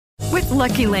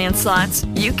Lucky Land Slots,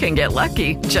 you can get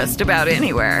lucky just about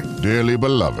anywhere. Dearly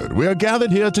beloved, we are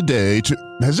gathered here today to...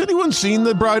 Has anyone seen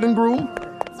the bride and groom?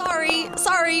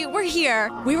 Sorry, we're here.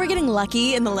 We were getting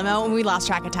lucky in the limo and we lost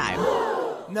track of time.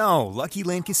 No, Lucky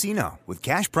Land Casino, with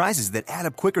cash prizes that add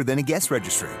up quicker than a guest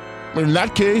registry. In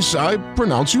that case, I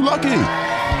pronounce you lucky.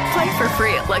 Play for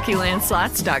free at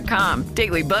LuckyLandSlots.com.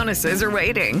 Daily bonuses are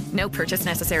waiting. No purchase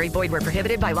necessary. Void where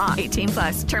prohibited by law.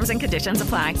 18+. Terms and conditions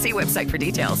apply. See website for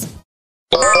details.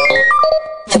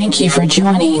 Thank you for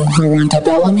joining Veronda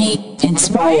Bellamy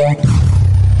Inspired.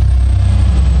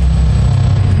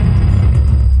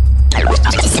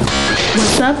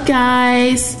 What's up,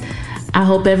 guys? I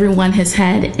hope everyone has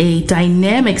had a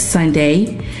dynamic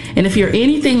Sunday. And if you're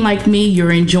anything like me,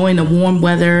 you're enjoying the warm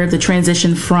weather, the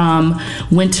transition from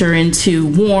winter into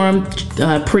warm,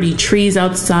 pretty trees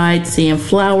outside, seeing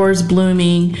flowers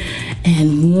blooming,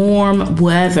 and warm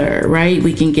weather, right?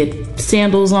 We can get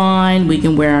sandals on, we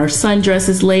can wear our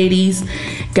sundresses, ladies.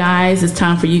 Guys, it's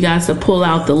time for you guys to pull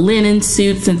out the linen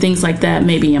suits and things like that.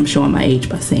 Maybe I'm showing my age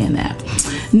by saying that.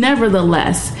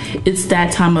 Nevertheless, it's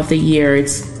that time of the year.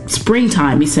 It's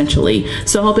springtime, essentially.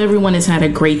 So I hope everyone has had a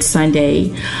great Sunday.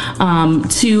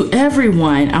 To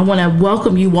everyone, I want to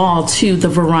welcome you all to the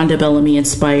Veronda Bellamy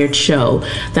Inspired Show.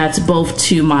 That's both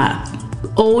to my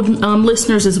old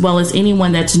listeners as well as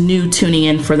anyone that's new tuning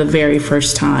in for the very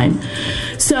first time.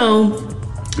 So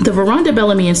the Veronda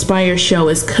Bellamy Inspired Show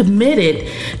is committed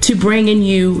to bringing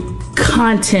you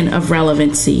content of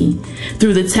relevancy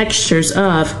through the textures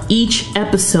of each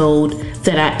episode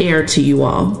that I air to you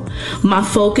all. My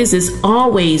focus is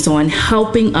always on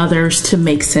helping others to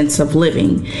make sense of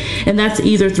living. And that's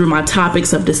either through my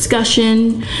topics of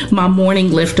discussion, my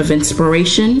morning lift of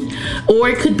inspiration, or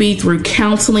it could be through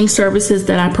counseling services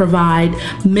that I provide,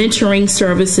 mentoring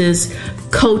services,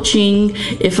 coaching,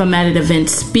 if I'm at an event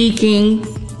speaking,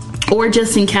 or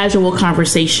just in casual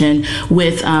conversation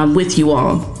with you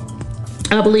all.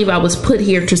 I believe I was put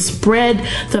here to spread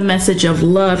the message of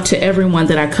love to everyone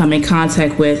that I come in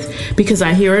contact with, because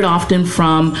I hear it often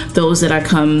from those that I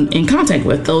come in contact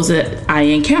with, those that I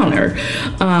encounter.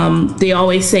 They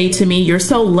always say to me, "You're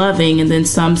so loving," and then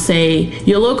some say,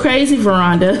 "You're a little crazy,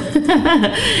 Veronda."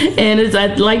 And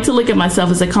I like to look at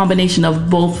myself as a combination of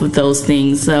both of those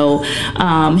things. So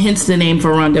hence the name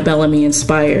Veronda Bellamy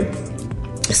Inspired.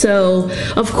 So,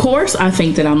 of course, I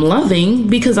think that I'm loving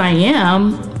because I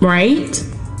am, right?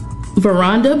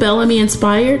 Veronda Bellamy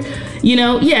Inspired.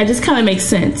 It just kind of makes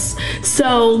sense.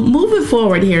 So, moving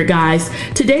forward here, guys,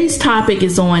 today's topic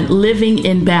is on living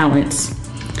in balance.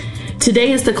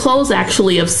 Today is the close,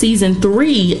 actually, of season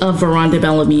 3 of Veronda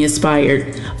Bellamy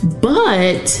Inspired,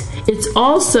 but it's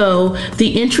also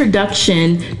the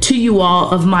introduction to you all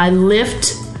of my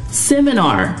L.I.F.T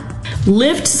seminar.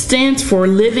 L.I.F.T stands for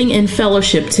Living in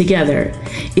Fellowship Together.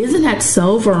 Isn't that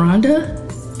so, Veronda?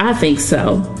 I think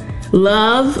so.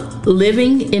 Love,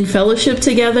 living in fellowship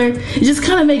together. It just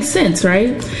kind of makes sense,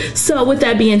 right? So with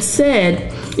that being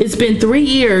said, it's been 3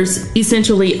 years,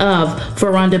 essentially, of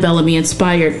Veronda Bellamy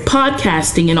Inspired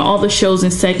podcasting and all the shows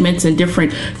and segments and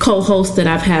different co-hosts that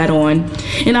I've had on.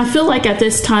 And I feel like at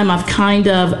this time, I've kind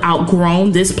of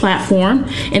outgrown this platform,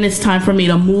 and it's time for me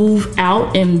to move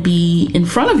out and be in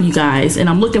front of you guys. And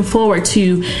I'm looking forward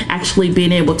to actually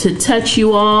being able to touch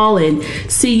you all and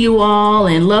see you all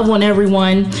and love on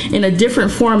everyone in a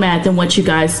different format than what you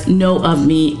guys know of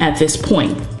me at this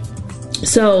point.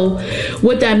 So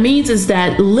what that means is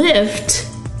that L.I.F.T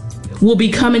will be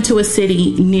coming to a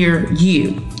city near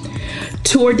you.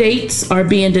 Tour dates are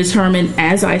being determined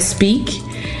as I speak.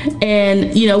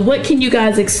 And, what can you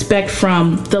guys expect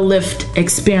from the L.I.F.T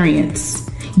experience?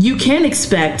 You can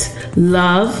expect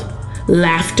love,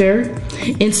 laughter,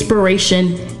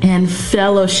 inspiration, and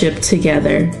fellowship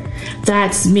together.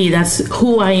 That's me. That's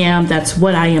who I am. That's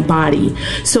what I embody.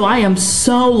 So I am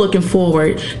so looking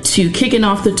forward to kicking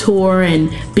off the tour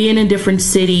and being in different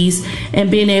cities and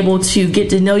being able to get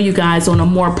to know you guys on a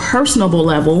more personable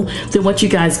level than what you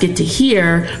guys get to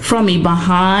hear from me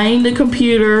behind the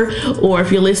computer, or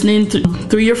if you're listening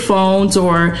through your phones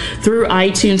or through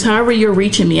iTunes, however you're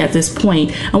reaching me at this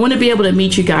point. I want to be able to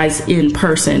meet you guys in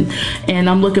person, and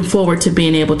I'm looking forward to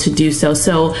being able to do so.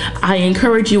 So I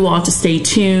encourage you all to stay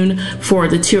tuned for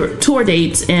the tour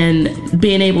dates and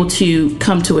being able to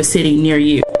come to a city near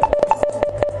you.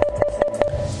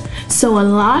 So a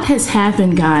lot has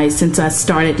happened, guys, since I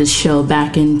started the show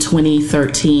back in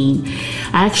 2013.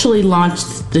 I actually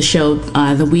launched the show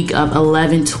the week of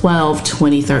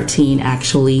 11/12/2013,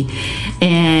 actually.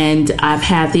 And I've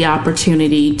had the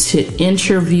opportunity to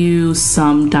interview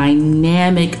some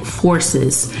dynamic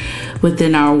forces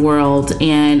within our world,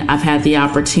 and I've had the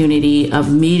opportunity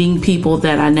of meeting people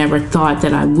that I never thought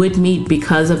that I would meet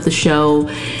because of the show.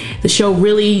 The show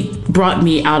really brought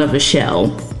me out of a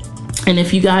shell. And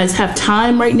if you guys have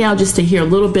time right now just to hear a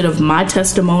little bit of my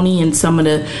testimony and some of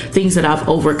the things that I've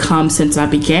overcome since I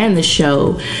began the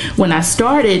show, when I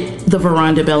started the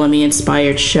Veronda Bellamy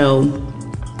Inspired Show,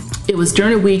 it was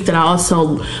during a week that I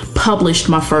also published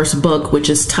my first book, which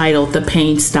is titled The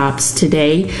Pain Stops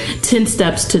Today, 10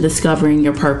 Steps to Discovering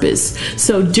Your Purpose.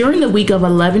 So during the week of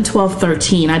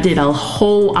 11/12/13, I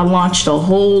launched a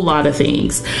whole lot of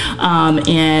things.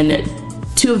 And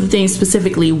two of the things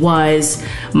specifically was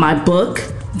my book,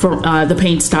 The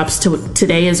Pain Stops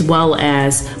Today, as well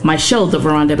as my show, the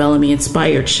Veronda Bellamy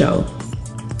Inspired Show.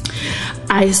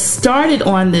 I started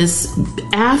on this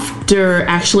after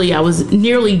actually I was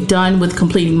nearly done with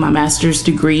completing my master's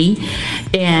degree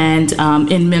and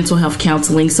in mental health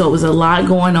counseling. So it was a lot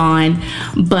going on,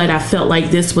 but I felt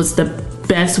like this was the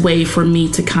best way for me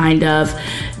to kind of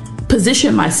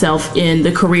position myself in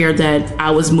the career that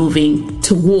I was moving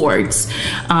towards.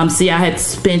 I had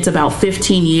spent about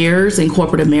 15 years in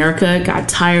corporate America, got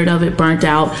tired of it, burnt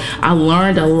out. I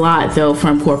learned a lot though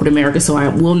from corporate America, so I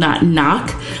will not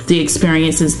knock the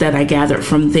experiences that I gathered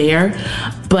from there.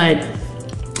 But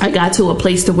I got to a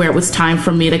place to where it was time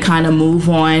for me to kind of move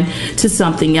on to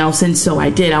something else. And so I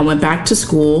did. I went back to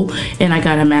school and I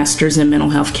got a master's in mental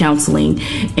health counseling.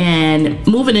 And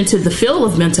moving into the field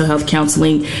of mental health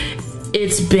counseling,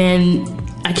 it's been,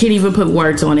 I can't even put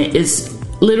words on it. It's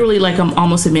literally like I'm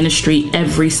almost in ministry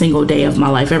every single day of my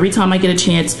life. Every time I get a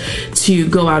chance to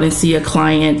go out and see a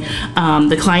client,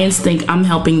 the clients think I'm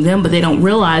helping them, but they don't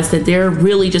realize that they're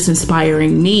really just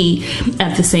inspiring me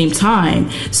at the same time.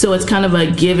 So it's kind of a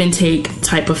give and take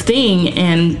type of thing.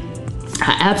 And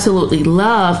I absolutely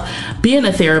love being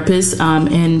a therapist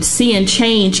and seeing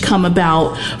change come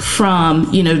about from,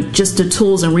 just the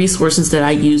tools and resources that I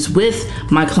use with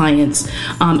my clients.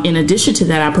 In addition to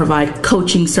that, I provide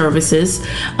coaching services.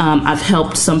 I've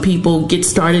helped some people get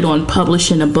started on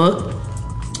publishing a book.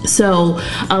 So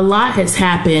a lot has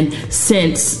happened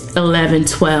since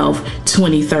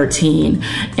 11/12/2013.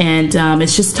 And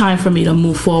it's just time for me to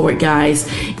move forward, guys,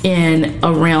 in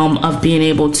a realm of being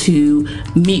able to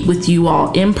meet with you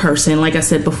all in person, like I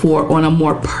said before, on a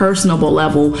more personable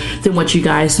level than what you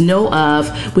guys know of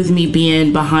with me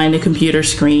being behind a computer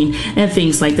screen and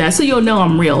things like that. So you'll know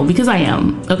I'm real, because I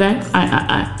am, okay?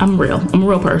 I'm real. I'm a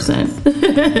real person.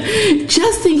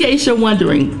 Just in case you're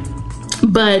wondering.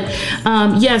 But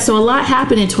so a lot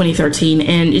happened in 2013,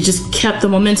 and it just the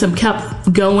momentum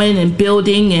kept going and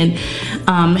building and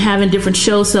having different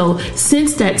shows. So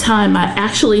since that time, I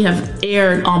actually have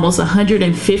aired almost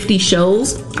 150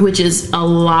 shows, which is a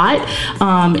lot.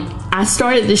 I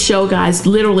started this show, guys,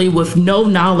 literally with no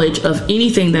knowledge of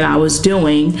anything that I was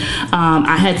doing.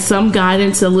 I had some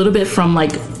guidance a little bit from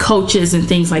like coaches and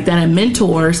things like that and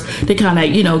mentors to kind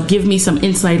of, give me some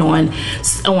insight on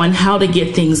how to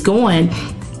get things going,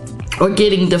 or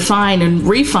getting defined and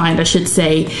refined, I should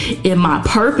say, in my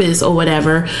purpose or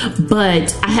whatever.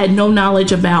 But I had no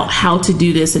knowledge about how to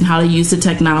do this and how to use the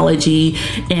technology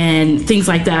and things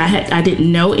like that. I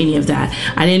didn't know any of that.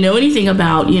 I didn't know anything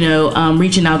about,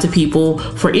 reaching out to people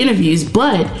for interviews.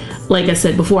 But like I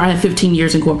said before, I had 15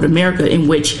 years in corporate America, in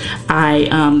which I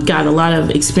got a lot of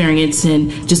experience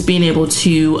in just being able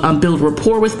to build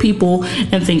rapport with people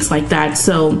and things like that.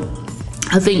 So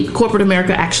I think corporate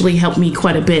America actually helped me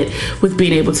quite a bit with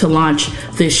being able to launch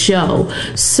this show.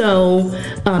 So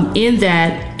in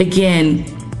that, again,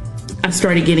 I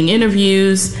started getting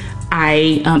interviews.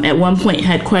 I, at one point,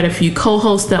 had quite a few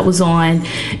co-hosts that was on,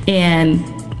 and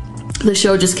the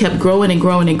show just kept growing and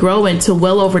growing and growing to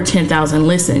well over 10,000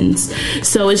 listens.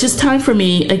 So it's just time for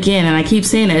me, again, and I keep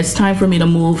saying it, it's time for me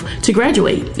to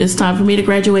graduate. It's time for me to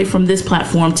graduate from this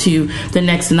platform to the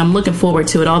next, and I'm looking forward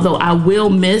to it. Although I will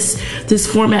miss this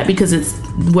format because it's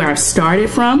where I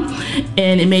started from,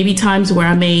 and it may be times where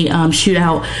I may shoot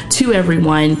out to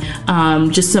everyone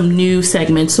just some new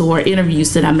segments or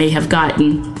interviews that I may have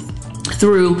gotten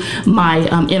through my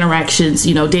interactions,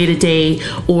 day to day,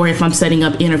 or if I'm setting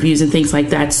up interviews and things like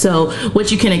that. So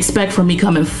what you can expect from me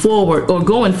coming forward or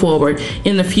going forward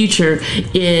in the future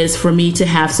is for me to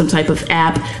have some type of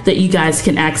app that you guys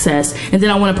can access. And then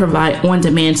I want to provide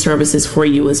on-demand services for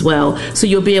you as well. So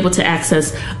you'll be able to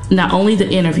access not only the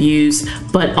interviews,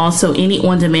 but also any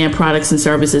on-demand products and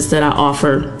services that I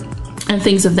offer and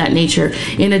things of that nature,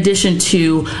 in addition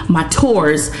to my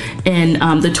tours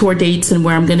and the tour dates and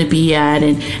where I'm going to be at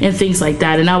and things like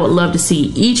that. And I would love to see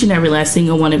each and every last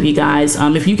single one of you guys.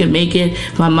 If you can make it,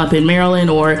 if I'm up in Maryland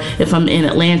or if I'm in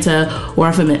Atlanta or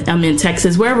if I'm in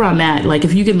Texas, wherever I'm at, like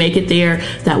if you can make it there,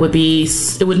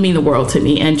 it would mean the world to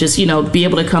me. And just, be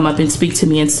able to come up and speak to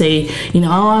me and say,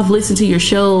 oh, I've listened to your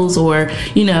shows, or,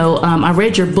 I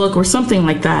read your book or something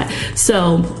like that.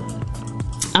 So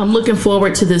I'm looking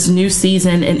forward to this new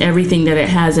season and everything that it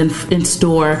has in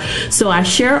store. So I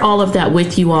share all of that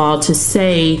with you all to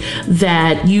say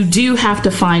that you do have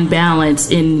to find balance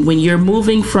in when you're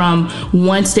moving from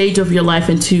one stage of your life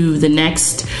into the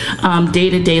next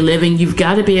day-to-day living. You've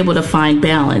got to be able to find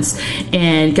balance.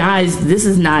 And guys, this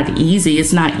is not easy.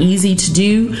 It's not easy to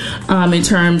do in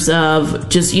terms of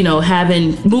just,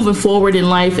 moving forward in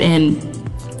life and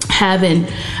having,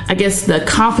 I guess, the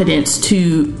confidence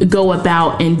to go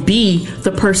about and be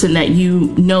the person that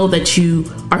that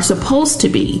you are supposed to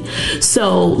be.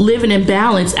 So living in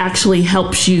balance actually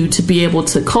helps you to be able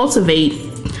to cultivate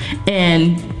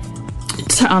and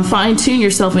fine-tune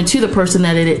yourself into the person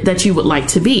that you would like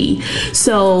to be.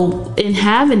 So in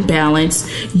having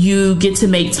balance, you get to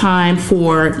make time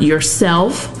for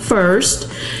yourself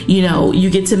first. You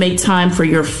get to make time for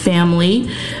your family,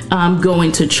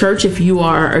 going to church if you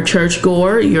are a church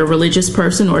goer, you're a religious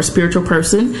person or a spiritual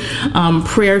person,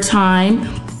 prayer time.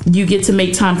 You get to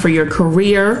make time for your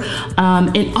career,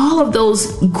 and all of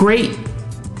those great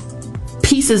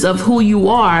pieces of who you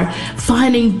are.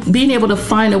 Being able to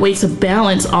find a way to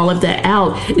balance all of that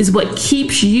out is what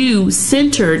keeps you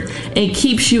centered and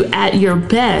keeps you at your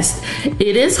best.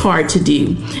 It is hard to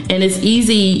do, and it's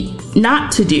easy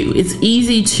not to do. It's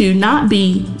easy to not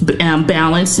be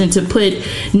balanced and to put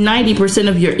 90%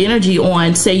 of your energy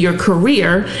on, say, your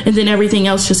career, and then everything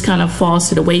else just kind of falls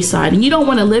to the wayside. And you don't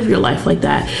want to live your life like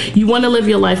that. You want to live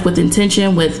your life with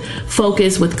intention, with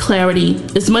focus, with clarity,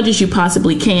 as much as you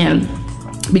possibly can.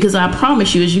 Because I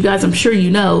promise you, as you guys, I'm sure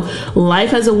life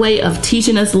has a way of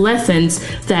teaching us lessons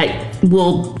that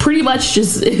will pretty much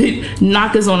just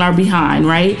knock us on our behind,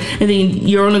 right? And then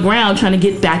you're on the ground trying to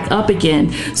get back up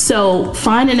again. So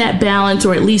finding that balance,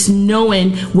 or at least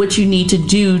knowing what you need to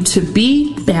do to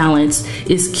be balanced,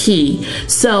 is key.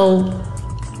 So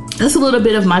that's a little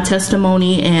bit of my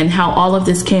testimony and how all of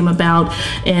this came about.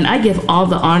 And I give all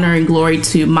the honor and glory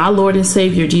to my Lord and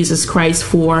Savior, Jesus Christ,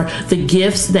 for the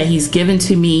gifts that he's given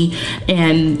to me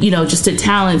and, just the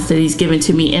talents that he's given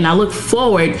to me. And I look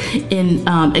forward in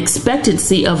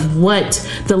expectancy of what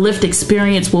the L.I.F.T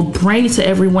experience will bring to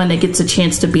everyone that gets a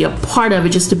chance to be a part of it,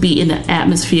 just to be in the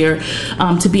atmosphere,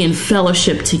 to be in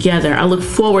fellowship together. I look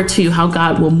forward to how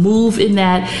God will move in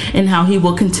that and how he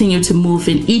will continue to move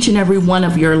in each and every one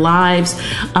of your lives,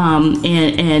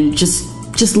 and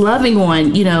just loving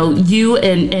on you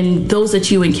and those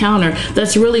that you encounter.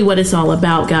 That's really what it's all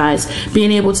about, guys.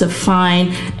 Being able to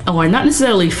find, or not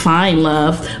necessarily find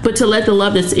love, but to let the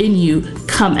love that's in you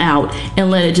come out and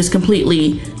let it just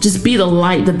completely just be the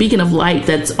light, the beacon of light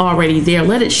that's already there.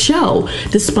 Let it show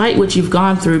despite what you've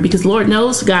gone through, because Lord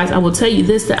knows, guys, I will tell you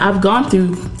this, that I've gone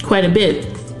through quite a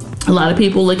bit. A lot of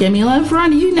people look at me like,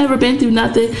 Veronda, you've never been through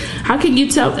nothing. How can you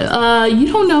tell?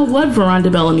 You don't know what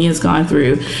Veronda Bellamy has gone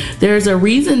through. There's a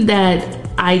reason that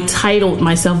I titled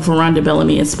myself Veronda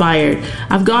Bellamy Inspired.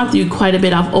 I've gone through quite a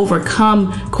bit. I've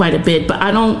overcome quite a bit, but I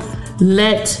don't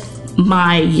let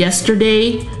my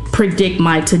yesterday predict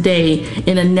my today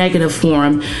in a negative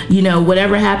form.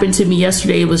 Whatever happened to me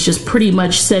yesterday was just pretty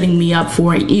much setting me up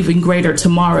for an even greater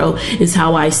tomorrow, is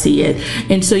how I see it.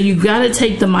 And so you got to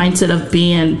take the mindset of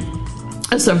being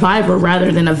a survivor rather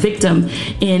than a victim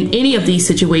in any of these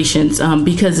situations,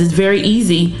 because it's very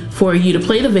easy for you to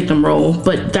play the victim role,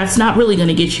 but that's not really going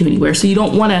to get you anywhere. So you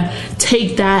don't want to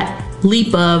take that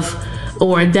leap of,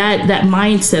 or that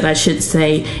mindset, I should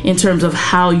say, in terms of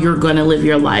how you're going to live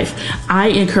your life. I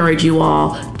encourage you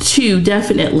all to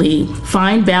definitely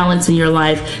find balance in your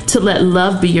life, to let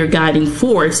love be your guiding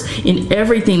force in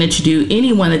everything that you do,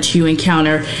 anyone that you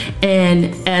encounter.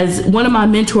 And as one of my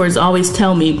mentors always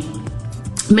tell me,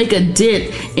 make a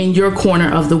dent in your corner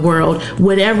of the world,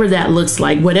 whatever that looks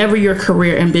like, whatever your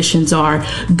career ambitions are,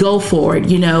 go for it,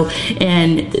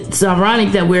 and it's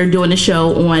ironic that we're doing a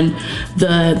show on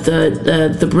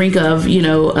the brink of,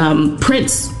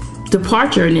 Prince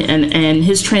departure and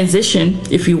his transition,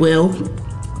 if you will.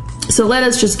 So let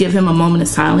us just give him a moment of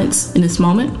silence in this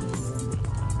moment.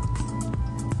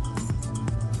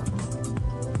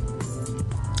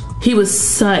 He was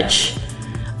such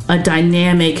a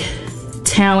dynamic,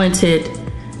 talented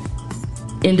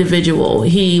individual.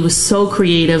 He was so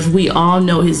creative. We all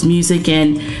know his music,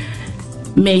 and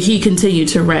may he continue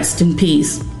to rest in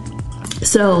peace.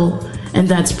 So, and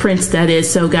that's Prince, that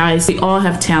is. So guys, we all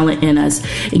have talent in us,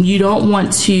 and you don't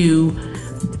want to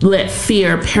let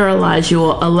fear paralyze you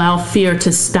or allow fear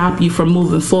to stop you from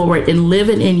moving forward and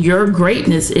living in your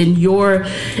greatness, in your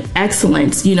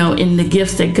excellence, you know, in the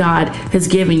gifts that God has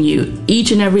given you.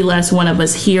 Each and every last one of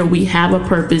us here, we have a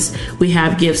purpose. We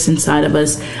have gifts inside of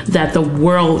us that the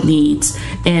world needs.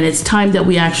 And it's time that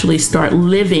we actually start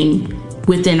living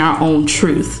within our own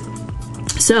truth.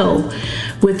 So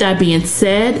with that being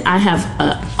said, I have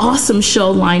an awesome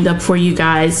show lined up for you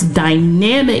guys.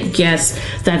 Dynamic guest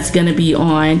that's going to be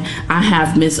on. I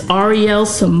have Miss Ariel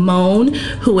Simone,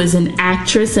 who is an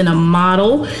actress and a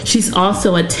model. She's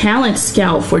also a talent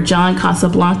scout for John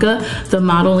Casablanca, the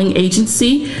modeling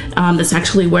agency. That's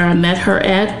actually where I met her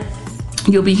at.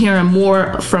 You'll be hearing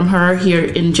more from her here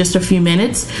in just a few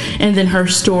minutes, and then her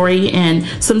story and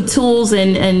some tools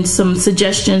and some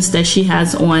suggestions that she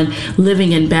has on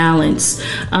living in balance.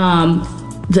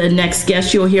 The next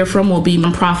guest you'll hear from will be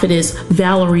my prophetess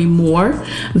Valerie Moore.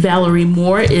 Valerie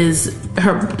Moore is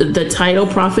the title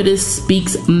prophetess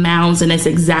speaks mounds, and that's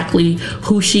exactly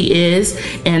who she is.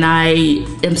 And I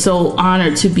am so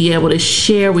honored to be able to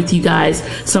share with you guys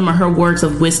some of her words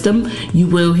of wisdom. You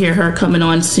will hear her coming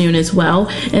on soon as well.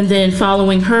 And then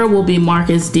following her will be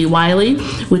Marcus D. Wiley,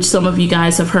 which some of you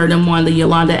guys have heard him on the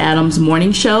Yolanda Adams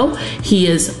morning show. He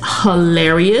is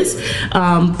hilarious,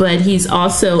 but he's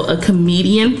also a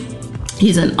comedian.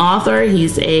 He's an author,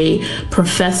 he's a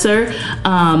professor,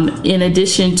 in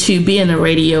addition to being a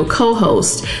radio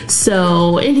co-host.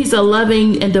 So, and he's a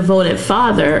loving and devoted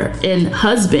father and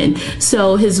husband.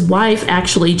 So his wife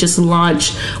actually just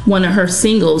launched one of her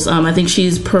singles. I think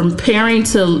she's preparing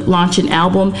to launch an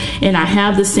album, and I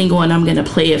have the single and I'm going to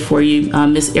play it for you,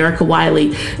 Miss Erica Wiley.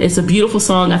 It's a beautiful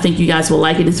song. I think you guys will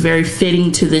like it. It's very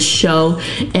fitting to this show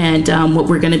and what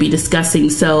we're going to be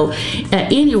discussing. So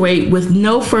at any rate, with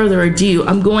no further ado,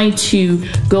 I'm going to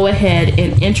go ahead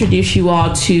and introduce you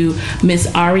all to Miss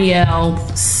Ariel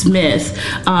Smith.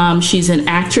 She's an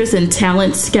actress and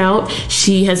talent scout.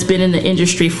 She has been in the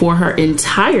industry for her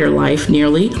entire life,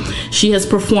 nearly. She has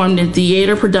performed in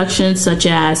theater productions such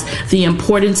as The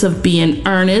Importance of Being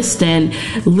Earnest and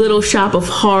Little Shop of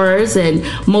Horrors, and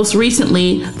most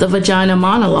recently, The Vagina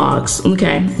Monologues.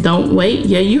 Okay, don't wait.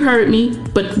 Yeah, you heard me,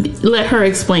 but let her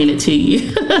explain it to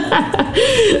you.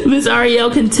 Miss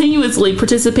Ariel continuously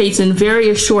participates in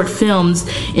various short films,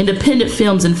 independent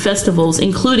films, and festivals,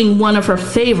 including one of her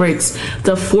favorites,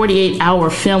 the 48-Hour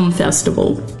Film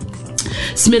Festival.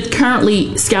 Smith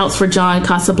currently scouts for John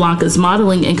Casablanca's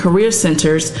modeling and career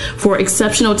centers for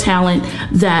exceptional talent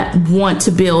that want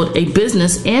to build a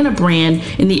business and a brand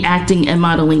in the acting and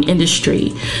modeling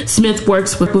industry. Smith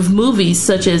works with movies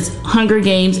such as Hunger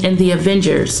Games and The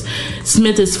Avengers.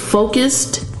 Smith is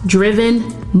focused,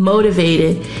 driven,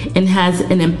 motivated, and has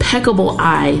an impeccable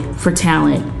eye for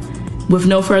talent. With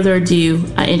no further ado,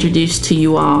 I introduce to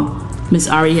you all Miss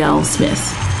Ariel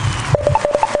Smith.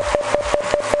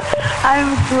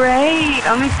 I'm great.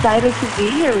 I'm excited to be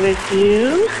here with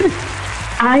you.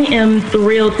 I am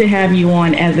thrilled to have you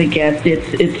on as a guest.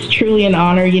 It's truly an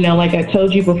honor. You know, like I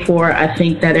told you before, I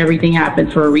think that everything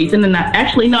happens for a reason. And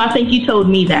I think you told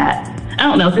me that. I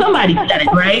don't know. Somebody said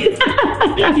it, right?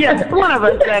 Yes, one of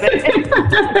us said it.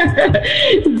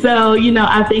 So, you know,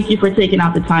 I thank you for taking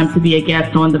out the time to be a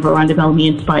guest on the Veronda Bellamy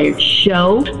Inspired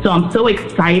Show. So I'm so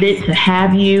excited to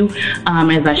have you.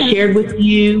 As I shared with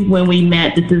you when we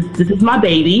met, this is my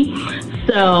baby.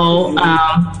 So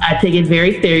I take it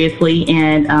very seriously,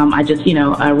 and I just, you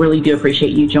know, I really do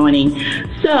appreciate you joining.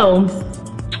 So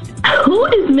who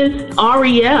is Miss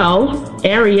Ariel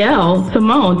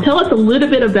Simone? Tell us a little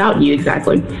bit about you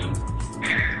exactly.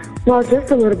 Well,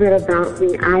 just a little bit about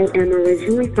me. I am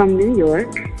originally from New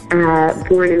York,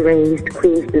 born and raised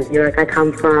Queens, New York. I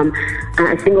come from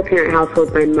a single-parent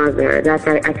household with my mother.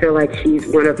 I feel like she's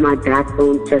one of my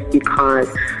backbones just because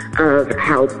of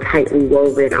how tightly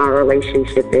woven our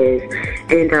relationship is.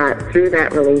 And through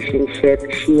that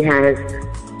relationship, she has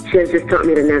just taught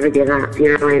me to never give up,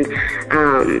 you know, and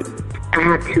I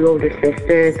have two older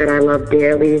sisters that I love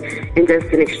dearly and just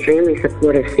an extremely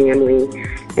supportive family.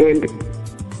 And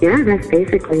yeah, that's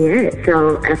basically it.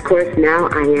 So, of course, now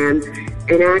I am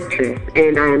an actress,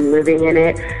 and I am living in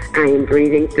it. I am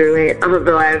breathing through it.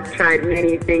 Although I've tried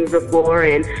many things before,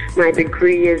 and my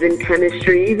degree is in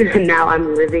chemistry, and now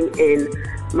I'm living in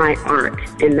my art,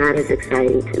 and that is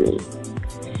exciting to me.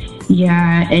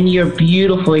 Yeah, and you're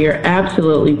beautiful. You're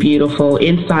absolutely beautiful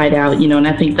inside out, and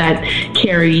I think that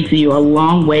carries you a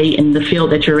long way in the field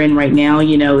that you're in right now.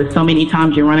 So many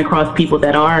times you run across people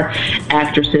that are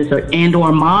actresses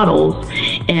or models,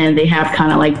 and they have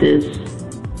kind of like this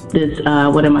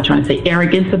what am I trying to say,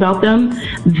 arrogance about them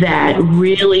that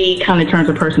really kind of turns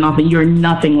a person off, and you're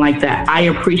nothing like that. I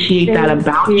appreciate that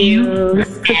about you. And,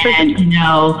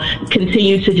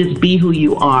 continue to just be who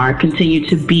you are. Continue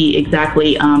to be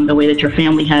exactly the way that your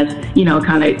family has,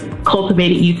 kind of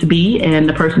cultivated you to be, and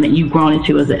the person that you've grown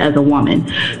into as a woman.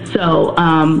 So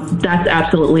that's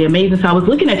absolutely amazing. So I was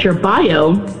looking at your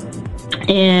bio,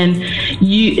 and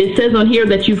it says on here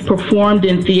that you've performed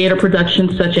in theater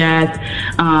productions such as,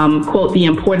 quote, The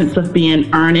Importance of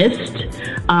Being Earnest,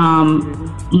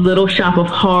 Little Shop of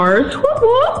Horrors, whoop,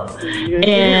 whoop,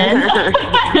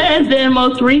 and then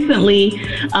most recently,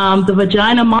 the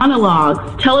Vagina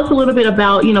Monologues. Tell us a little bit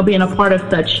about, being a part of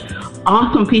such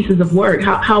awesome pieces of work.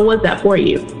 How was that for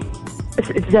you?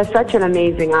 It's just such an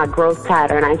amazing growth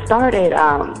pattern. I started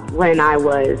when I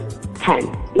was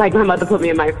 10. Like, my mother put me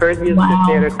in my first musical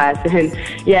theater class, and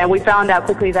we found out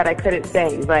quickly that I couldn't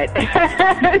sing, but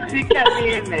she kept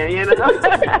me in there,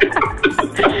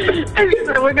 And she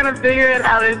said, we're going to figure it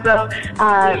out. And so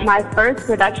my first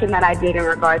production that I did in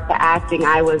regards to acting,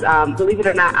 I was, believe it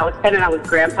or not, I was 10 and I was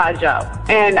Grandpa Joe.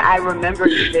 And I remember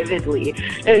it vividly.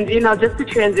 And, just to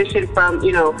transition from,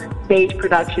 stage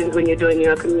productions when you're doing,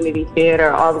 community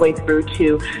theater, all the way through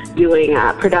to doing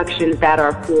productions that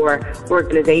are for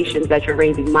organizations that you're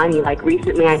raising money. Like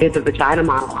recently I did the Vagina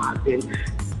Monologues, and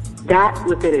that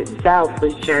within itself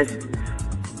was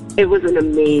it was an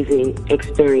amazing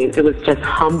experience. It was just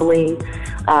humbling.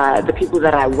 The people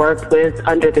that I worked with,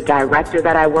 under the director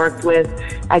that I worked with,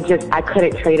 I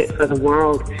couldn't trade it for the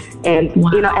world. And,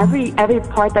 every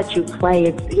part that you play,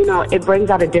 it brings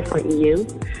out a different you.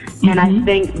 Mm-hmm. And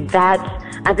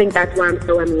I think that's why I'm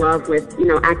so in love with,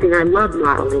 acting. I love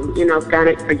modeling. I've done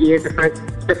it for years.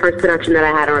 The first production that I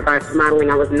had in regards to modeling,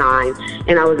 I was 9,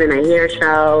 and I was in a hair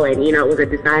show, and, it was a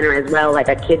designer as well, like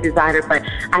a kid designer. But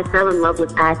I fell in love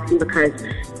with acting because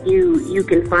you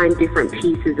can find different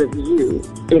pieces of you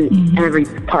in every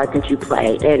part that you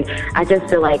play. And I just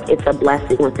feel like it's a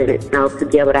blessing within itself to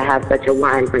be able to have such a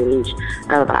wide range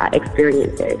of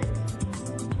experiences.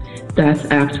 That's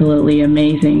absolutely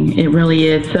amazing. It really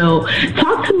is. So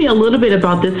talk to me a little bit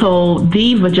about this whole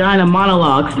The Vagina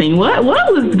Monologues thing. What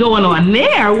was going on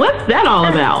there? What's that all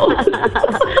about?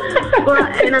 Well,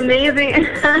 an amazing,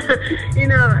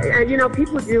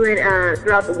 people do it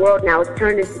throughout the world now. It's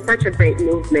turned into such a great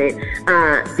movement,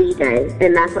 V-Day,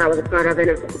 and that's what I was a part of. And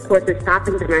of course, it's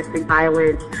stopping domestic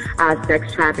violence,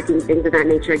 sex trafficking, things of that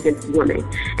nature against women.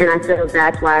 And I feel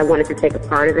that's why I wanted to take a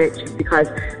part of it, just because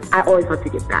I always want to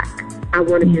give back. I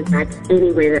want to give back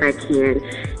any way that I can.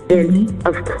 And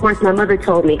of course, my mother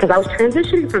told me, because I was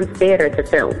transitioning from theater to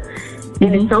film.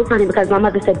 And it's so funny because my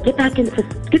mother said, get back into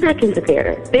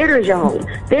theater. Theater is your home.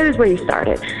 Theater is where you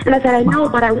started. And I said, I know,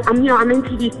 but I'm in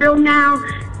TV film now.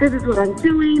 This is what I'm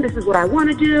doing. This is what I want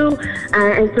to do.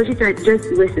 And so she said, just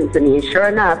listen to me. And sure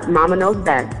enough, Mama knows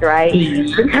best, right?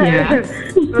 Because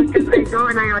I go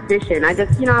and I audition. I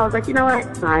was like, you know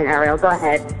what? Fine, Ariel, go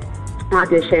ahead.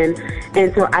 Audition.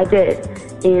 And so I did.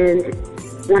 And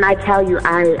when I tell you,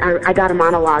 I got a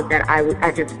monologue that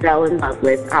I just fell in love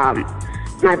with.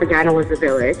 My Vagina Was a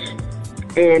Village,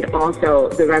 and also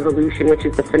The Revolution, which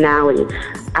is the finale.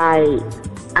 I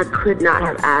could not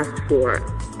have asked for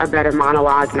a better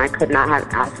monologue, and I could not have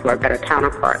asked for a better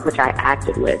counterpart, which I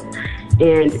acted with.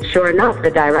 And sure enough,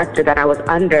 the director that I was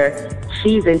under,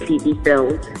 she's in TV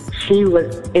film. She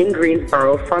was in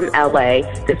Greensboro from LA.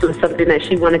 This was something that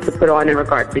she wanted to put on in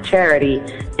regards to charity.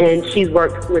 And she's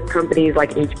worked with companies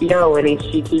like HBO and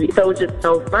HGTV. So it was just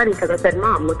so funny because I said,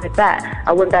 Mom, look at that.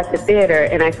 I went back to theater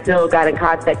and I still got in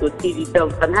contact with TV film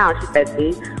somehow. She said,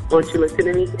 see, won't you listen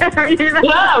to me? Yeah,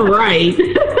 right.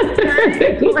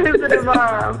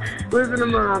 Listen to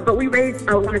Mom. But we raised,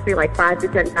 I want to say like $5,000 to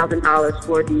 $10,000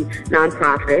 for the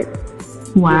nonprofit.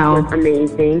 Wow. Which was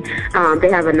amazing.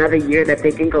 They have another year that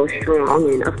they can go strong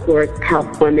and, of course,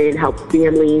 help women, help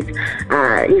families,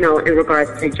 in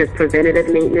regards to just preventative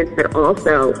maintenance, but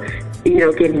also,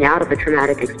 getting out of a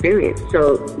traumatic experience.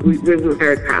 So we were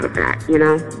very proud of that,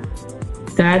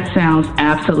 That sounds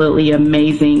absolutely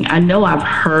amazing. I know I've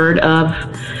heard of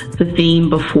the theme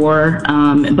before,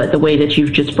 but the way that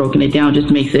you've just broken it down just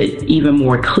makes it even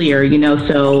more clear,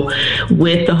 so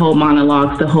with the whole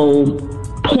monologues, the whole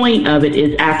point of it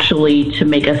is actually to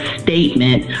make a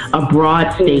statement, a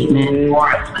broad statement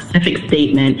or a specific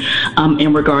statement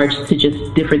in regards to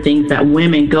just different things that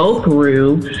women go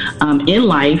through in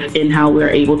life and how we're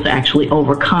able to actually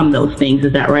overcome those things.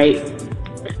 Is that right?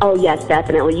 Oh, yes,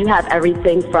 definitely. You have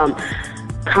everything from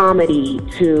comedy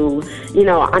to,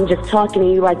 I'm just talking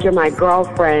to you like you're my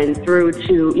girlfriend, through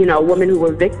to, women who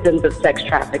were victims of sex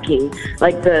trafficking.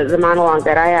 Like the monologue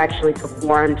that I actually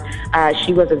performed,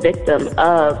 she was a victim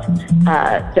of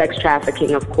sex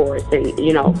trafficking, of course, and,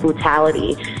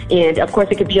 brutality. And, of course,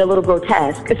 it could be a little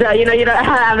grotesque. So, definitely,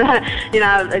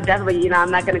 I'm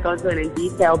not going to go into it in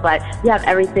detail, but you have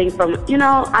everything from,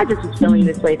 I just was feeling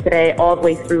this way today, all the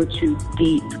way through to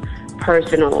deep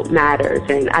personal matters,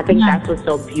 and I think that's what's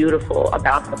so beautiful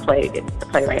about the play. It's the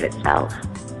playwright itself.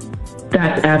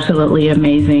 That's absolutely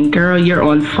amazing, girl. You're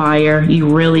on fire. You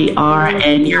really are,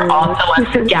 and you're also a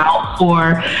scout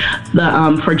for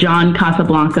the for John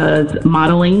Casablanca's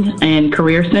Modeling and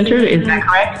Career Center. Is that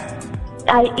correct?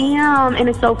 I am, and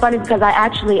it's so funny because I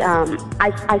actually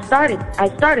I started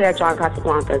at John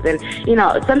Casablanca's, and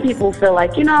some people feel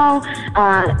like this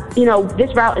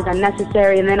route is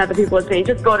unnecessary, and then other people are saying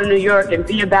just go to New York and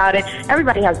be about it.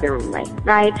 Everybody has their own way,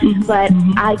 right? But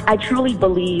I truly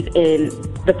believe in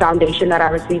the foundation that I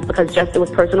received, because just it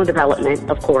was personal development,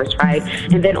 of course, right?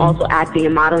 And then also acting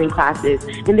and modeling classes.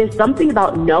 And there's something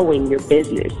about knowing your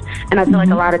business. And I feel like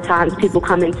a lot of times people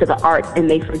come into the arts and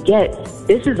they forget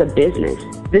this is a business.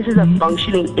 This is a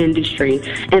functioning industry,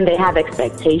 and they have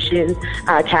expectations.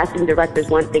 Casting directors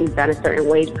want things done a certain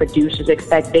way. Producers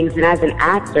expect things. And as an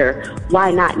actor,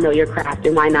 why not know your craft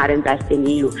and why not invest in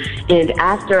you? And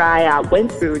after I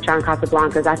went through John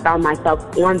Casablanca's, I found myself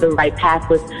on the right path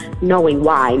with knowing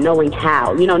why, knowing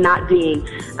how, not being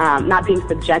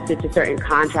subjected to certain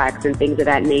contracts and things of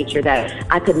that nature that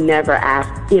I could never ask,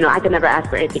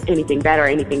 for anything better or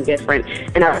anything different.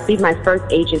 And I received my first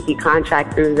agency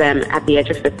contract through them at the age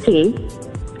of 15.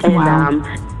 And wow.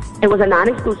 It was a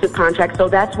non-exclusive contract, so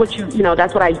that's what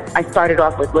that's what I started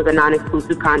off with, was a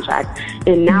non-exclusive contract.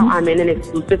 And now I'm in an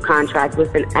exclusive contract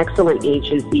with an excellent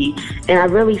agency, and I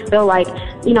really feel like,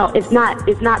 it's not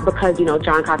because,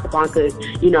 John Casablanca,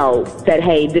 said,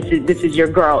 hey, this is your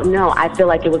girl. No, I feel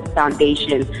like it was the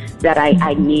foundation that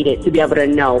I needed to be able to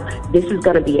know this is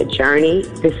going to be a journey,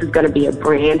 this is going to be a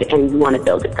brand, and you want to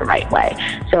build it the right way.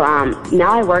 So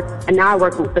now I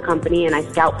work with the company, and I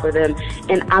scout for them,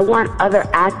 and I want other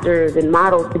actors and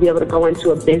models to be able to go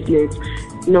into a business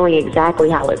knowing exactly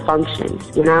how it functions,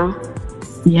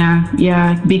 Yeah,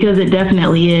 because it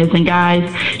definitely is. And guys,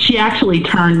 she actually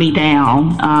turned me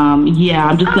down. I'm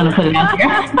just going to put it out there.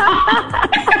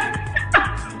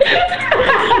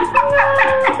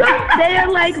 Don't say it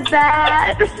like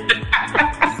that.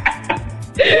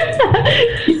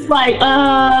 She's like,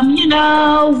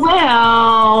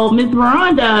 Miss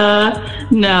Veronda,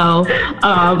 no.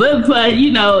 But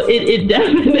it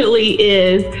definitely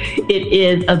is. It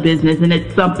is a business, and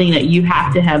it's something that you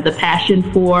have to have the passion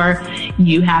for.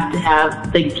 You have to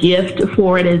have the gift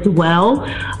for it as well,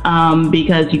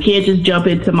 because you can't just jump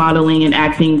into modeling and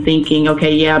acting thinking,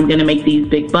 okay, yeah, I'm going to make these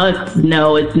big bucks.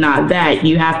 No, it's not that.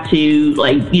 You have to,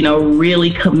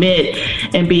 really commit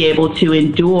and be able to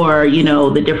endure,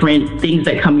 the different things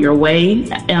that come your way,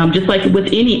 just like with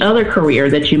any other career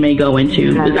that you may go into.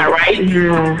 Is that right?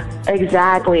 Yeah,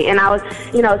 exactly. And I was,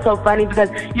 it's so funny because,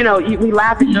 we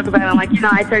laugh and joke about it. I'm like,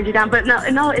 I turned you down. But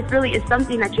no, it's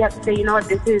something that you have to say,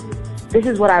 this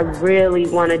is what I really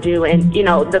want to do. And,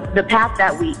 the path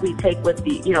that we take with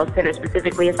the, center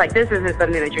specifically, it's like, this isn't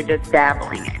something that you're just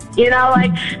dabbling in.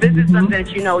 This is something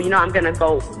that, I'm going to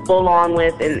go full on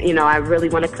with. And, I really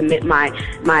want to commit my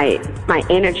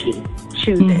energy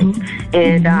to this.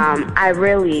 And I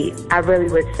really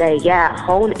would say,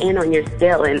 hone in on your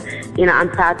skill. And, I'm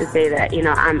proud to say that,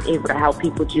 I'm able to help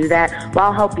people do that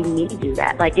while helping me do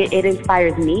that. Like, it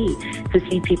inspires me to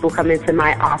see people come into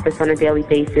my office on a daily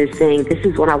basis saying, this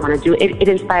is what I want to do. It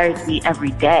inspires me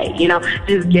every day,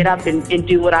 just get up and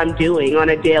do what I'm doing on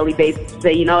a daily basis.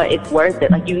 Say, it's worth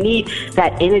it. Like, you need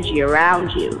that energy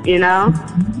around you,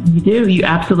 You do. You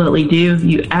absolutely do.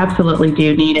 You absolutely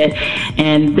do need it.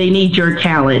 And they need your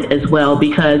talent as well,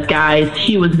 because, guys,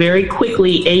 she was very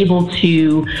quickly able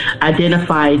to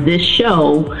identify this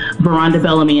show, Veronda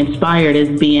Bellamy Inspired,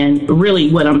 as being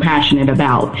really what I'm passionate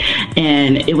about.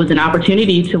 And it was an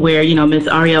opportunity to where, Miss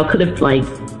Ariel could have,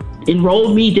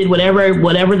 enrolled me, did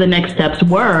whatever the next steps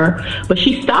were. But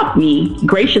she stopped me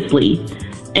graciously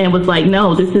and was like,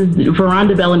 no, this is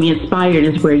Veronda Bellamy Inspired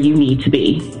is where you need to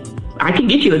be. I can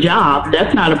get you a job.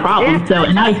 That's not a problem. So,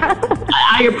 and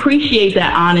I appreciate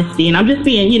that honesty, and I'm just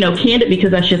being, candid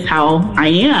because that's just how I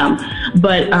am.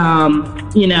 But,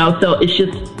 so it's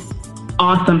just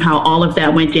awesome how all of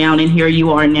that went down, and here you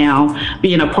are now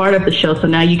being a part of the show. So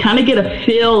now you kind of get a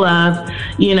feel of,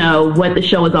 what the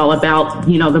show is all about,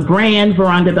 the brand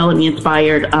Veronda Bellamy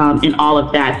Inspired, and all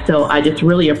of that. So I just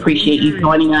really appreciate you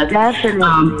joining us.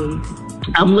 Definitely.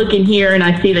 I'm looking here and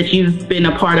I see that you've been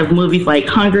a part of movies like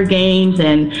Hunger Games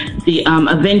and the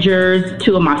Avengers,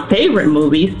 two of my favorite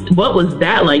movies. What was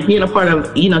that like, being a part of,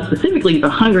 specifically the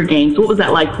Hunger Games? What was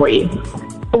that like for you?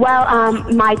 Well,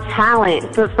 my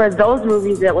talent, for those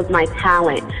movies, it was my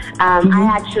talent. I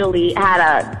actually had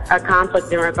a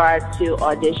conflict in regards to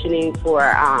auditioning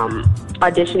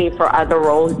for other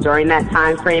roles during that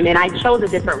time frame, and I chose a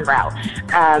different route.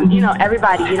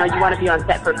 Everybody, you want to be on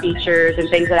set for features and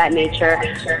things of that nature,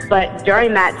 but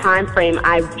during that time frame,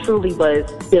 I truly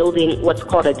was building what's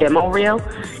called a demo reel,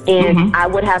 and I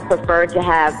would have preferred to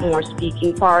have more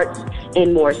speaking parts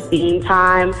and more scene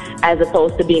time as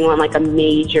opposed to being on like a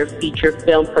major feature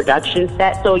film production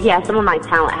set. So yeah, some of my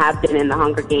talent have been in the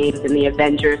Hunger Games and the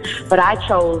Avengers, but I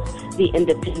chose the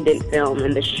independent film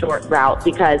and the short route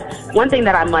because one thing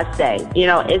that I must say,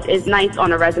 it's nice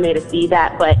on a resume to see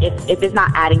that, but if it's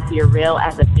not adding to your reel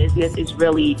as a business, it's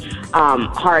really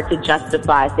hard to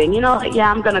justify saying,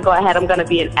 I'm going to go ahead, I'm going to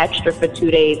be an extra for 2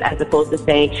 days as opposed to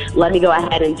saying, let me go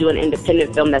ahead and do an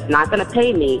independent film that's not going to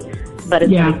pay me, but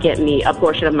it's going to get me a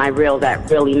portion of my reel that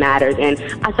really matters. And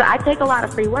so I take a lot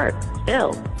of free work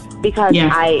still because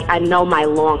I know my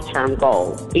long-term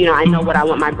goal. I know what I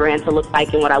want my brand to look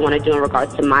like and what I want to do in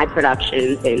regards to my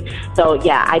productions. And so,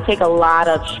 I take a lot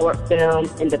of short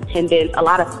films, independent, a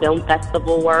lot of film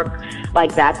festival work.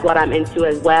 Like, that's what I'm into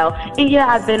as well. And,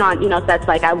 I've been on, sets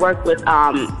like I worked with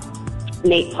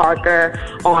Nate Parker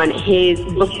on his,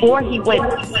 before he went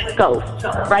Ghost,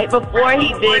 right? Before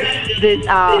he did this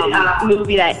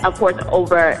movie that, of course,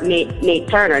 over Nat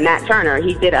Turner.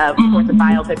 He did, of course, a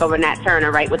biopic over Nat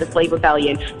Turner, right, with the Slave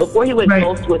Rebellion. Before he went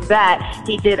Ghost with that,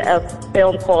 he did a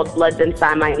film called Blood's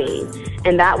Inside My Name.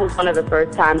 And that was one of the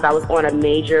first times I was on a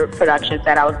major production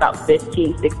set. I was about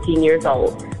 15, 16 years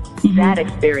old. That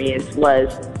experience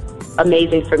was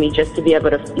amazing for me, just to be able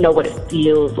to know what it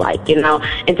feels like, and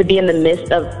to be in the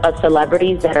midst of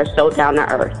celebrities that are so down to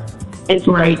earth and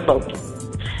so focused.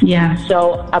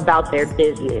 So about their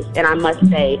business. And I must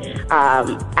say,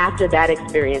 after that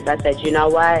experience, I said, you know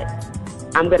what?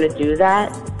 I'm going to do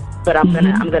that, but I'm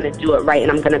gonna do it right,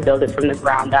 and I'm gonna build it from the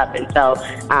ground up. And so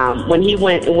when he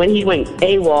went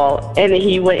AWOL and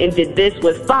he went and did this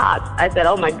with Fox, I said,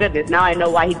 oh my goodness, now I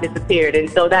know why he disappeared. And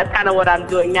so that's kind of what I'm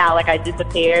doing now. Like, I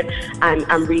disappeared,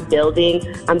 I'm rebuilding.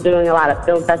 I'm doing a lot of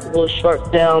film festivals,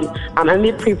 short films. I'm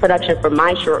in pre-production for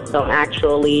my short film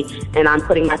actually, and I'm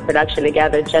putting my production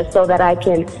together just so that I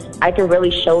can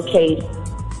really showcase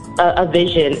a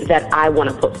vision that I want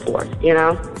to put forth.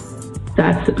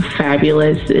 That's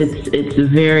fabulous. It's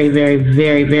very, very,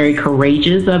 very, very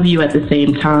courageous of you at the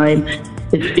same time.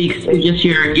 It speaks to just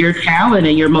your talent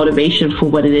and your motivation for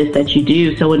what it is that you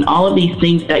do. So in all of these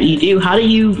things that you do, how do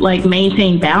you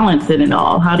maintain balance in it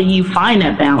all? How do you find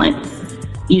that balance?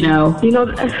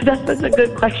 That's such a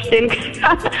good question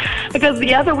because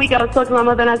the other week I was talking to my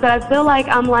mother and I said, I feel like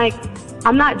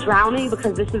I'm not drowning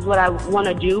because this is what I want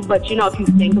to do. But, if you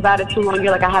think about it too long,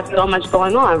 you're like, I have so much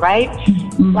going on, right?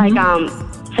 Like,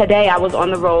 today I was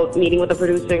on the road meeting with a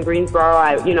producer in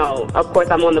Greensboro. Of course,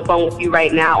 I'm on the phone with you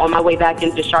right now on my way back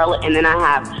into Charlotte. And then I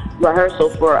have rehearsal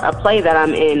for a play that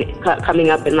I'm in coming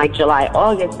up in July,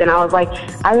 August. And I was like,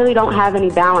 I really don't have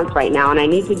any balance right now. And I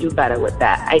need to do better with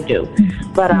that. I do.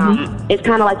 But it's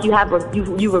kind of like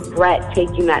you regret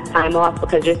taking that time off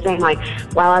because you're saying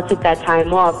while I took that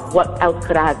time off, what else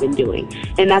could I have been doing?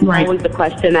 And that's always the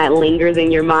question that lingers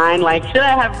in your mind. Should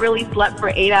I have really slept for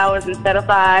 8 hours instead of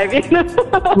 5?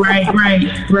 Right. I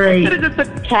could have just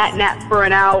took a cat nap for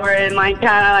an hour and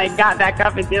got back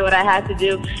up and did what I had to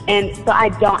do. And so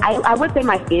I would say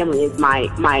my family is my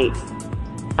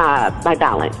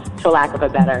balance, for lack of a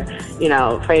better,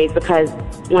 phrase, because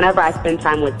whenever I spend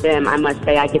time with them, I must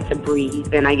say I get to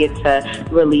breathe and I get to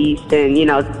release and,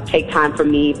 take time for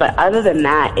me. But other than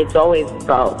that, it's always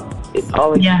go. It's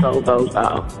always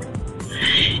go.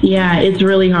 Yeah, it's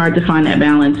really hard to find that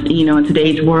balance, in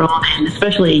today's world, and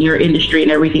especially in your industry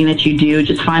and everything that you do,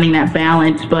 just finding that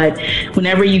balance. But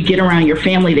whenever you get around your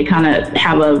family, they kind of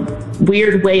have a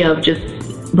weird way of just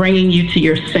bringing you to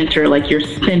your center, like you're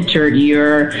centered,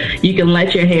 you can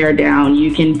let your hair down,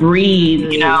 you can breathe,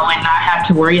 and not have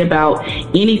to worry about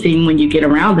anything when you get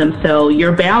around them. So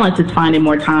your balance is finding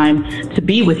more time to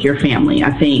be with your family,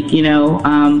 I think,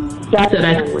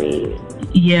 Definitely.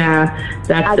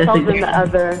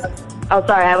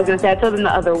 I told them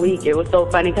the other week, it was so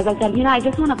funny because I said, I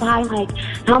just want to buy like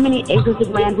how many acres of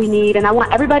land we need, and I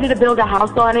want everybody to build a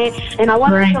house on it, and I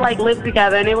want us to like live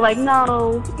together. And they were like,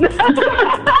 no.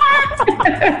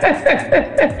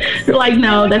 They're like,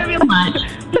 no, that's too much.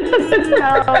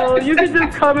 No, you can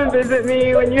just come and visit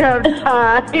me when you have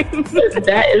time.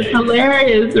 That is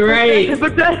hilarious, right?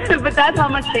 But that's how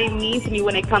much they mean to me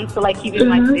when it comes to like keeping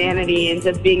my sanity and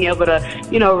just being able to,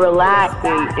 relax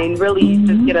and really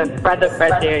just get a breath of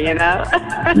fresh air,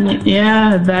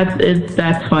 Yeah,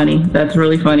 that's funny. That's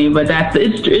really funny, but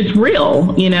it's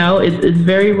real, it's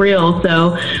very real.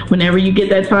 So whenever you get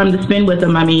that time to spend with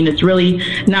them, I mean, it's really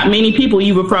not many people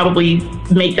you would probably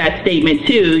make that statement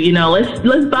to,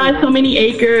 let's buy so many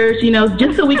acres,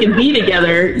 just so we can be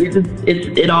together.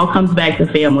 It all comes back to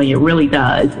family. It really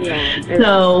does. Yeah,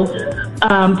 so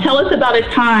tell us about a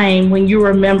time when you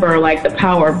remember like the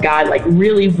power of God, like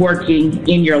really working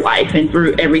in your life and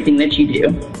through everything that you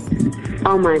do.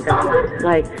 Oh my God,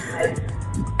 like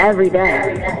every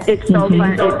day. It's so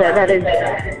fun.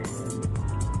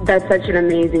 That's such an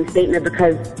amazing statement,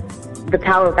 because the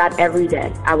power of God every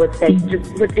day, I would say,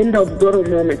 just within those little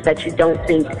moments that you don't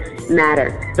think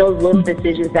matter, those little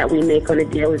decisions that we make on a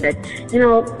daily that,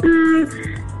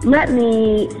 let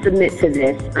me submit to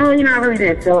this. Oh, I really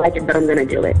didn't feel like it, but I'm going to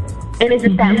do it. And it's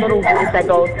just that little voice that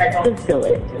goes, just do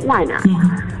it. Why not?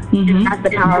 And that's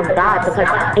the power of God, because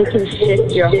it can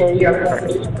shift your whole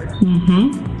universe.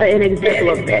 An example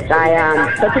of this,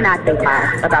 I took an acting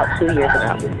class about 2 years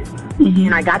ago.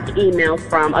 And I got the email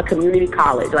from a community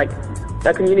college,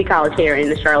 here in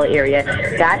the Charlotte area.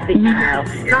 Got the email,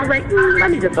 and I was like, let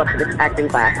me just go to this acting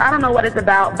class. I don't know what it's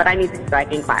about, but I need this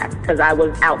acting class because I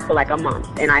was out for like a month,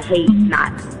 and I hate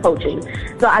not coaching.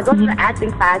 So I go to the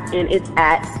acting class, and it's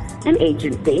at an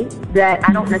agency that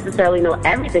I don't necessarily know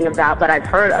everything about, but I've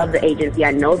heard of the agency. I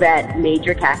know that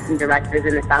major casting directors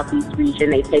in the Southeast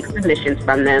region, they take submissions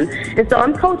from them, and so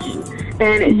I'm coaching.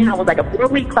 And, it was like a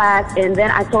 4-week class. And then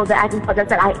I told the acting coach, I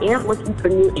said, I am looking for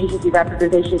new agency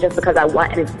representation just because I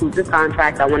want an exclusive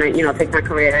contract. I want to, take my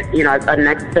career, to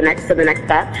the next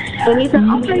step. And he said,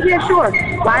 okay, yeah, sure.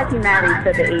 Why is he married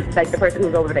to the person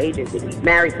who's over the agency?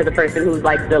 Married to the person who's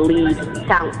like the lead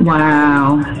talent.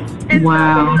 Wow. And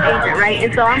wow. So agent, right?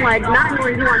 And so I'm like, not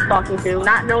knowing who I'm talking to,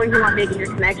 not knowing who I'm making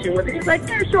your connection with. And he's like,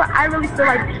 yeah, sure. I really feel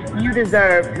like you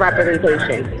deserve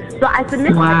representation. So I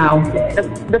submitted. Wow.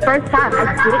 The first time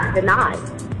I get denied.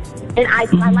 And I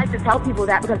like to tell people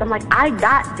that because I'm like, I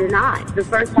got denied. The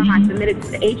first time I submitted to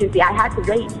the agency, I had to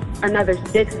wait another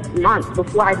 6 months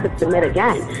before I could submit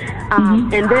again.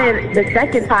 And then the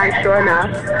second time, sure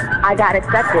enough, I got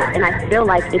accepted. And I feel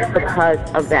like it's because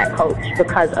of that coach,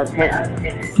 because of him. And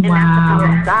that's the power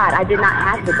of God. I did not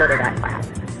have to go to that class.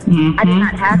 I did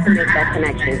not have to make that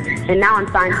connection. And now I'm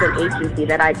signed to an agency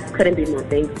that I couldn't be more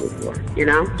thankful for,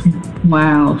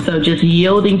 Wow. So just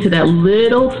yielding to that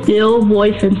little still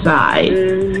voice inside.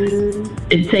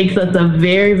 It takes us a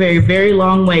very, very, very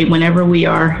long way whenever we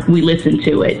listen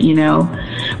to it,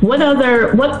 What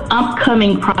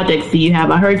upcoming projects do you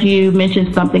have? I heard you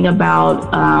mention something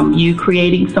about you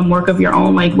creating some work of your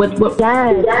own. Like what?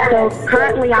 Yes. So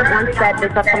currently I'm on set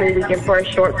this upcoming weekend for a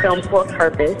short film called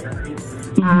Purpose.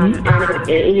 And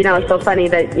it's so funny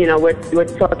that we're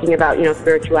talking about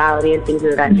spirituality and things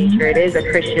of that nature. It is a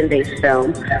Christian-based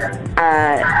film,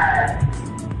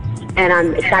 and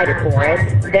I'm excited for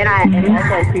it. Then I am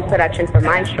also in pre-production for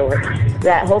my short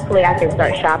that hopefully I can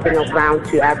start shopping around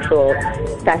to actual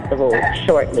festivals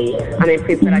shortly. I'm in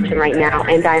pre-production right now,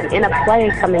 and I'm in a play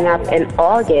coming up in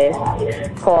August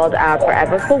called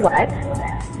Forever for What.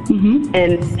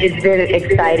 And it's been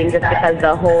exciting just because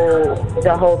the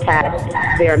whole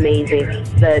cast, they're amazing.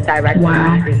 The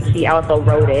director, she also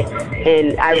wrote it,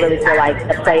 and I really feel like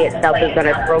the play itself is going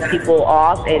to throw people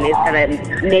off, and it's going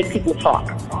to make people talk.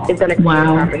 It's going to create a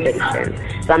conversation.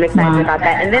 So I'm excited about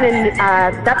that. And then in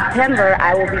September,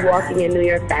 I will be walking in New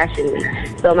York Fashion Week.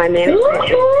 So my manager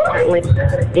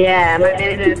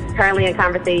is currently in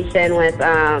conversation with,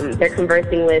 they're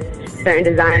conversing with certain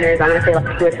designers. I'm going to say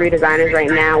like 2 or 3 designers right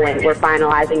now, knowing. We're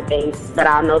finalizing things, but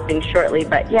I'll know things shortly.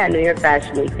 But yeah, New York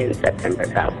Fashion Week in September,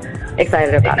 so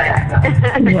excited about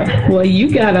that. Well,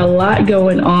 you got a lot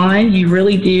going on. You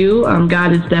really do.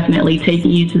 God is definitely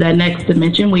taking you to that next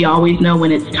dimension. We always know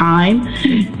when it's time.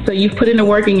 So you've put in the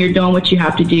work and you're doing what you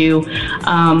have to do.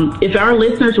 If our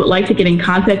listeners would like to get in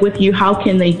contact with you, how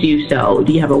can they do so?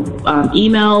 Do you have an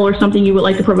email or something you would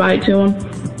like to provide to them?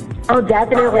 Oh,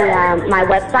 definitely. My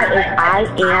website is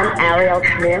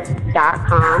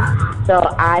IamArielSmith.com. So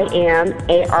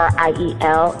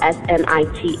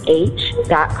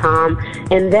IamArielsmith.com.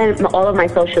 And then all of my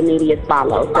social medias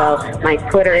follow. So my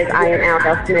Twitter is I am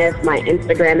Ariel Smith. My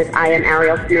Instagram is I am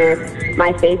Ariel Smith.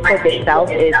 My Facebook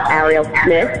itself is Ariel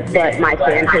Smith, but my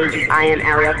fan page is I am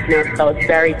Ariel Smith. So it's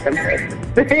very simple.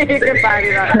 You can find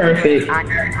it on Perfect.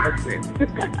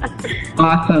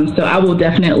 Awesome. So I will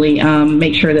definitely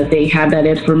make sure that they have that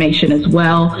information as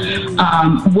well.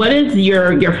 What is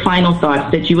your final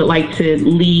thoughts that you would like to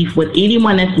leave with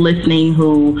anyone that's listening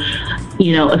who,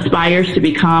 aspires to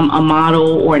become a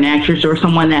model or an actress or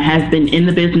someone that has been in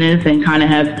the business and kind of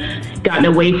have gotten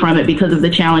away from it because of the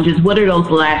challenges? What are those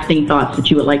lasting thoughts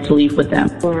that you would like to leave with them?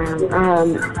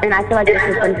 And I feel like this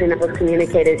is something that was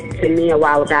communicated to me a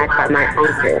while back by my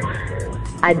uncle.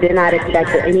 I did not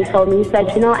expect it. And he told me, he said,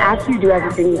 after you do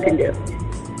everything you can do,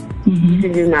 you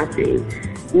can do nothing.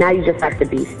 Now you just have to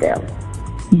be still.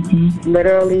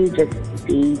 Literally just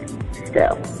be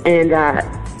still. And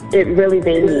it really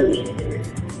made me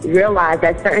realize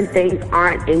that certain things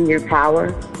aren't in your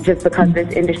power just because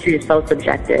this industry is so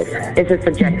subjective. It's a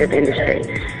subjective industry.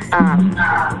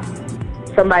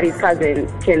 Somebody's cousin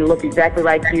can look exactly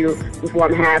like you,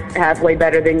 perform halfway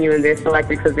better than you, and they're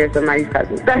selected because they're somebody's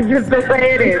cousin. That's just the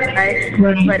way it is, right?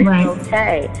 But it's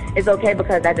okay. It's okay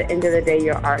because at the end of the day,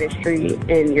 your artistry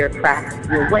and your craft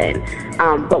will win.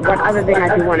 But one other thing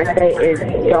I do want to say is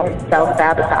don't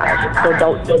self-sabotage. So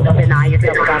don't deny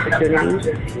yourself of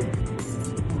opportunities.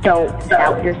 Don't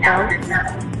doubt yourself.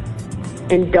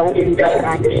 And don't be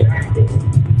distracted.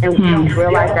 And we don't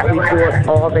realize that we do it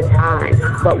all the time,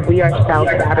 but we are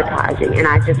self-sabotaging. And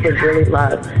I just would really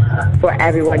love for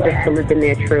everyone just to live in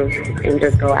their truth and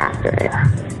just go after it.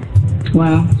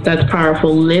 Wow, that's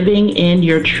powerful. Living in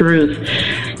your truth.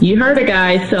 You heard it,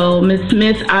 guys. So, Ms.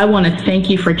 Smith, I want to thank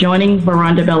you for joining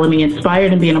Veronda Bellamy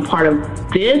Inspired and being a part of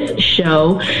this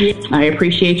show. I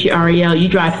appreciate you, Ariel. You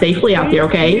drive safely out there,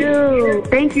 okay?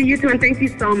 Thank you, you too, and thank you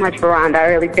so much, Veronda. I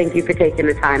really thank you for taking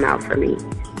the time out for me.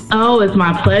 Oh, it's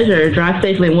my pleasure. Drive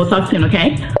safely, and we'll talk soon,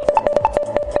 okay?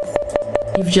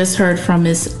 You've just heard from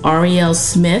Miss Ariel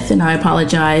Smith, and I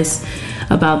apologize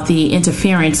about the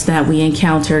interference that we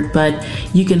encountered, but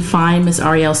you can find Miss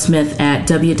Ariel Smith at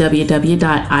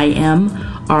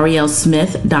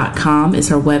www.IamArielSmith.com is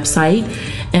her website,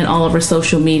 and all of her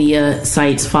social media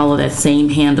sites follow that same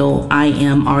handle, I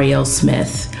am Ariel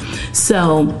Smith.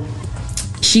 So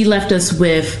she left us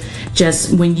with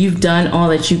just when you've done all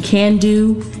that you can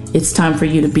do, it's time for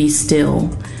you to be still,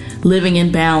 living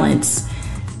in balance,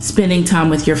 spending time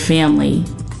with your family,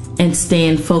 and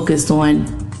staying focused on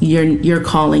your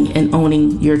calling and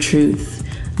owning your truth.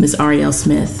 Ms. Ariel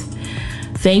Smith,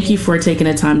 thank you for taking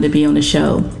the time to be on the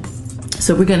show.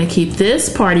 So we're going to keep this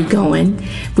party going.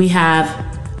 We have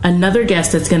another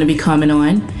guest that's going to be coming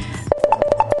on.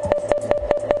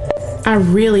 I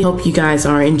really hope you guys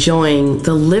are enjoying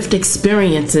the L.I.F.T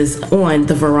experiences on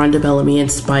the Veronda Bellamy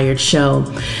Inspired Show.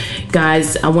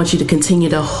 Guys, I want you to continue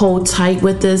to hold tight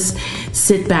with this.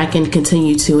 Sit back and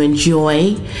continue to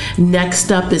enjoy.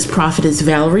 Next up is Prophetess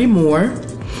Valerie Moore.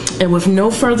 And with no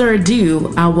further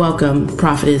ado, I welcome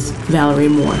Prophetess Valerie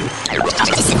Moore.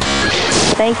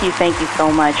 Thank you so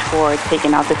much for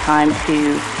taking out the time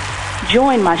to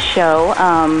join my show.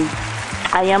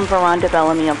 I am Veronda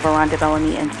Bellamy of Veronda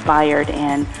Bellamy Inspired,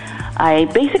 and I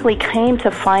basically came to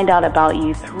find out about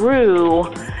you through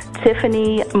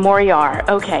Tiffany Moriar.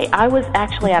 Okay, I was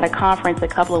actually at a conference a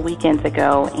couple of weekends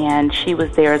ago, and she was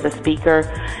there as a speaker,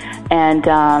 and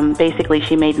basically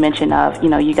she made mention of,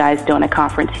 you guys doing a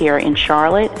conference here in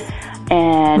Charlotte,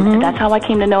 and that's how I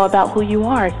came to know about who you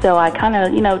are. So I kind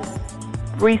of,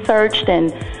 researched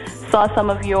and saw some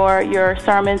of your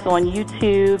sermons on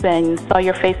YouTube and saw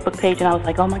your Facebook page, and I was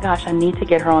like, oh my gosh, I need to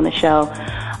get her on the show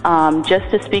just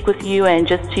to speak with you and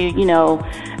just to,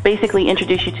 basically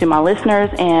introduce you to my listeners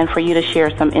and for you to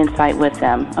share some insight with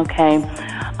them, okay?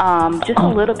 Just a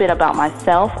little bit about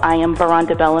myself. I am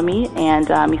Veronda Bellamy, and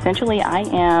essentially I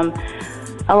am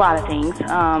a lot of things.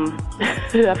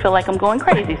 I feel like I'm going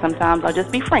crazy sometimes. I'll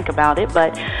just be frank about it,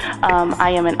 but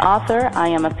I am an author. I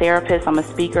am a therapist. I'm a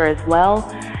speaker as well.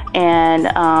 And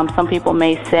some people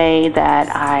may say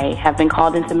that I have been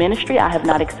called into ministry. I have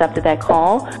not accepted that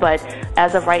call, but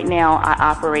as of right now, I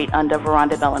operate under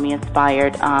Veronda Bellamy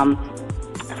Inspired.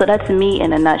 So that's me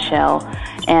in a nutshell.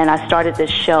 And I started this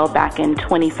show back in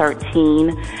 2013,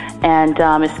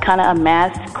 and it's kind of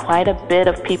amassed quite a bit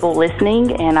of people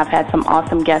listening, and I've had some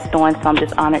awesome guests on, so I'm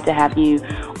just honored to have you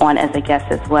on as a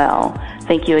guest as well.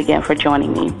 Thank you again for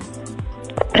joining me.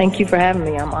 Thank you for having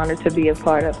me. I'm honored to be a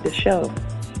part of the show.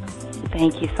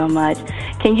 Thank you so much.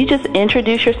 Can you just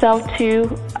introduce yourself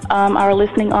to our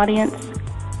listening audience?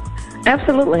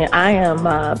 Absolutely. I am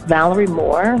Valerie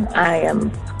Moore. I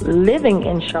am living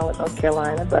in Charlotte, North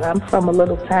Carolina, but I'm from a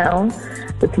little town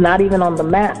that's not even on the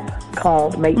map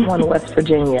called Maplewood, West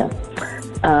Virginia.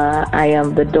 I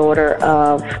am the daughter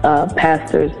of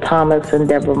Pastors Thomas and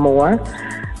Deborah Moore.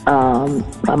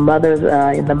 My mother's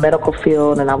in the medical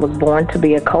field, and I was born to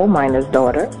be a coal miner's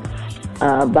daughter.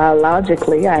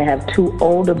 Biologically, I have two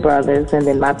older brothers, and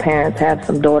then my parents have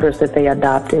some daughters that they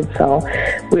adopted, so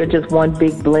we're just one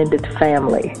big blended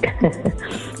family.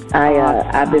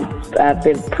 I've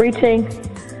been preaching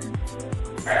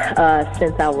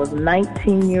since I was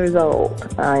 19 years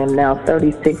old. I am now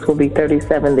 36, will be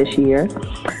 37 this year.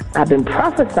 I've been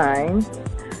prophesying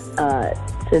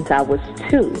since I was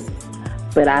 2,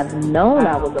 but I've known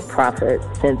I was a prophet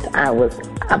since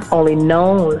I've only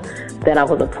known that I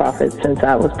was a prophet since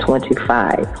I was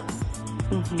 25.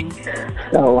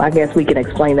 Mm-hmm. So I guess we can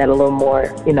explain that a little more,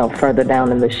 further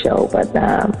down in the show. But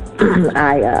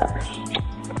I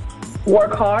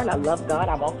work hard. I love God.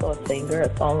 I'm also a singer, a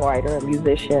songwriter, a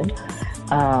musician.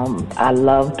 I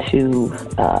love to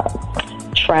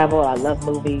travel. I love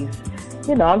movies.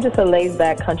 I'm just a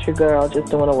laid-back country girl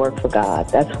just doing the work for God.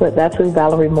 That's who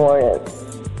Valerie Moore is.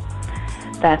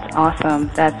 That's awesome.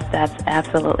 That's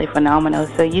absolutely phenomenal.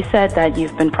 So you said that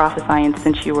you've been prophesying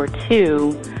since you were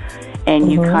 2,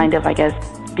 and you kind of, I guess,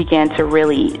 began to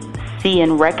really see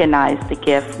and recognize the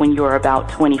gift when you were about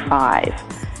 25.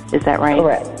 Is that right?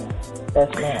 Correct.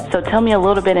 Yes, ma'am. So tell me a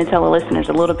little bit, and tell the listeners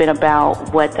a little bit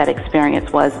about what that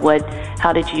experience was.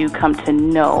 How did you come to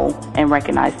know and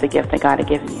recognize the gift that God had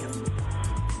given you?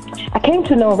 I came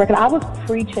to know and recognize. I was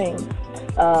preaching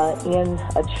in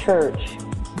a church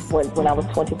when I was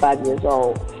 25 years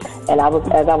old, and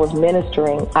as I was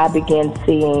ministering, I began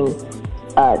seeing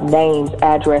names,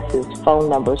 addresses, phone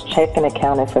numbers, checking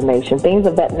account information, things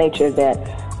of that nature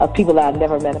of people that I've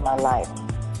never met in my life.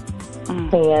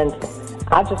 And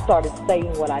I just started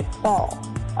saying what I saw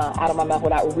out of my mouth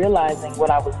without realizing what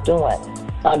I was doing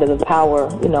under the power,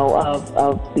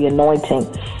 of the anointing.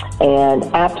 And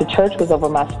after church was over,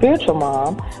 my spiritual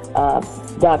mom,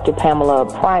 Dr. Pamela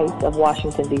Price of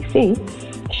Washington, D.C.,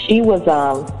 she was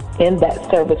in that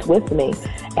service with me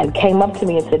and came up to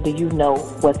me and said, "Do you know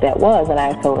what that was?" And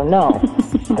I told her no.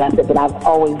 And I said, "But I've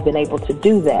always been able to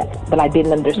do that. But I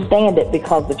didn't understand it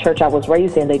because the church I was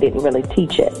raised in, they didn't really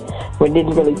teach it. We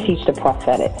didn't really teach the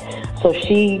prophetic." So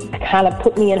she kind of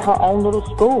put me in her own little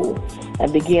school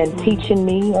and began teaching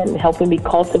me and helping me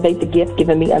cultivate the gift,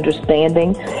 giving me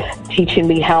understanding, teaching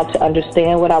me how to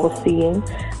understand what I was seeing,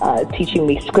 teaching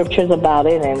me scriptures about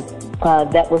it. And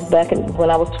that was back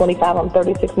when I was 25. I'm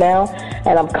 36 now,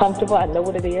 and I'm comfortable. I know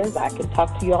what it is. I can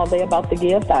talk to you all day about the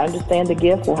gift. I understand the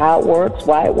gift, how it works,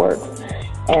 why it works.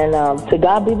 And to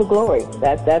God be the glory.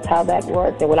 That's how that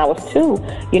works. And when I was 2,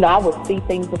 I would see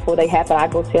things before they happen.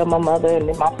 I'd go tell my mother and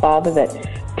then my father that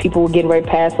people were getting ready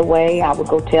to pass away. I would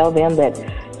go tell them that,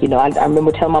 I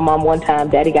remember telling my mom one time,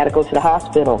 "Daddy got to go to the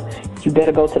hospital. You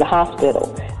better go to the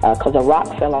hospital because a rock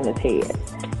fell on his head."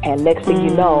 And next thing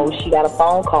you know, she got a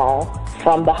phone call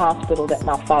from the hospital that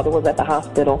my father was at the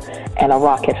hospital and a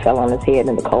rock had fell on his head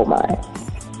in the coal mine.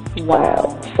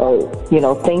 Wow. So,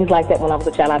 things like that. When I was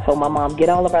a child, I told my mom, "Get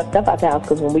all of our stuff out the house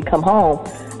because when we come home,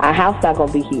 our house not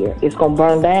going to be here. It's going to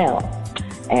burn down."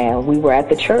 And we were at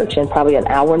the church, and probably an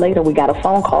hour later, we got a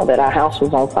phone call that our house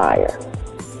was on fire.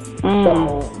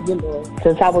 So,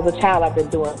 since I was a child, I've been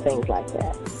doing things like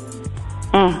that.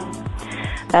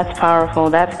 That's powerful.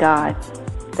 That's God.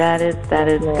 That is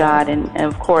God. And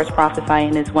of course,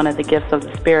 prophesying is one of the gifts of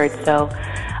the Spirit. So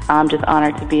I'm just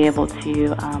honored to be able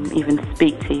to even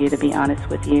speak to you, to be honest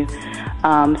with you.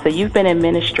 So you've been in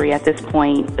ministry at this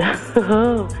point.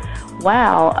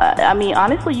 Wow. I mean,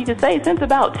 honestly, you could say since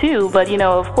about 2, but,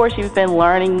 of course, you've been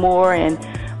learning more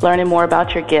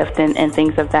about your gift and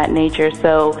things of that nature.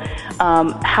 So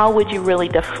how would you really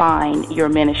define your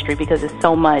ministry? Because there's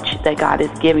so much that God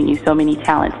has given you, so many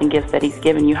talents and gifts that He's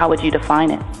given you. How would you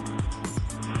define it?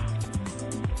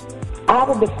 I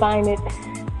would define it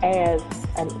as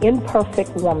an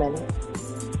imperfect woman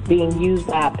being used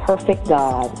by a perfect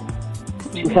God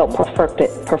to help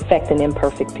perfect an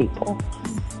imperfect people.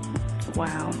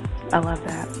 Wow, I love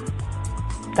that.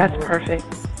 That's perfect.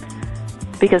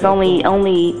 Because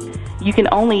you can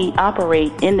only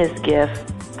operate in this gift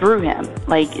through him.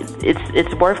 Like,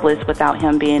 it's worthless without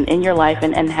him being in your life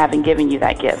and having given you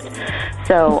that gift.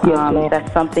 So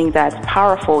that's something that's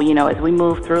powerful, as we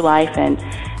move through life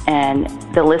and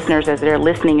the listeners, as they're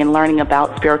listening and learning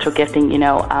about spiritual gifting,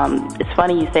 it's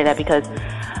funny you say that, because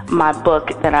my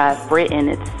book that I've written,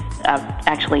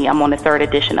 I'm on the 3rd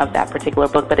edition of that particular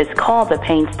book, but it's called The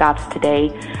Pain Stops Today,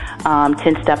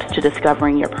 10 Steps to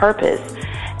Discovering Your Purpose.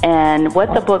 And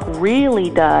what the book really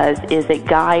does is it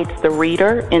guides the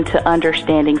reader into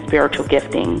understanding spiritual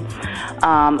gifting.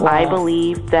 I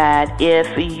believe that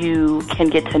if you can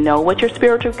get to know what your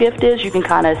spiritual gift is, you can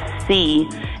kind of see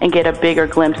and get a bigger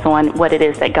glimpse on what it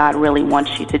is that God really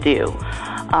wants you to do.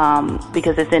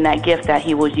 Because it's in that gift that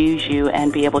he will use you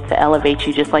and be able to elevate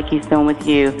you, just like he's doing with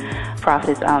you,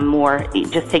 Prophetess Moore,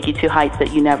 just take you to heights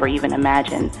that you never even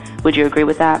imagined. Would you agree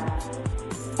with that?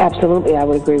 Absolutely, I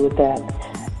would agree with that.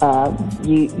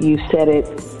 You said it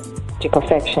to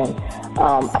perfection.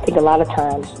 I think a lot of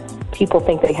times people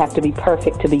think they have to be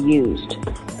perfect to be used.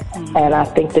 And I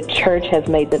think the church has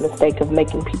made the mistake of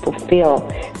making people feel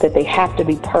that they have to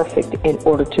be perfect in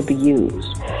order to be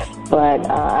used. But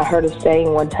I heard a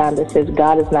saying one time that says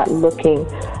God is not looking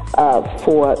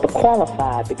for the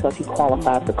qualified, because he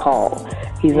qualifies the called.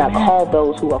 He's not called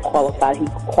those who are qualified. He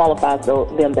qualifies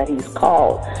them that he's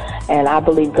called. And I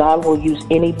believe God will use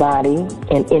anybody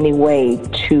in any way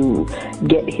to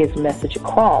get his message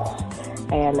across.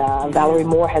 And Valerie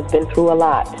Moore has been through a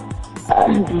lot.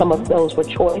 Some of those were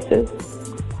choices,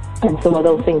 and some of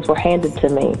those things were handed to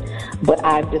me. But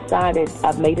I've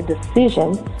made a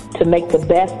decision to make the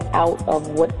best out of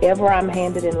whatever I'm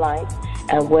handed in life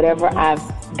and whatever I've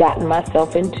gotten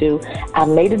myself into. I've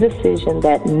made a decision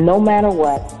that no matter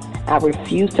what, I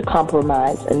refuse to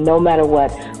compromise, and no matter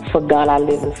what, for God I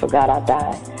live and for God I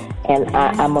die. And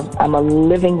I'm a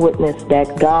living witness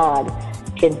that God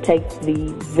can take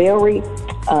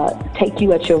take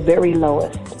you at your very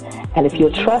lowest. And if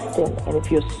you'll trust him, and if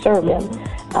you'll serve him,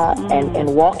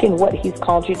 and walk in what he's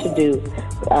called you to do,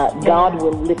 God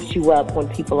will lift you up when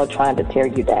people are trying to tear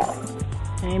you down.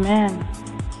 Amen.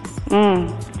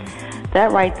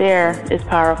 That right there is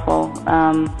powerful.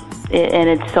 And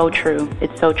it's so true.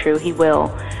 It's so true. He will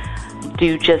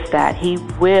do just that. He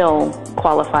will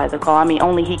qualify the call. I mean,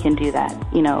 only he can do that,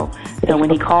 So when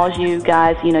he calls you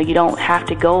guys, you don't have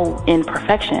to go in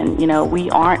perfection. We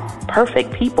aren't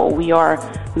perfect people. We are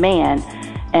man,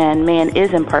 and man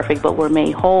is imperfect, but we're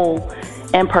made whole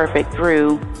and perfect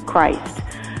through Christ.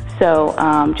 So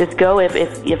just go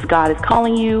if God is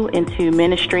calling you into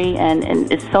ministry, and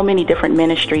it's so many different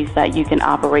ministries that you can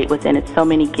operate within. It's so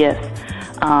many gifts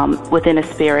within a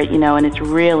spirit, and it's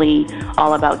really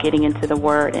all about getting into the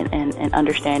Word and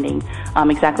understanding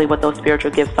exactly what those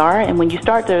spiritual gifts are. And when you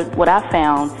start what I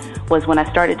found was when I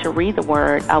started to read the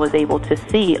Word, I was able to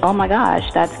see, oh my gosh,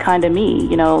 that's kind of me.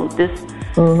 This,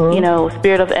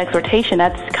 spirit of exhortation,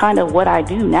 that's kind of what I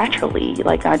do naturally.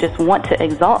 Like, I just want to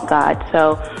exalt God.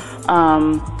 So,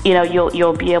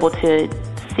 you'll be able to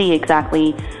see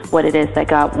exactly what it is that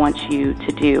God wants you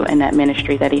to do in that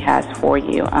ministry that he has for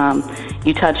you.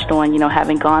 You touched on,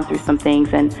 having gone through some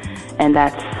things, and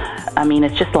that's,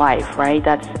 it's just life, right?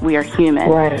 We are human.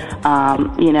 Right.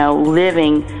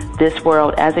 Living this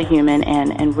world as a human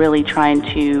and really trying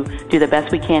to do the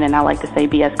best we can, and I like to say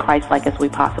be as Christ-like as we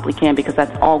possibly can, because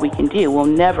that's all we can do. We'll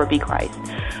never be Christ.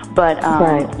 But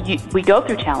we go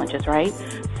through challenges, right?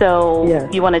 So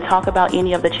you want to talk about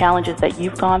any of the challenges that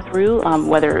you've gone through,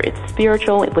 whether it's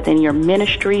spiritual, within your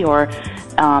ministry, or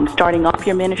starting off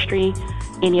your ministry,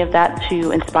 any of that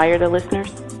to inspire the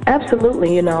listeners?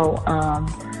 Absolutely. When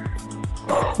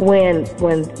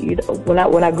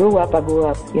I grew up,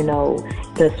 in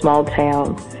a small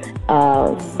town,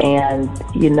 and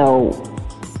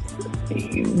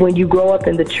when you grow up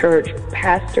in the church,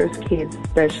 pastors' kids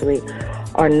especially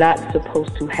are not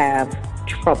supposed to have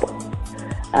trouble.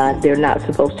 They're not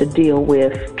supposed to deal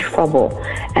with trouble.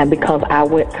 And because I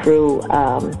went through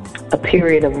a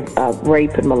period of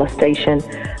rape and molestation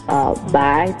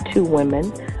by two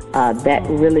women, that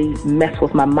really messed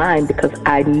with my mind, because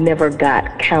I never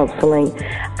got counseling.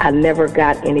 I never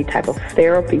got any type of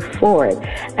therapy for it.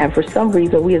 And for some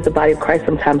reason, we as the body of Christ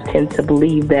sometimes tend to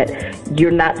believe that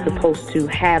you're not supposed to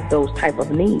have those type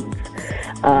of needs.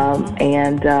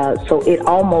 So it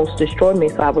almost destroyed me.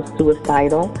 So I was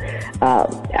suicidal.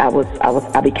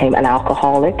 I became an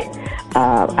alcoholic.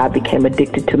 I became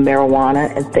addicted to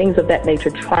marijuana and things of that nature,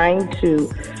 trying to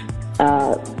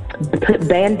put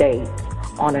Band-Aids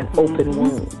on an open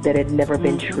wound that had never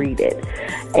been treated.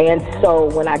 And so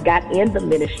when I got in the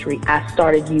ministry, I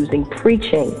started using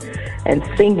preaching and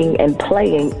singing and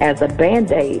playing as a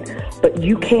Band-Aid. But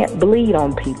you can't bleed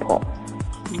on people.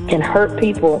 And hurt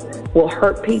people will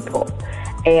hurt people.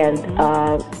 And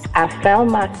I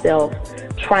found myself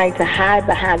trying to hide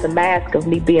behind the mask of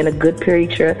me being a good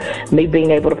preacher, me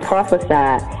being able to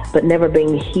prophesy, but never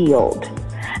being healed.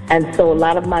 And so a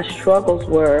lot of my struggles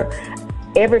were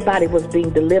everybody was being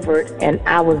delivered and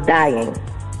I was dying.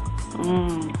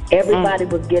 Everybody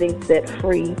was getting set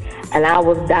free and I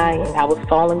was dying. I was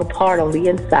falling apart on the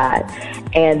inside.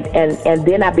 And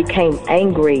then I became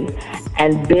angry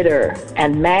and bitter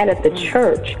and mad at the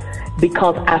church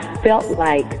because I felt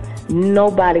like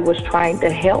nobody was trying to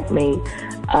help me.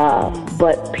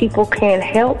 But people can't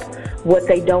help what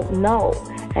they don't know.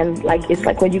 And it's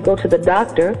like when you go to the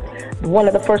doctor, one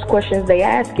of the first questions they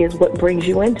ask is, what brings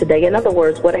you in today? In other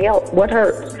words, what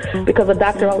hurts? Because a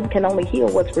doctor can only heal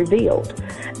what's revealed.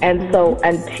 And so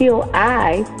until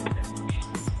I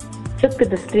took the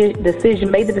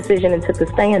decision, made the decision and took the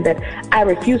stand that I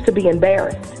refuse to be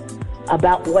embarrassed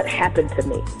about what happened to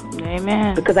me.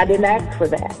 Amen. Because I didn't ask for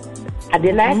that. I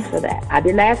didn't ask for that. I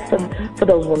didn't ask for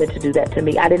those women to do that to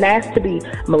me. I didn't ask to be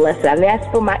molested. I didn't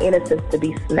ask for my innocence to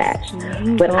be snatched.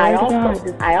 But I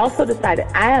also decided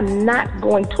I am not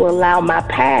going to allow my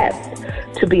past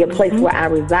to be a place where I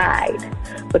reside,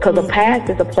 because a past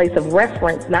is a place of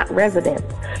reference, not residence.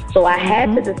 So I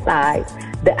had to decide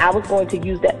that I was going to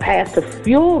use that past to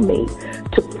fuel me,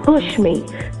 to push me,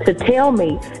 to tell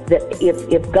me that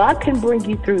if God can bring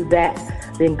you through that,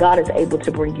 then God is able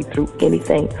to bring you through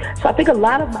anything. So I think a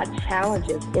lot of my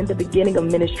challenges in the beginning of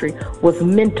ministry was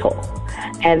mental.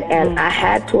 And I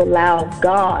had to allow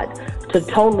God to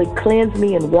totally cleanse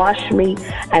me and wash me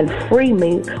and free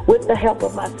me with the help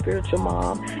of my spiritual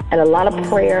mom and a lot of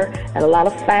prayer and a lot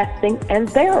of fasting and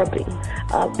therapy,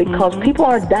 because people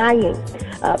are dying.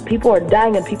 People are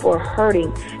dying and people are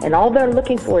hurting, and all they're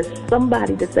looking for is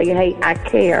somebody to say, hey, I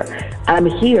care, I'm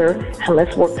here, and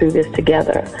let's work through this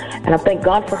together. And I thank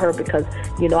God for her because,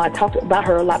 I talked about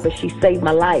her a lot, but she saved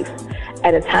my life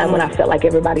at a time when I felt like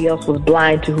everybody else was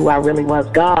blind to who I really was.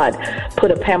 God put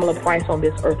a Pamela Price on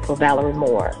this earth for Valerie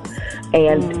Moore.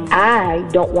 And I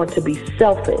don't want to be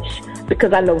selfish,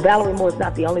 because I know Valerie Moore is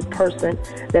not the only person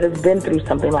that has been through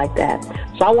something like that.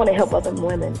 So I want to help other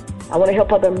women. I want to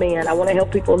help other men. I want to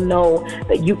help people know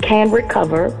that you can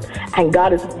recover, and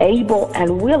God is able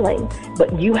and willing,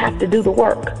 but you have to do the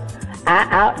work.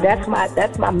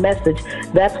 That's my message.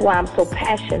 That's why I'm so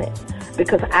passionate,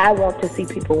 because I want to see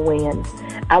people win.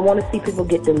 I want to see people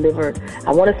get delivered.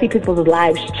 I want to see people's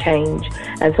lives change.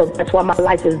 And so that's why my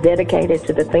life is dedicated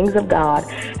to the things of God,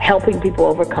 helping people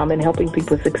overcome and helping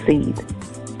people succeed.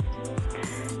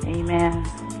 Amen.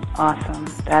 Awesome.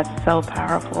 That's so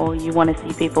powerful. You want to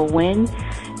see people win.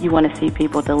 You want to see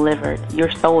people delivered.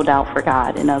 You're sold out for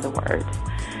God, in other words.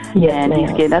 Yes,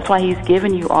 and that's why he's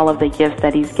given you all of the gifts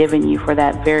that he's given you for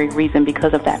that very reason,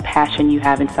 because of that passion you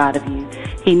have inside of you.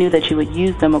 He knew that you would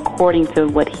use them according to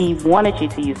what he wanted you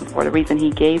to use them for, the reason he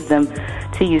gave them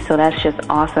to you. So that's just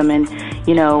awesome. And,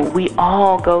 we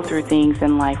all go through things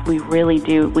in life. We really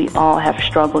do. We all have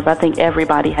struggles. I think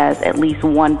everybody has at least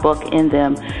one book in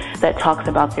them that talks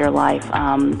about their life,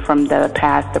 from the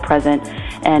past, the present,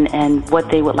 and what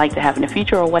they would like to have in the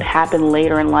future, or what happened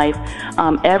later in life.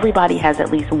 Everybody has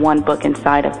at least one book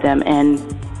inside of them, and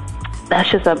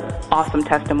that's just an awesome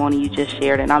testimony you just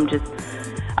shared. And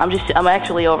I'm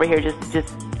actually over here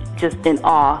just in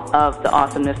awe of the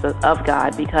awesomeness of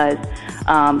God, because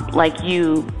like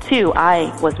you too,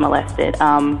 I was molested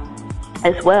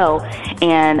as well.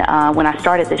 And when I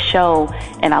started the show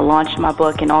and I launched my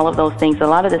book and all of those things, a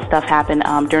lot of this stuff happened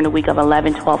during the week of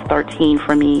 11, 12, 13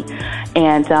 for me.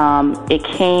 And it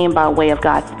came by way of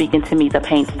God speaking to me, The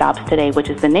Pain Stops Today, which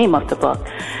is the name of the book.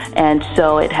 And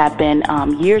so it had been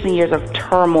years and years of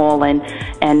turmoil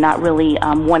and not really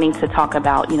wanting to talk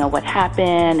about, what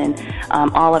happened and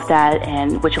all of that,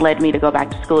 and which led me to go back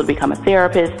to school to become a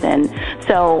therapist. And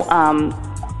so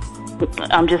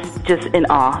I'm just in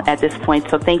awe at this point.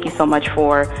 So thank you so much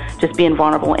for just being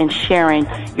vulnerable and sharing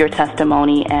your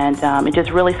testimony. And it just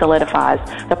really solidifies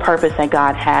the purpose that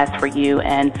God has for you,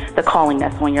 and the calling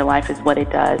that's on your life is what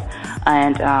it does.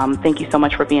 And thank you so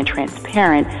much for being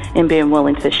transparent and being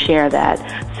willing to share that.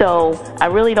 So I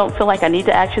really don't feel like I need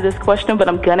to ask you this question, but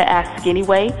I'm going to ask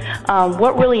anyway.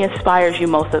 What really inspires you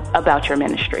most about your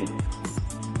ministry?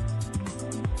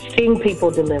 Seeing people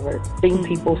delivered, seeing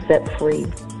people set free,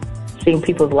 seeing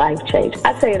people's life change.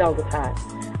 I say it all the time.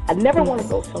 I never want to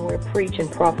go somewhere, preach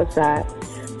and prophesy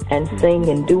and sing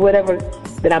and do whatever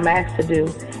that I'm asked to do,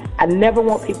 I never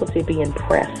want people to be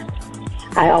impressed.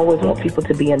 I always want people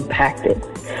to be impacted,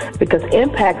 because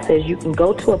impact says you can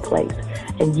go to a place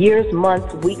and years,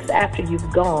 months, weeks after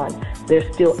you've gone,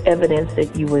 there's still evidence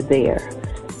that you were there.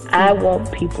 I want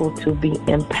people to be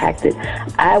impacted.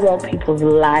 I want people's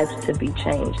lives to be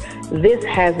changed. This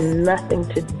has nothing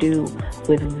to do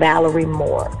with Valerie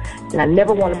Moore. And I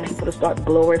never wanted people to start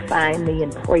glorifying me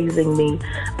and praising me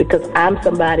because I'm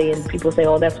somebody, and people say,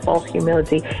 oh, that's false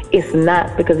humility. It's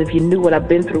not, because if you knew what I've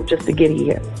been through just to get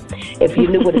here, if you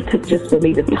knew what it took just for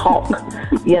me to talk,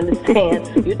 you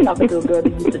understand? You're talking to a girl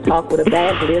that used to talk with a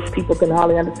bad list. People can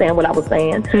hardly understand what I was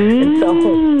saying. And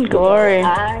so, glory.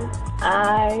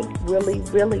 I really,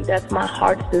 that's my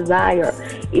heart's desire,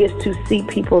 is to see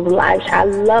people's lives. I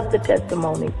love the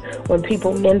testimonies when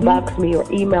people inbox me or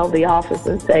email the office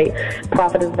and say,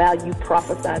 Prophetess Val, you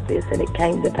prophesied this and it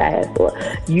came to pass, or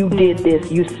you did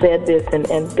this, you said this,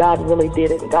 and God really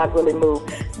did it, and God really moved.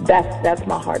 That's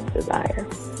my heart's desire.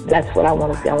 That's what I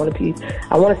want to see.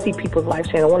 I want to see people's lives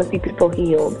change. I want to see people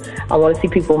healed. I want to see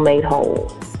people made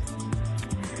whole.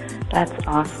 That's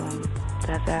awesome.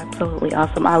 That's absolutely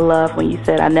awesome. I love when you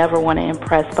said, I never want to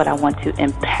impress, but I want to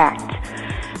impact,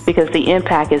 because the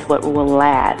impact is what will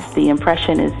last. The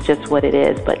impression is just what it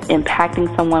is, but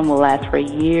impacting someone will last for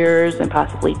years and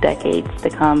possibly decades to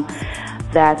come.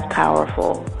 That's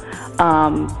powerful.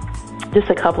 Just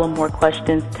a couple of more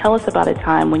questions. Tell us about a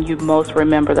time when you most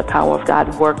remember the power of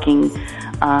God working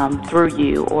through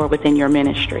you or within your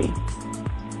ministry.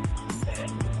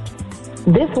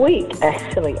 This week,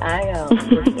 actually, I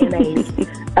was in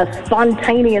a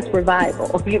spontaneous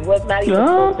revival. It was not even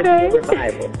supposed to be a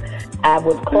revival. I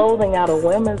was closing out a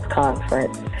women's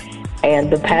conference,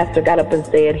 and the pastor got up and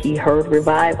said he heard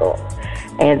revival.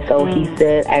 And so he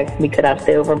said, asked me, could I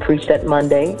stay over and preach that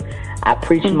Monday? I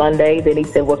preached Monday. Then he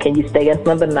said, well, can you stay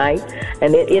another night?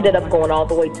 And it ended up going all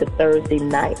the way to Thursday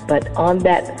night. But on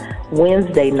that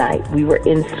Wednesday night, we were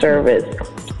in service,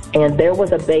 and there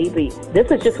was a baby.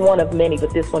 This is just one of many,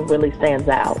 but this one really stands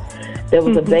out. There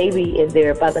was a baby in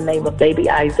there by the name of baby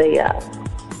Isaiah,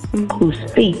 whose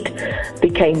feet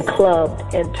became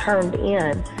clubbed and turned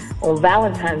in on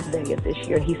Valentine's Day of this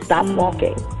year. He stopped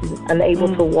walking,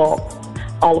 unable to walk.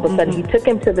 All of a sudden, they took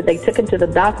him to the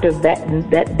doctor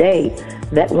that day,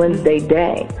 that Wednesday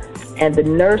day. And the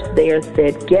nurse there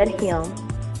said, get him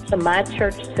to my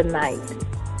church tonight.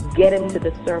 Get him to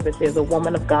the service. There's a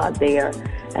woman of God there,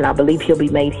 and I believe he'll be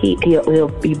made he'll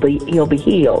be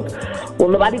healed. Well,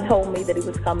 nobody told me that he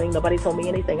was coming. Nobody told me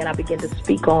anything, and I began to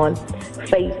speak on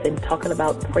faith and talking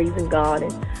about praising God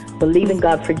and believing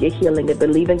God for your healing and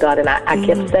believing God. And I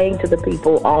kept saying to the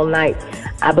people all night,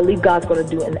 I believe God's going to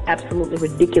do an absolutely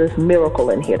ridiculous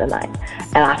miracle in here tonight.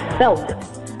 And I felt it.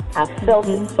 I felt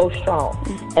it so strong.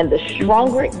 And the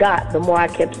stronger it got, the more I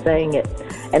kept saying it.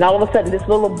 And all of a sudden, this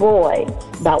little boy,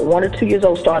 about 1 or 2 years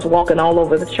old, starts walking all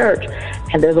over the church.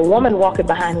 And there's a woman walking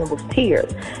behind him with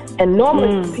tears. And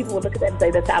normally, people would look at that and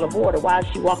say, that's out of order. Why is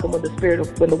she walking with the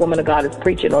Spirit when the woman of God is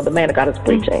preaching or the man of God is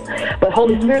preaching? But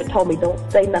Holy Spirit told me,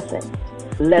 don't say nothing.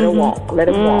 Let her walk. Let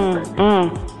him walk.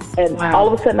 And all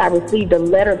of a sudden, I received a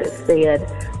letter that said,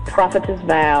 Prophetess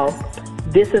Val,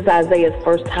 this is Isaiah's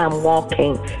first time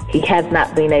walking. He has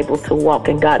not been able to walk,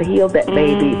 and God healed that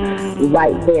baby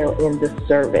right there in the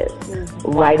service,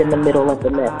 right in the middle of the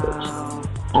message.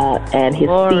 And his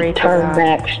feet turned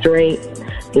back straight,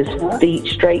 his feet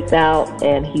straightened out,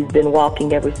 and he's been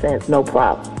walking ever since, no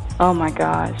problem. Oh, my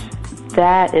gosh.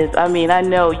 That is, I mean, I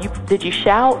know. Did you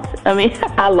shout? I mean,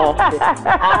 I lost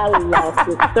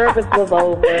it. Service was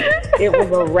over. It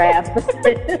was a wrap.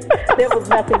 There was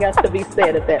nothing else to be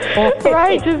said at that point.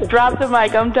 Right, just drop the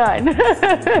mic. I'm done.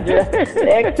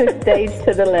 Exit stage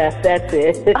to the left. That's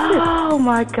it. Oh,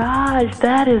 my gosh.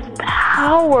 That is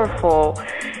powerful.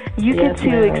 You get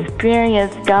to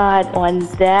experience God on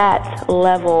that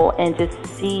level and just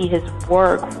see his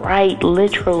work right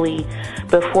literally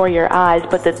before your eyes.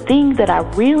 But the thing that I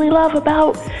really love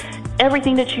about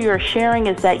everything that you are sharing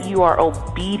is that you are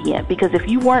obedient. Because if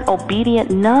you weren't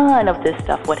obedient, none of this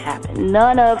stuff would happen.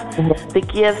 None of the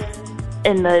gifts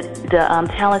and the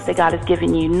talents that God has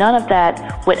given you, none of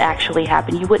that would actually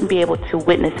happen. You wouldn't be able to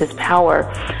witness his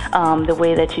power the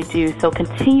way that you do. So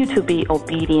continue to be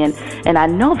obedient, and I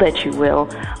know that you will.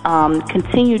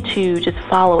 Continue to just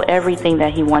follow everything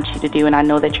that he wants you to do, and I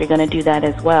know that you're going to do that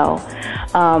as well.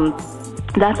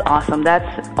 That's awesome.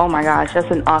 Oh my gosh, that's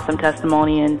an awesome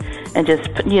testimony, and just,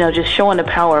 just showing the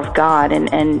power of God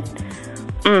and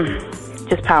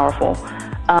just powerful.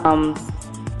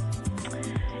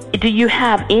 Do you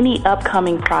have any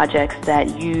upcoming projects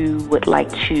that you would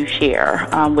like to share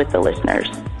with the listeners?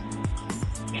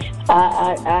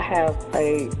 I have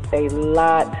a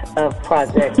lot of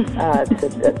projects. Tonight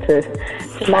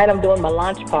I'm doing my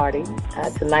launch party.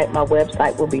 Tonight my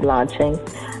website will be launching.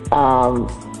 I'm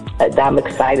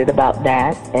excited about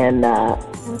that, and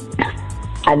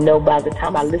I know by the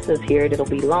time our listeners hear it, it'll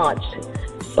be launched.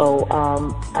 So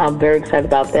I'm very excited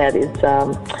about that.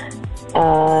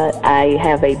 I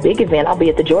have a big event. I'll be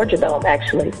at the Georgia Dome,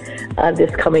 actually,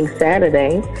 this coming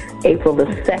Saturday, April the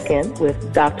 2nd,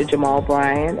 with Dr. Jamal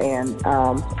Bryant, and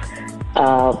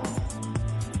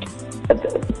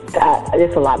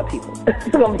there's a lot of people. There's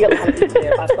going to be a lot of people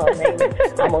there. If I start naming,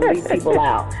 I'm going to leave people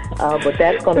out. But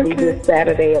that's going to be this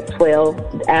Saturday at 12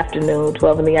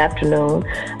 in the afternoon.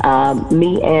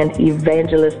 Me and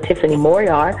evangelist Tiffany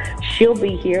Moriar, she'll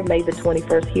be here May the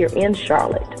 21st here in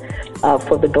Charlotte.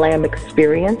 For the Glam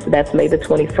Experience. That's May the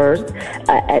 21st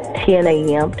at 10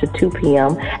 a.m. to 2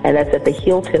 p.m., and that's at the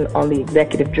Hilton on the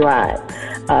Executive Drive.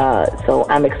 So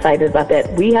I'm excited about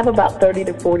that. We have about 30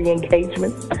 to 40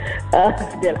 engagements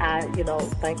that I,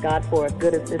 thank God for a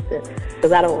good assistant,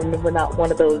 because I don't remember not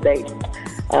one of those days.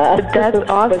 That's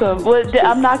awesome. Well,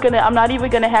 I'm not even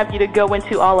gonna have you to go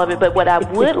into all of it, but what I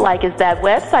would like is that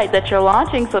website that you're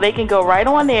launching, so they can go right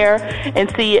on there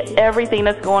and see everything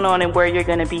that's going on and where you're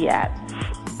going to be at.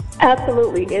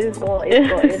 Absolutely, it's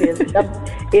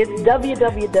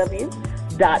www.p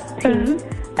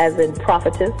as in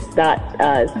prophetess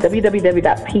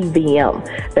www.pvm.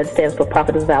 That stands for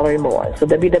Prophetess Valerie Moore. So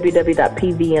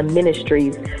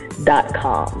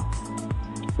www.pvmministries.com.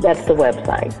 That's the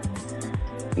website.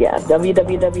 Yeah,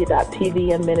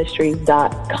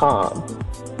 www.pvmministries.com.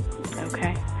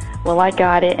 Okay. Well, I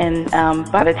got it, and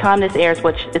by the time this airs,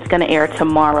 which it's going to air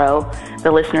tomorrow,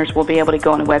 the listeners will be able to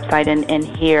go on the website and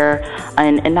hear,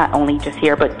 and not only just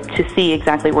hear, but to see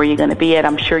exactly where you're going to be at.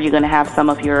 I'm sure you're going to have some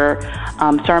of your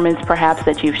sermons, perhaps,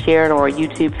 that you've shared, or a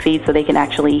YouTube feed, so they can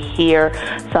actually hear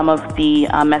some of the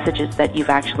messages that you've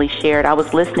actually shared. I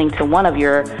was listening to one of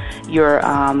your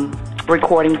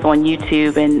recordings on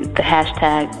YouTube, and the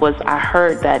hashtag was "I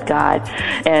heard that God,"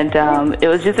 and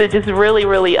it just really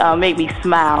made me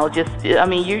smile.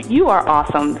 You are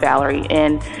awesome, Valerie,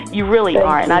 and you really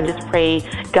are. And I just pray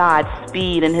God's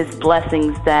speed and His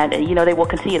blessings that they will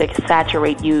continue to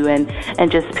saturate you and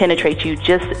just penetrate you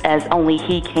just as only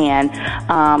He can.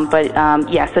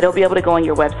 So they'll be able to go on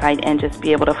your website and just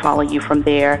be able to follow you from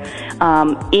there.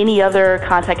 Any other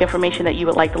contact information that you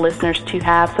would like the listeners to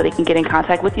have so they can get in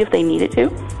contact with you if they needed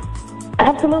to?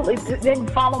 Absolutely. They can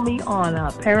follow me on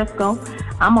Periscope.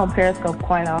 I'm on Periscope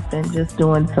quite often, just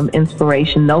doing some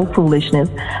inspiration, no foolishness,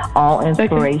 all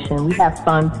inspiration. Okay. We have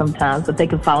fun sometimes, but they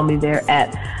can follow me there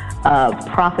at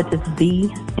Prophetess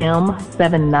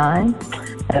VM79.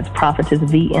 That's Prophetess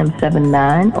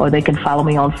VM79. Or they can follow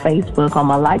me on Facebook on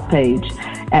my like page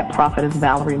at Prophetess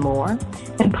Valerie Moore.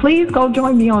 And please go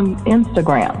join me on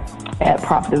Instagram at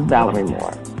Prophetess Valerie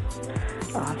Moore.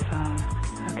 Awesome.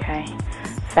 Okay.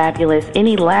 Fabulous.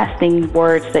 Any lasting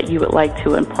words that you would like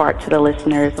to impart to the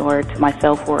listeners, or to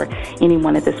myself, or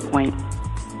anyone at this point?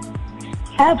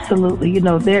 Absolutely.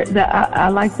 I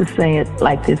like to say it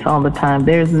like this all the time.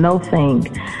 There's no thing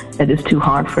that is too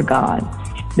hard for God.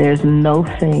 There's no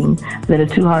thing that is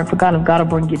too hard for God. If God will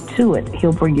bring you to it,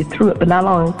 He'll bring you through it. But not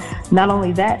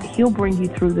only that, He'll bring you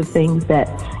through the things that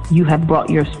you have brought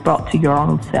to your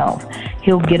own self.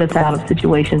 He'll get us out of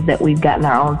situations that we've gotten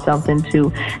our own selves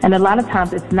into. And a lot of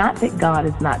times it's not that God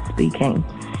is not speaking.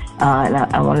 And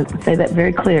I want to say that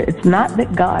very clear. It's not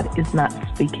that God is not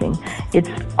speaking. It's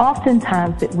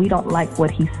oftentimes that we don't like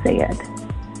what He said.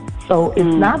 So it's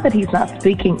not that He's not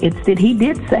speaking, it's that He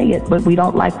did say it, but we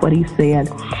don't like what He said.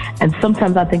 And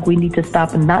sometimes I think we need to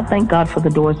stop and not thank God for the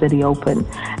doors that He opened,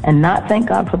 and not thank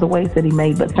God for the ways that He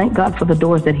made, but thank God for the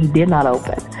doors that He did not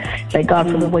open. Thank God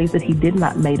for the ways that He did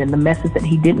not make, and the messes that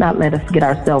He did not let us get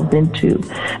ourselves into.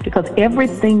 Because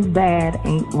everything bad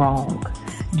ain't wrong,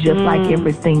 just like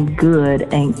everything good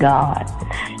ain't God.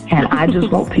 And I just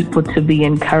want people to be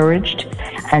encouraged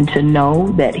and to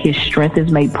know that His strength is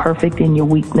made perfect in your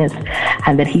weakness,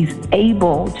 and that He's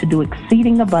able to do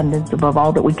exceeding abundance above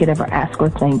all that we could ever ask or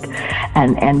think.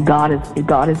 And God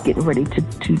is getting ready to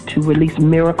release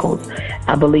miracles.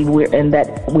 I believe we're in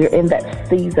that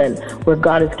season where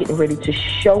God is getting ready to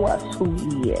show us who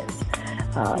He is.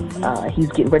 He's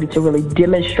getting ready to really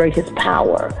demonstrate His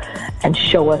power and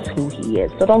show us who He is.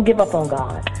 So don't give up on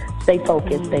God. Stay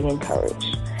focused, stay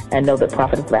encouraged, and know that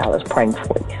Prophetess Val is praying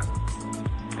for you.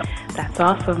 That's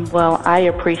awesome. Well, I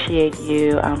appreciate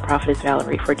you, Prophetess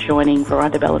Valerie, for joining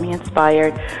Veronda Bellamy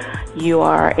Inspired. You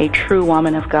are a true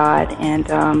woman of God,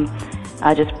 and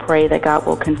I just pray that God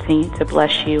will continue to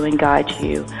bless you and guide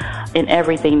you in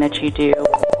everything that you do.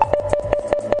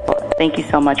 thank you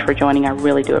so much for joining. I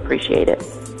really do appreciate it.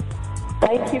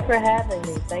 Thank you for having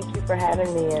me.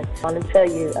 And I want to tell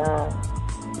you,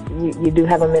 you do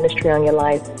have a ministry on your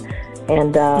life,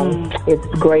 and it's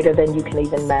greater than you can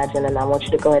even imagine. And I want you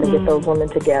to go ahead and get those women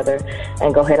together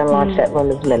and go ahead and launch that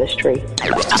women's ministry.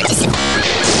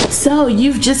 So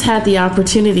you've just had the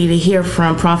opportunity to hear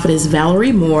from Prophetess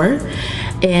Valerie Moore,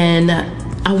 and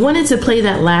I wanted to play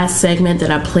that last segment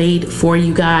that I played for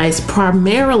you guys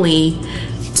primarily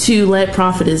to let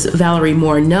Prophetess Valerie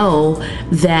Moore know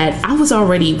that I was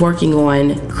already working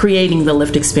on creating the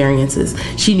L.I.F.T experiences.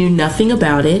 She knew nothing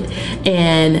about it,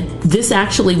 and this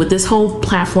actually, with this whole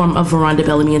platform of Veronda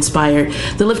Bellamy Inspired,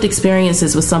 the L.I.F.T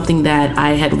experiences was something that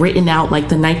I had written out like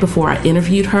the night before I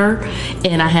interviewed her,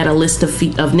 and I had a list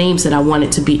of names that I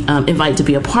wanted to be invite to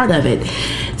be a part of it.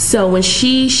 So when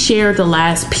she shared the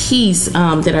last piece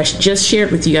that I just shared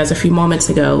with you guys a few moments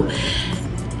ago,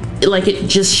 like, it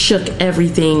just shook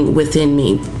everything within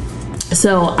me.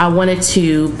 So I wanted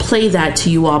to play that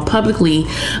to you all publicly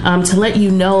to let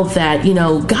you know that,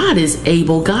 God is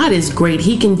able, God is great.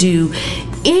 He can do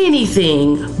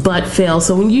anything but fail.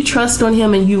 So when you trust on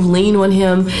him and you lean on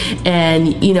him,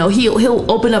 and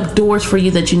he'll open up doors for you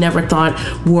that you never thought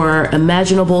were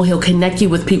imaginable. He'll connect you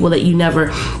with people that you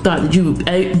never thought that you'd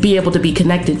be able to be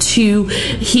connected to.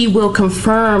 He will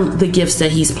confirm the gifts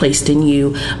that he's placed in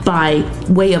you by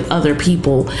way of other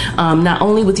people, not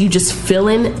only with you just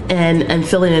feeling and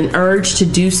feeling an urge to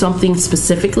do something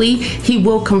specifically. He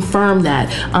will confirm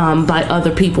that by other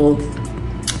people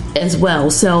as well.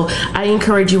 So I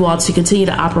encourage you all to continue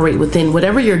to operate within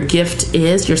whatever your gift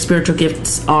is, your spiritual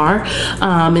gifts are.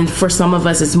 And for some of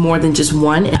us, it's more than just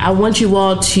one. I want you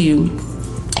all to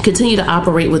continue to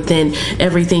operate within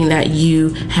everything that you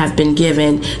have been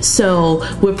given. So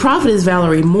with Prophetess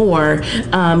Valerie Moore,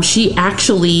 she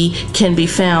actually can be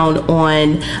found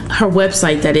on her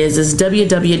website. That is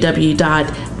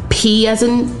www.p as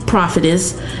in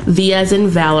prophetess, v as in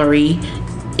Valerie,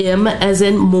 M as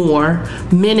in More,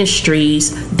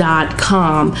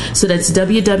 ministries.com. So that's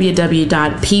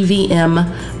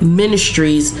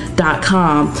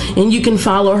www.pvmministries.com. And you can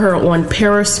follow her on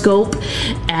Periscope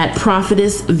at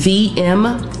Prophetess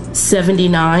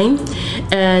VM79.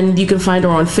 And you can find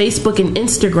her on Facebook and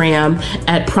Instagram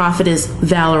at Prophetess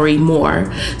Valerie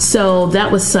Moore. So that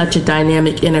was such a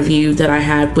dynamic interview that I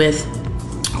had with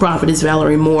Prophetess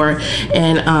Valerie Moore,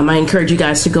 and I encourage you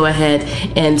guys to go ahead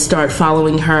and start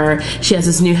following her. She has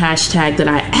this new hashtag that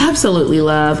I absolutely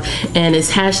love, and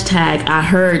it's hashtag I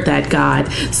heard that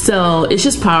God. So it's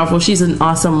just powerful. She's an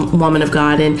awesome woman of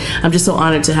God, and I'm just so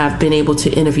honored to have been able to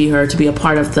interview her, to be a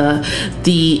part of the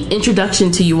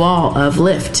introduction to you all of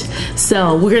L.I.F.T.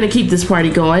 So we're going to keep this party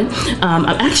going.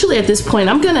 Actually, at this point,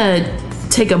 I'm going to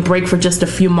take a break for just a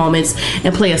few moments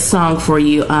and play a song for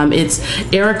you. It's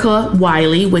Erica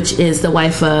Wiley, which is the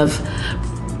wife of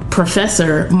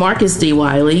Professor Marcus D.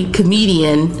 Wiley,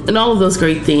 comedian, and all of those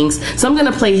great things. So I'm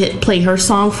going to play her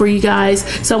song for you guys.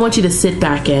 So I want you to sit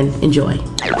back and enjoy.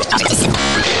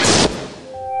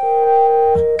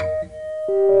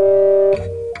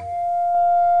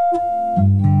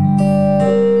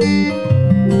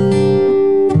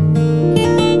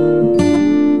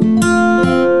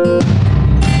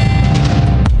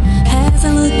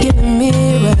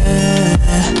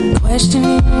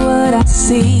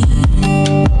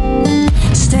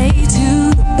 Stay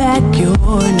to the back, you're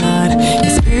not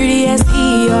as pretty as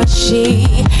he or she.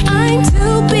 I'm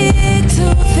too big,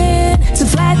 too thin, too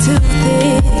flat, too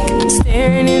thick.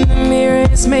 Staring in the mirror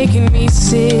is making me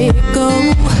sick.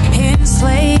 Oh,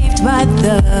 enslaved by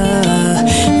the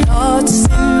thoughts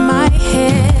in my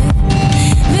head.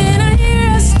 Then I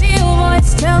hear a still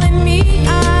voice telling me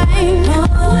I'm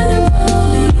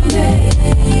wonderful,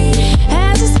 baby.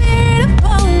 As the spirit of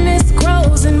boldness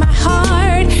grows in my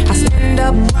heart, I stand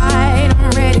upright,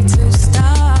 I'm ready to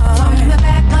start. From the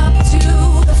back up to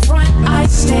the front, I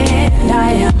stand.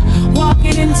 I am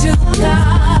walking into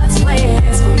God's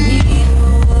plans for me,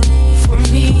 for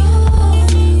me,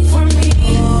 for me,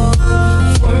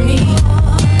 for me.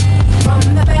 From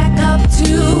the back up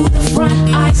to the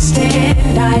front, I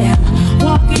stand. I am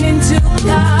walking into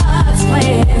God's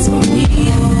plans for me,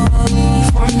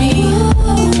 for me,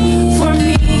 for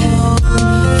me,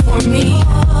 for me.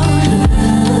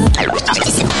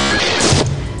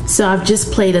 So I've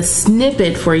just played a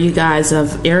snippet for you guys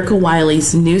of Erica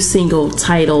Wiley's new single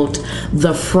titled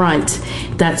The Front.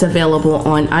 That's available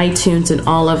on iTunes and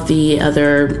all of the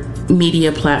other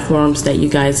media platforms that you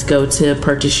guys go to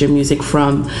purchase your music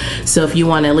from. So if you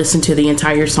want to listen to the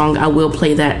entire song, I will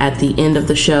play that at the end of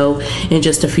the show in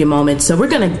just a few moments. So we're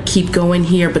going to keep going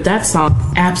here, but that song,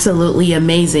 absolutely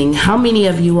amazing. How many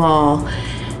of you all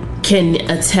can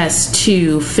attest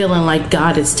to feeling like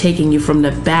God is taking you from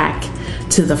the back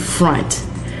to the front.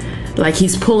 Like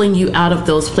he's pulling you out of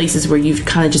those places where you've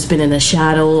kind of just been in the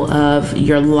shadow of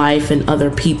your life and other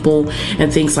people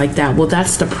and things like that. Well,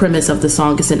 that's the premise of the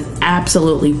song. It's an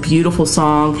absolutely beautiful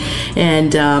song.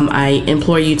 And I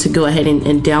implore you to go ahead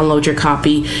and download your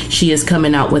copy. She is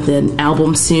coming out with an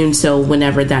album soon. So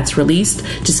whenever that's released,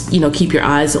 just, keep your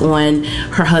eyes on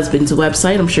her husband's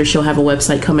website. I'm sure she'll have a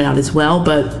website coming out as well.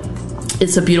 But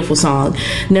it's a beautiful song.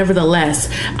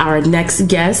 Nevertheless, our next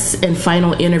guest and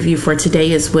final interview for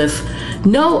today is with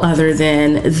no other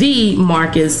than the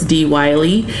Marcus D.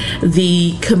 Wiley,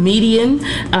 the comedian.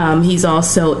 He's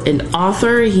also an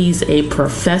author. He's a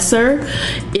professor,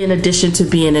 in addition to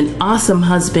being an awesome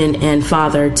husband and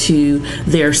father to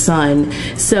their son.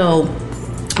 So,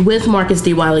 with Marcus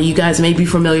D. Wiley, you guys may be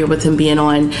familiar with him being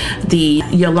on the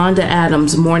Yolanda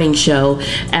Adams morning show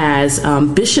as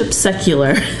Bishop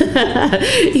Secular.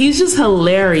 He's just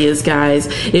hilarious, guys.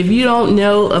 If you don't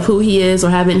know of who he is or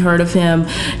haven't heard of him,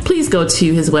 please go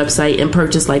to his website and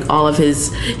purchase like all of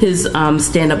his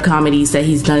stand-up comedies that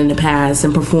he's done in the past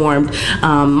and performed.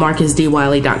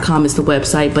 MarcusDWiley.com is the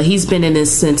website, but he's been in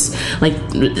this since, like,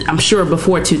 I'm sure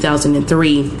before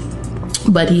 2003.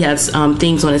 But he has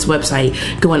things on his website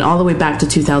going all the way back to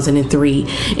 2003.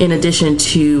 In addition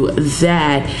to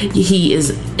that, he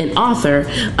is an author,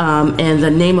 and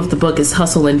the name of the book is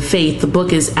Hustle and Faith. The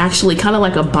book is actually kind of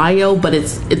like a bio, but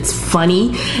it's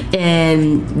funny,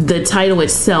 and the title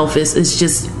itself is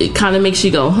just, it kind of makes you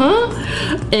go, huh?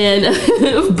 And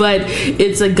but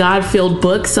it's a God-filled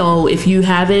book, so if you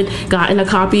haven't gotten a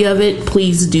copy of it,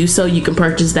 please do so. You can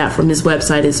purchase that from his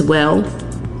website as well.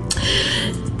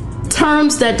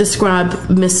 Terms that describe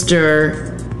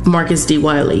Mr. Marcus D.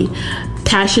 Wiley: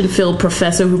 passion-filled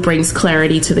professor who brings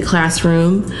clarity to the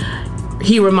classroom.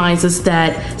 He reminds us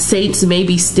that saints may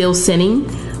be still sinning,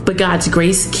 but God's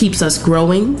grace keeps us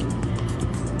growing.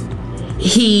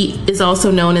 He is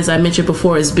also known, as I mentioned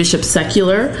before, as Bishop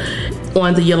Secular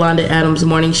on the Yolanda Adams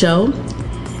morning show.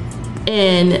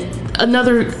 And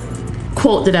another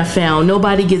quote that I found: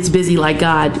 nobody gets busy like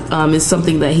God, is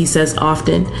something that he says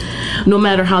often. No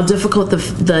matter how difficult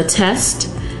the test,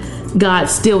 God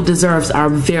still deserves our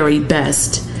very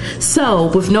best.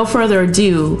 So, with no further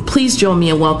ado, please join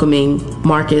me in welcoming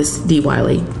Marcus D.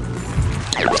 Wiley.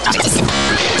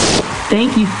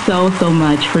 Thank you so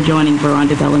much for joining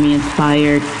Veronda Bellamy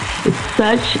Inspired. It's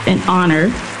such an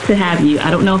honor to have you. I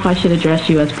don't know if I should address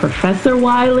you as Professor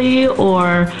Wiley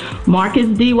or Marcus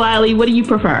D. Wiley. What do you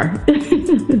prefer?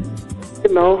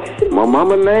 My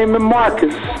mama named me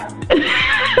Marcus.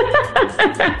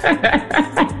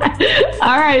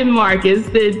 All right, Marcus.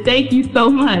 Thank you so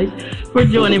much for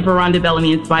joining Veronda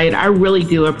Bellamy Inspired. I really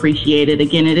do appreciate it.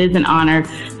 Again, it is an honor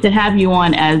to have you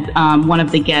on as one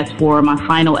of the guests for my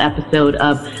final episode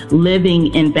of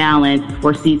Living in Balance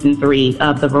for Season 3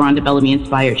 of the Veronda Bellamy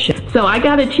Inspired show. So I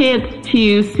got a chance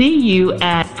to see you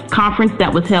at a conference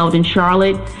that was held in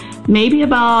Charlotte maybe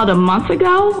about a month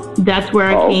ago. That's where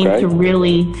I came to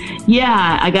really,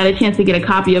 I got a chance to get a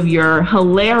copy of your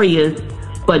hilarious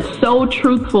but so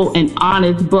truthful and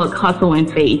honest book, Hustle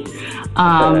and Faith.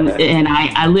 And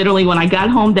I literally, when I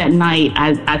got home that night,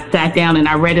 I sat down and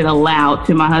I read it aloud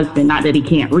to my husband. Not that he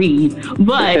can't read,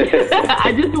 but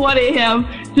I just wanted him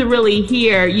to really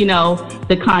hear,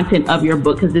 the content of your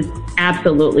book, because it's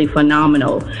absolutely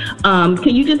phenomenal.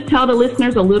 Can you just tell the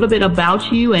listeners a little bit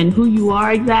about you and who you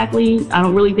are exactly? I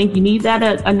don't really think you need that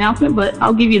announcement, but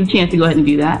I'll give you the chance to go ahead and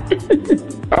do that.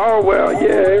 Oh, well, yeah,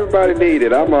 everybody need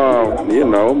it. I'm,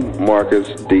 Marcus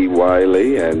D.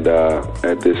 Wiley, and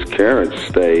at this current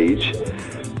stage,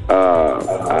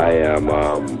 I am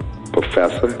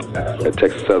professor at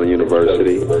Texas Southern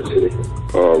University,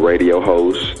 radio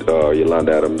host,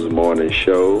 Yolanda Adams Morning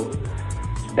Show,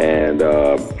 and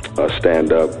a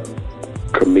stand-up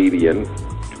comedian,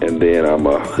 and then I'm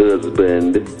a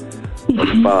husband, a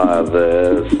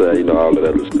father, so, all that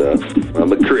other stuff.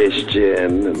 I'm a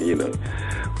Christian, and,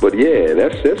 But yeah,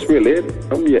 that's really it.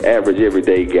 I'm your average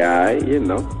everyday guy,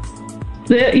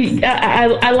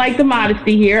 I like the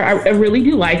modesty here. I really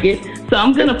do like it. So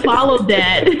I'm going to follow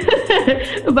that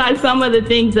by some of the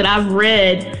things that I've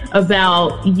read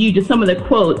about you, just some of the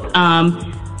quotes.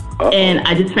 And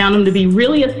I just found them to be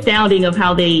really astounding of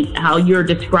how you're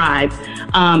described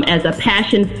as a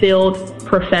passion-filled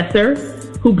professor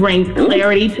who brings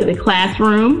clarity to the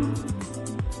classroom.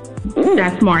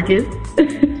 That's Marcus.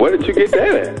 Where did you get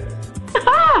that at?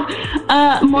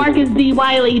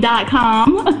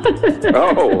 MarcusDWiley.com.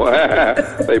 Oh,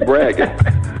 they bragging.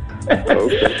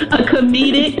 Okay. A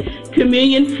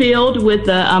comedian filled with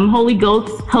the Holy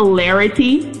Ghost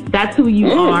hilarity. That's who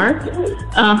you are.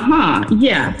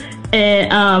 Yeah.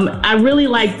 And I really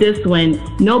like this one.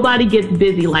 Nobody gets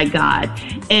busy like God.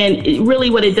 And really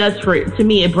what it does to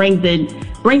me, it brings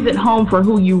it home for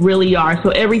who you really are.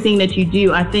 So everything that you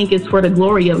do, I think, is for the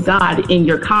glory of God. In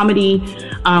your comedy,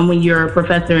 when you're a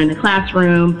professor in the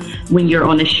classroom, when you're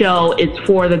on a show, it's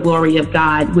for the glory of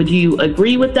God. Would you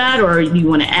agree with that, or do you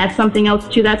want to add something else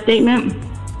to that statement?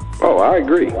 Oh, I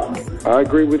agree. I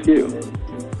agree with you.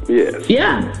 Yes.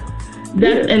 Yeah.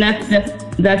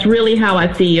 That's really how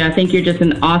I see you. I think you're just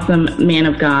an awesome man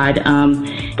of God.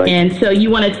 And so you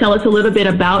want to tell us a little bit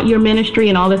about your ministry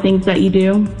and all the things that you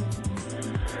do?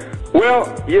 Well,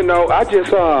 I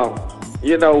just,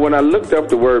 when I looked up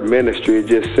the word ministry, it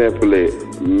just simply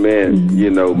meant,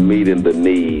 meeting the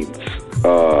needs,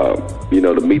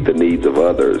 to meet the needs of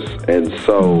others. And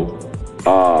so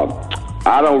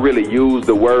I don't really use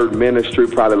the word ministry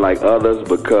probably like others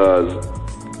because,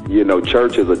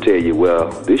 churches will tell you, well,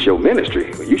 this is your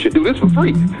ministry. You should do this for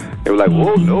free. And we're like,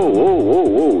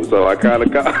 whoa. So I kind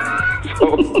of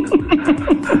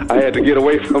I had to get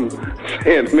away from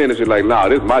saying ministry like, nah,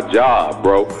 this is my job,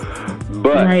 bro.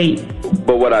 But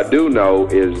what I do know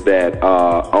is that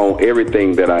on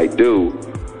everything that I do,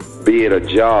 be it a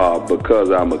job,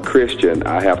 because I'm a Christian,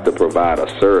 I have to provide a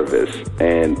service.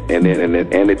 And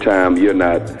anytime you're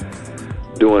not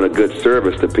doing a good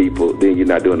service to people, then you're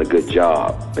not doing a good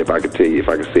job. If I could say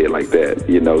it like that,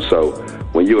 So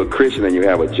when you're a Christian and you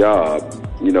have a job,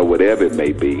 whatever it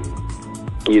may be,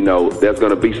 there's going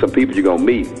to be some people you're going to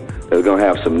meet that's going to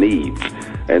have some needs.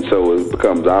 And so it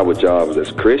becomes our jobs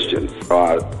as Christians,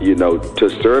 to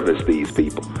service these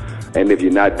people. And if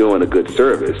you're not doing a good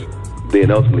service,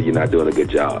 then ultimately you're not doing a good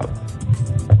job.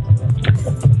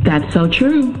 That's so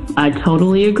true. I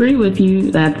totally agree with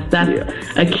you. That's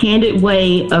a candid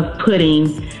way of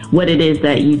putting what it is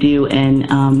that you do,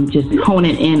 and just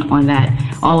honing in on that,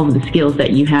 all of the skills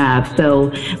that you have.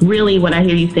 So really what I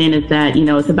hear you saying is that,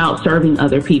 it's about serving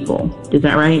other people. Is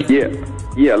that right?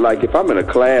 Yeah. Like if I'm in a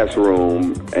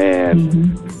classroom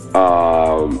and,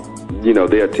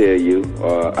 they'll tell you,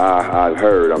 I've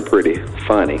heard I'm pretty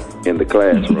funny in the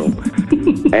classroom.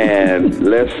 And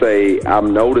let's say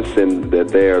I'm noticing that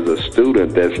there's a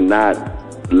student that's not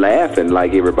laughing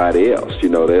like everybody else.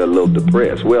 They're a little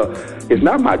depressed. Well, it's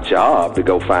not my job to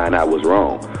go find out what's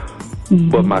wrong.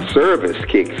 But my service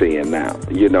kicks in now,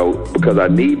 because I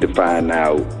need to find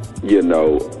out,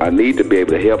 I need to be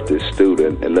able to help this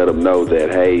student and let them know that,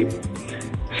 hey,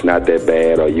 it's not that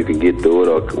bad, or you can get through it,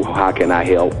 or how can I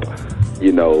help,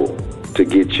 to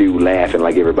get you laughing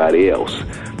like everybody else.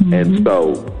 And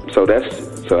so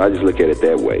I just look at it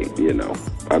that way,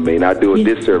 I mean, I do a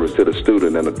disservice to the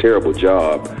student and a terrible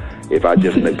job if I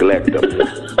just neglect them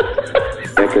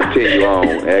and continue on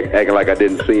acting like I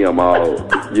didn't see them all,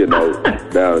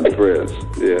 down in the press.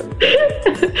 Yeah.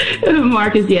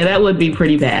 Marcus, that would be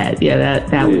pretty bad. Yeah,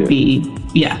 that would be,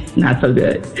 not so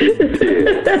good.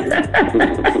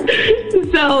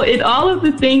 So in all of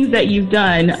the things that you've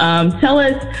done, tell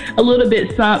us a little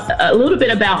bit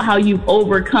about how you've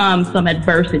overcome some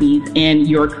adversities in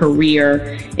your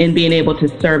career in being able to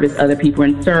service other people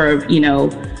and serve,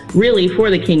 really for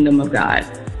the kingdom of God.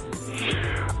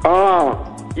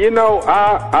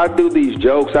 I do these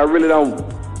jokes. I really don't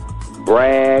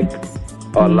brag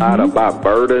a lot about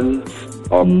burdens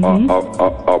or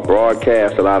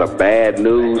broadcast a lot of bad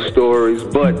news stories,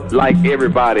 but like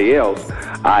everybody else,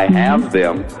 I have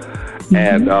them.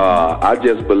 And I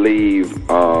just believe,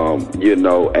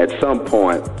 at some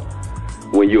point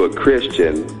when you're a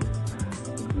Christian,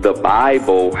 the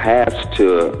Bible has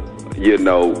to,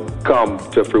 come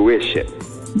to fruition.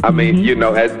 I mean,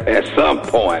 at some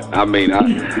point. I mean,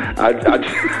 I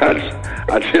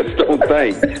just don't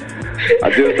think. I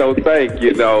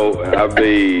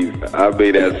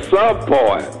mean, at some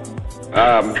point,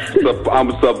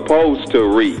 I'm supposed to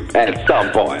reap at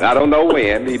some point. I don't know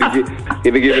when. He didn't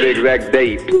give me the exact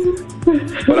date,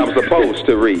 but I'm supposed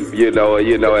to reap.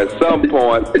 At some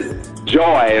point,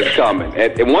 joy is coming.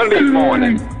 At one of these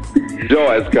mornings,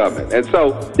 joy is coming, and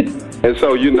so,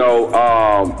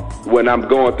 when I'm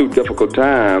going through difficult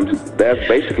times, that's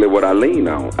basically what I lean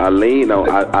on. I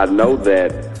know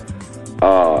that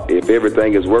if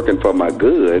everything is working for my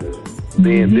good,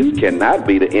 then this cannot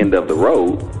be the end of the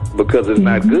road because it's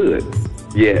not good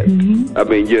yet. I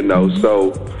mean,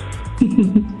 so,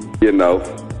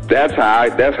 that's how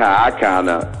I kind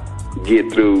of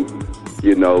get through,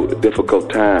 difficult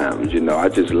times. I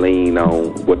just lean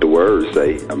on what the words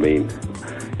say. I mean,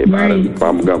 if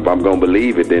I'm gonna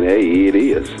believe it, then hey, it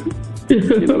is.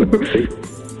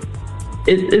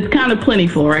 It's kind of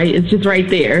plentiful, right? It's just right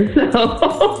there.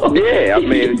 So yeah, I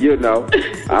mean,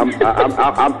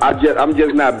 I'm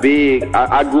just not big.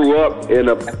 I grew up in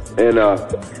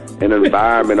an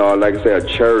environment, or like I said, a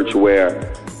church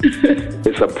where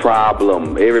it's a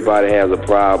problem. Everybody has a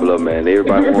problem, and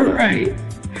everybody wants right.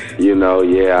 I'm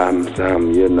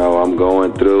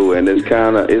going through, and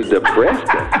it's depressing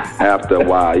after a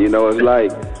while. It's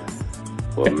like,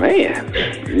 well, man,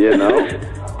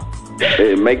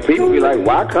 it makes people be like,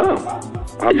 why come?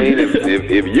 I mean,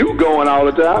 if you going all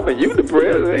the time and you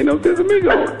depressed, ain't no sense of me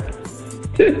going.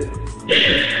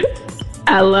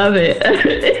 I love it.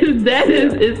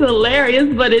 It's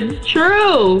hilarious, but it's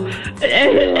true.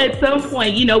 At some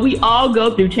point, we all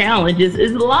go through challenges.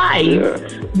 It's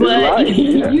life. But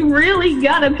you really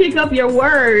got to pick up your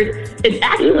word and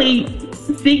actually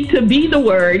seek to be the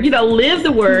word, live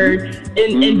the word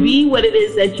and be what it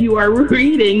is that you are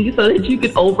reading so that you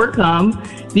can overcome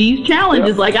these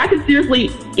challenges. Like, I could seriously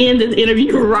end this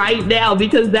interview right now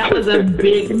because that was a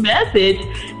big message.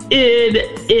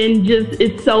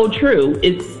 It's so true.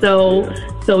 It's so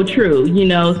true,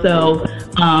 So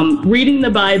reading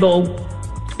the Bible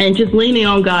and just leaning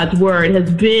on God's word has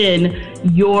been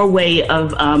your way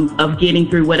of getting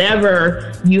through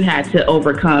whatever you had to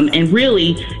overcome. And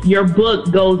really, your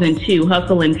book goes into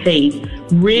Hustle and Faith,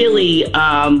 really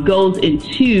goes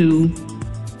into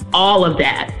all of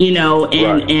that,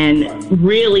 and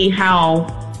really how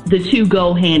the two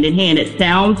go hand in hand. It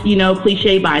sounds,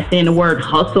 cliche by saying the word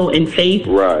hustle and faith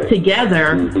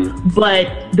together, but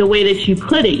the way that you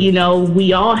put it,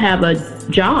 we all have a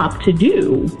job to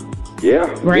do.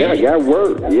 Yeah, right? Yeah,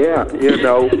 work. Yeah,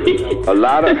 a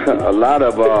lot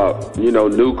of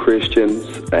new Christians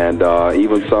and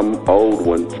even some old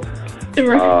ones,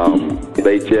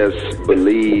 they just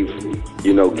believe,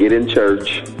 get in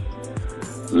church,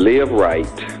 live right,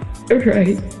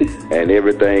 and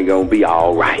everything gonna be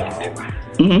all right.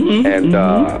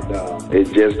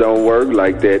 It just don't work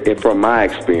like that. And from my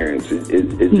experience,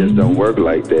 it just don't work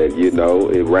like that.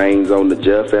 It rains on the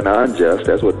just and unjust.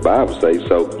 That's what the Bible says.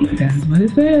 So that's what it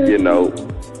says. You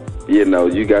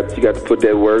got to put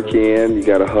that work in. You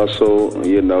got to hustle.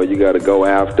 You got to go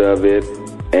after it.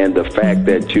 And the fact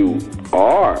that you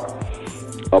are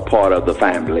a part of the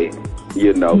family,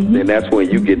 then that's when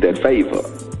you get that favor.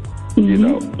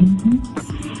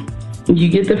 You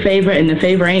get the favor, and the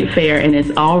favor ain't fair, and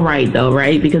it's all right, though,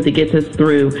 right? Because it gets us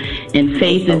through. And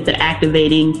faith is the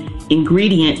activating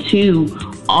ingredient to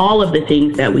all of the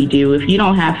things that we do. If you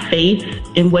don't have faith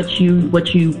in what you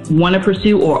want to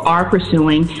pursue or are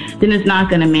pursuing, then it's not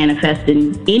going to manifest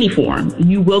in any form.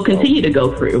 You will continue to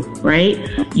go through, right?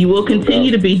 You will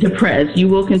continue to be depressed. You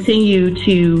will continue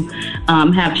to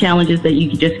have challenges that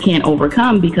you just can't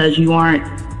overcome because you aren't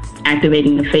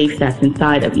activating the faith that's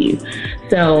inside of you.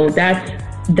 So that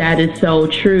is so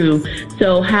true.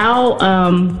 So how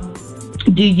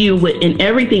do you, in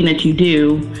everything that you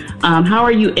do, how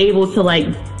are you able to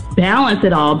balance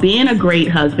it all? Being a great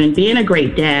husband, being a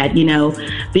great dad,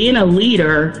 being a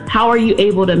leader, how are you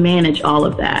able to manage all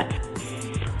of that?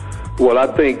 Well, I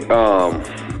think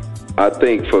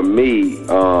for me,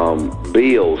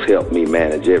 bills help me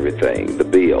manage everything. The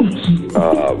bills.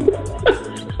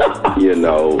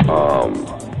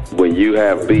 When you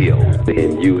have bills,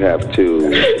 then you have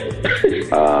to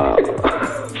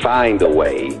find a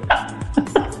way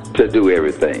to do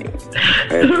everything.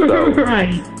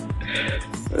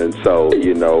 And so,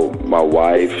 my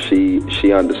wife,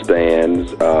 she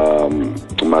understands.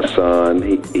 My son,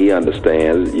 he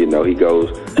understands. He goes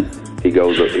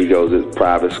to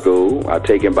private school. I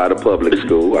take him by the public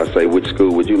school. I say, which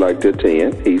school would you like to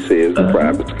attend? He says the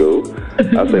private school.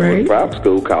 I say, well, private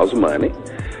school costs money.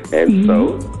 And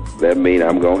so that means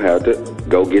I'm going to have to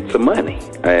go get some money.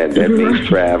 And that means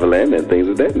traveling and things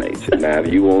of that nature. Now,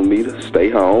 if you want me to stay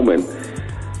home and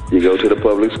you go to the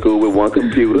public school with one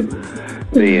computer,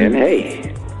 then,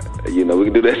 hey, we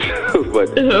can do that too.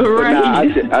 But now I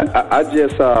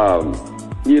just,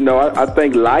 I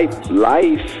think life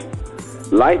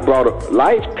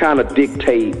kind of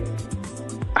dictate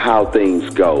how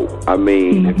things go. I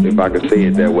mean, if I could say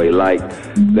it that way,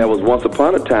 there was once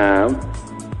upon a time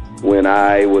when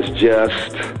I was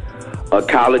just a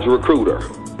college recruiter,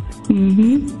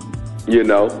 and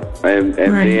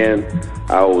then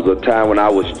I was a time when I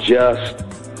was just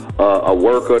a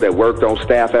worker that worked on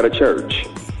staff at a church.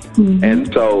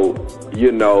 And so,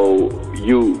 you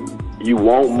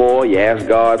want more, you ask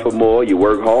God for more, you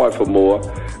work hard for more,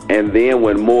 and then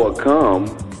when more come,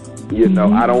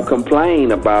 I don't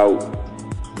complain about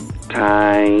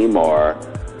time or,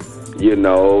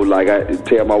 like I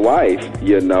tell my wife,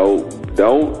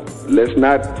 let's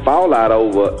not fall out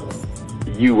over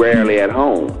you rarely at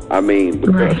home. I mean,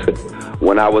 because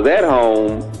when I was at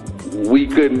home, we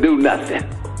couldn't do nothing.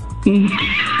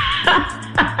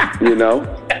 You know,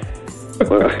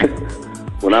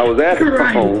 when I was at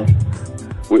home,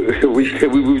 we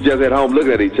were just at home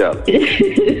looking at each other.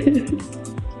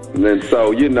 And then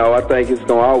so, you know, I think it's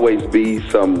gonna always be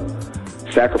some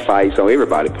sacrifice on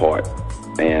everybody's part,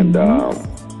 and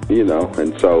you know,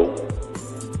 and so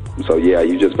yeah,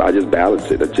 I just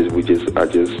balance it. I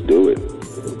just do it.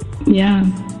 Yeah.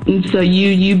 And so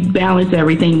you balance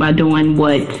everything by doing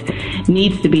what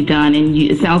needs to be done, and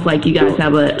it sounds like you guys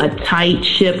have a tight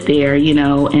ship there, you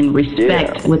know, and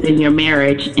respect within your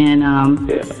marriage, and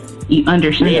you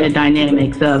understand the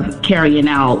dynamics of carrying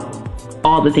out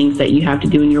all the things that you have to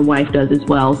do, and your wife does as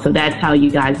well. So that's how you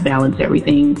guys balance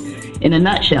everything in a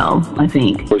nutshell, I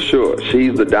think. For sure.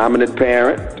 She's the dominant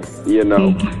parent, you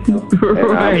know,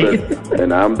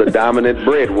 and I'm the dominant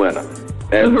breadwinner.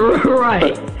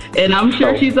 Right. And I'm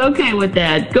sure she's okay with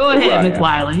that. Go ahead, Miss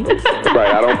Wiley.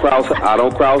 Right. I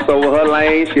don't cross over her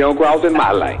lane. She don't cross in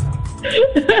my lane.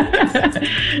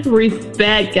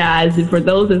 Respect, guys. And for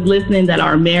those that's listening that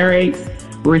are married,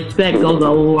 respect goes a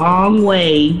long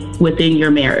way within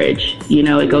your marriage. You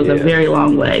know, it goes a very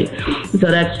long way. So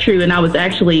that's true. And I was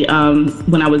actually,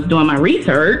 when I was doing my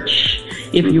research,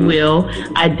 if you will,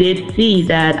 I did see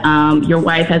that your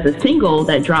wife has a single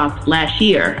that dropped last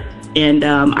year. And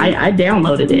I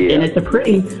downloaded it, and it's a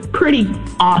pretty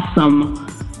awesome,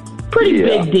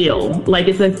 big deal. Like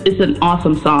it's an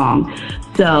awesome song.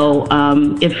 So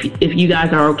if you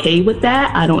guys are okay with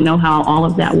that, I don't know how all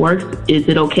of that works. Is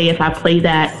it okay if I play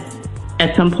that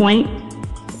at some point?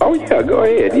 Oh yeah, go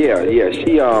ahead. Yeah.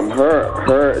 She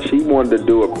she wanted to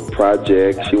do a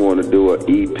project. She wanted to do an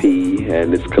EP,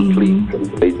 and it's complete.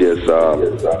 They just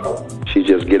she's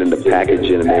just getting the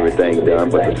packaging and everything done,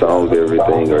 but the songs,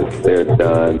 everything they're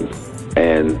done,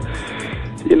 and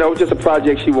you know, just a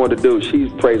project she wanted to do.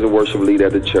 She's praise and worship leader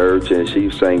at the church, and she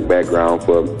sang background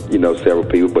for several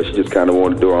people, but she just kind of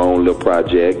wanted to do her own little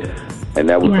project. And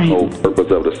that was the whole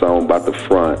purpose of the song, about the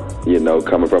front, you know,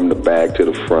 coming from the back to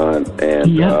the front. And,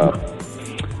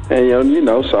 you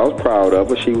know, so I was proud of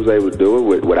her. She was able to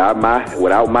do it without my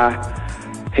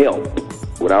help.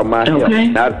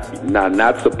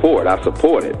 Not support. I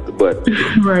support it, but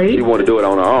she wanted to do it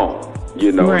on her own.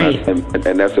 You know,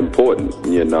 and that's important,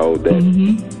 you know, that,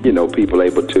 you know, people are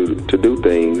able to do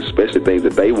things, especially things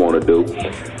that they want to do.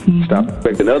 Stop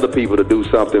expecting other people to do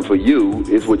something for you.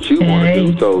 It's what you want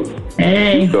to do, so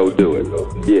you go do it.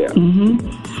 Yeah.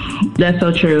 That's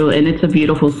so true, and it's a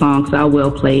beautiful song, so I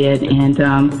will play it, and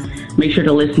make sure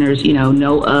the listeners, you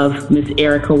know of Miss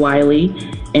Erica Wiley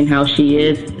and how she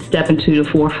is stepping to the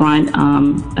forefront.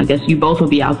 I guess you both will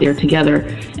be out there together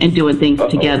and doing things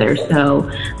together.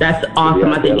 So that's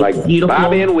awesome. I think it's like beautiful.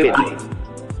 Bobby and Whitney.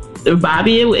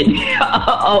 Bobby and Whitney.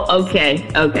 Oh, okay.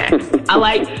 I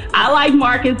like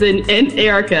Marcus and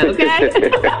Erica. Okay.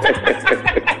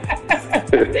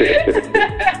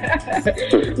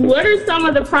 What are some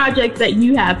of the projects that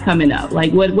you have coming up?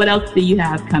 Like, what else do you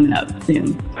have coming up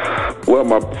soon? Well,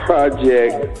 my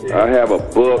project, I have a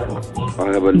book. I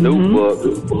have a new book.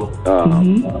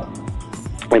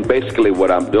 And basically what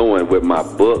I'm doing with my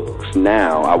books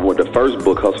now, the first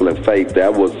book, Hustle and Faith,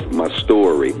 that was my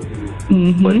story.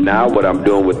 But now what I'm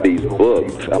doing with these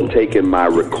books, I'm taking my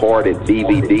recorded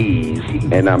DVDs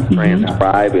and I'm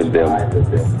transcribing them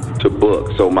to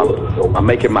books. So I'm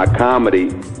making my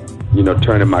comedy, you know,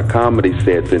 turning my comedy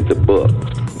sets into books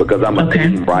because I'm a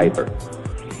team writer.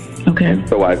 Okay. And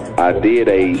so I did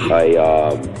a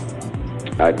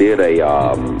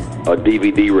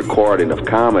DVD recording of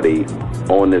comedy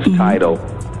on this title,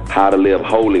 How to Live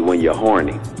Holy When You're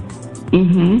Horny.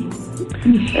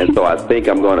 And so I think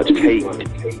I'm gonna take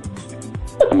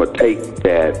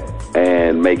that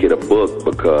and make it a book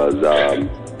because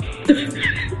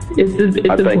it's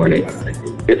important.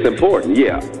 It's important,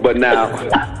 yeah. But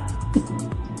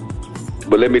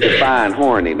let me define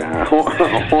horny now.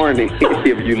 Horny,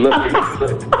 if you look,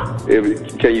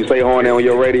 can you say horny on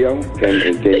your radio? Can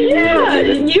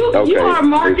you you are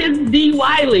Marcus D.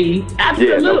 Wiley.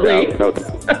 Absolutely. Yeah, no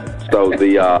doubt. So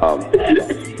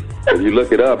if you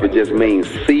look it up, it just means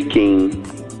seeking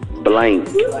blank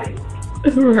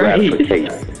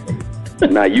gratification.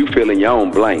 Now you fill in your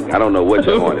own blank. I don't know what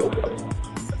you're horny about.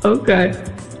 Okay.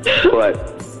 But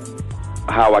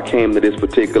how I came to this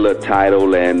particular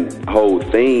title and whole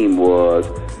theme was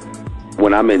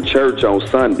when I'm in church on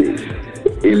Sundays.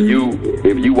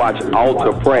 If you watch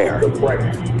altar prayer,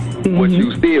 what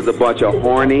you see is a bunch of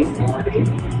horny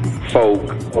folk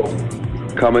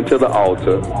coming to the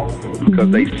altar because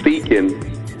they seeking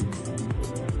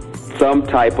some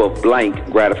type of blank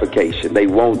gratification. They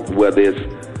want, whether it's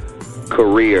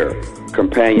career,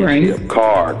 companionship,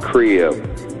 car, crib.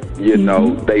 You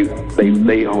know, they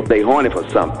horny for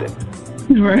something.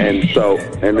 Right.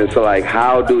 And it's like,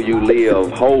 how do you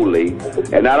live holy?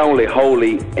 And not only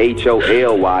holy,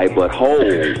 H-O-L-Y, but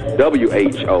whole,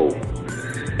 W-H-O-L-L.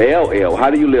 How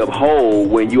do you live whole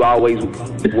when you always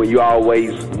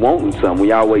wanting something, when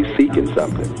you always seeking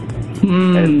something?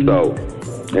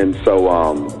 And so,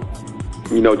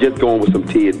 you know, just going with some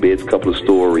tidbits, a couple of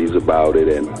stories about it,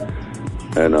 and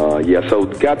so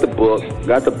got the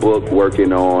book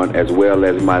working on, as well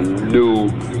as my new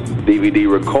DVD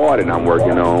recording I'm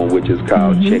working on, which is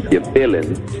called Check Your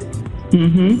Feelings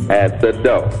at the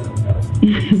Door.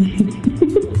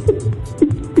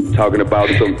 Talking about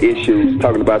some issues,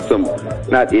 talking about some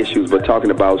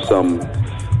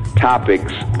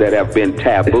topics that have been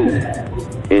taboo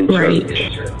in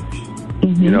church.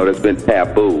 You know, that's been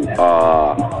taboo.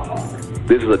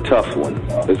 This is a tough one.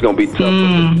 It's going to be tough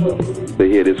to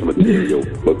hear this material,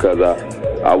 because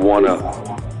I wanna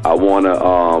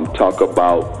talk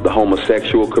about the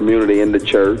homosexual community in the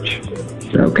church.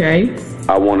 Okay.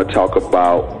 I want to talk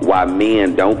about why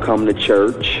men don't come to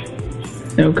church.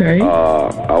 Okay.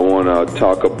 I want to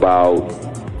talk about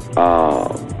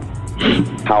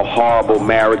how horrible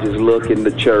marriages look in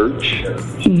the church.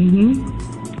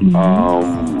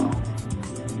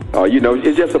 You know,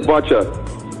 it's just a bunch of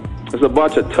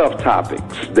tough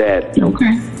topics that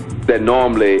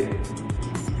normally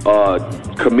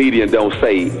comedians don't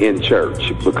say in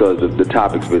church, because the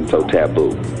topic's been so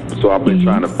taboo. So I've been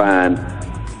trying to find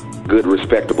good,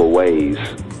 respectable ways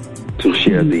to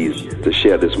share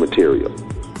this material.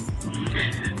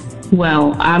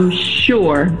 Well, I'm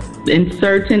sure and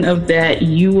certain of that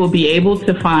you will be able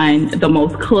to find the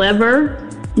most clever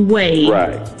way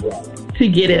to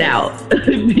get it out,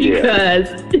 because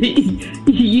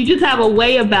you just have a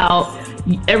way about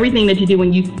everything that you do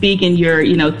when you speak and you're,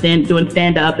 you know, doing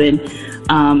stand up and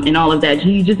all of that.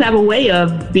 You just have a way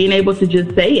of being able to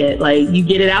just say it. Like, you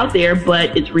get it out there,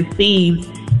 but it's received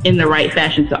in the right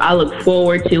fashion. So I look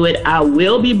forward to it. I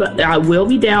will be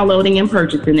downloading and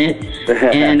purchasing it,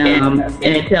 and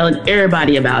telling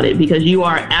everybody about it, because you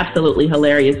are absolutely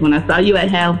hilarious. When I saw you at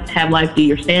Have Life do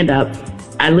your stand up,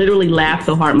 I literally laughed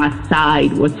so hard my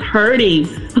side was hurting.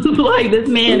 Like, this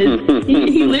man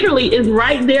he literally is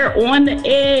right there on the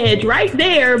edge, right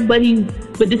there, but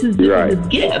this is his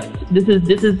gift. This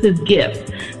is his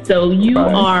gift. So you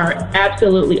are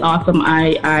absolutely awesome.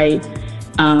 I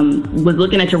was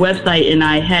looking at your website, and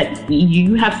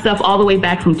you have stuff all the way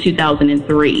back from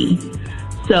 2003.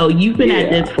 So you've been at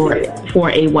this for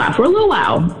a little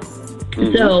while.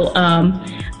 So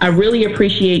I really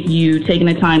appreciate you taking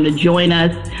the time to join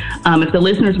us. If the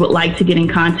listeners would like to get in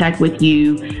contact with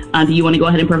you, do you want to go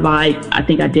ahead and provide, I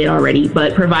think I did already,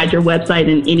 but provide your website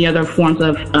and any other forms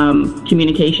of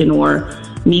communication or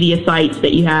media sites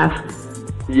that you have?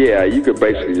 Yeah, you could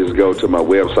basically just go to my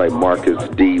website,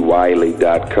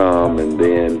 marcusdwiley.com, and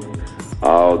then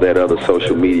all that other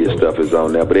social media stuff is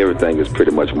on there. But everything is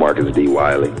pretty much Marcus D.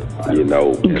 Wiley, you know,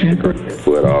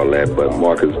 with all that, but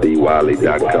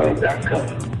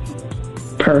marcusdwiley.com.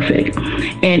 Perfect.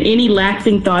 And any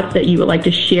lasting thoughts that you would like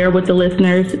to share with the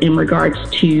listeners in regards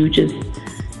to just,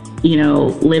 you know,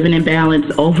 living in balance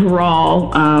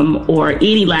overall, or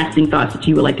any lasting thoughts that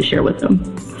you would like to share with them?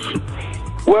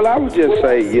 Well, I would just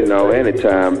say, you know,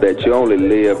 anytime that you only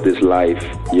live this life,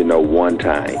 you know, one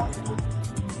time.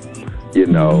 You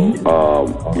know,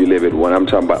 you live it when I'm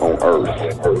talking about on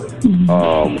earth.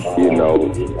 You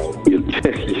know,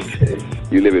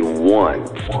 you live it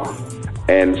once.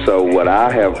 And so what I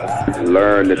have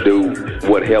learned to do,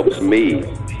 what helps me,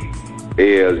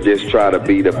 is just try to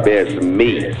be the best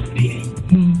me.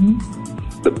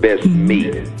 The best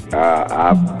me.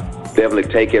 I've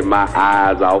definitely taken my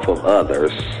eyes off of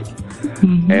others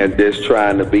and just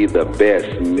trying to be the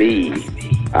best me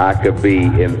I could be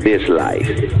in this life.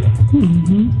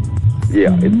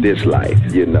 Yeah, in this life,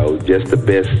 you know, just the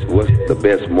best, what's the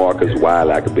best Marcus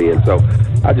Wiley I could be. And so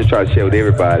I just try to share with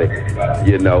everybody,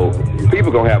 you know,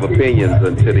 people going to have opinions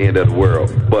until the end of the world.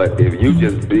 But if you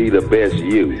just be the best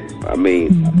you, I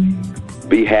mean,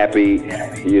 be happy,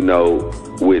 you know,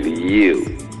 with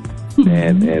you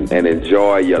and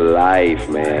enjoy your life,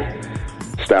 man.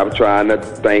 Stop trying to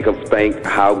think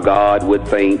how God would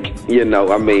think, you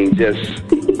know, I mean,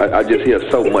 I just hear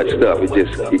so much stuff.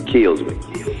 It kills me.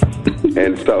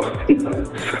 And so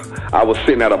I was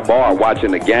sitting at a bar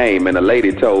watching the game, and a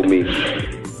lady told me,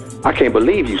 I can't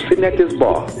believe you sitting at this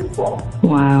bar.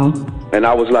 Wow. And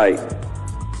I was like,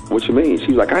 what you mean? She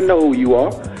was like, I know who you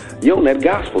are. You're on that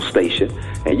gospel station,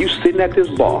 and you sitting at this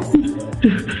bar.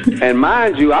 And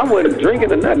mind you, I wasn't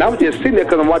drinking or nothing. I was just sitting there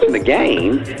because I'm watching the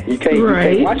game. You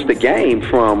can't watch the game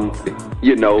from,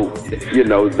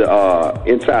 the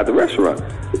inside the restaurant.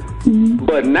 Mm-hmm.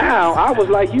 But now I was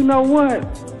like, you know what?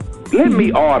 Let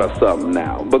me order something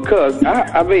now, because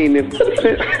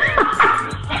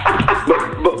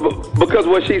because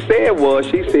what she said was,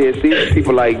 see,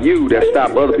 people like you that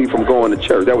stop other people from going to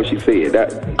church. That's what she said.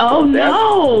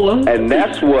 And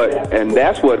that's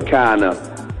what kind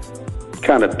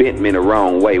of bent me in the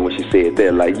wrong way when she said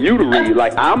that. Like, you the reason,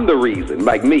 like I'm the reason,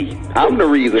 like me, I'm the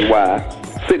reason why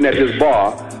sitting at this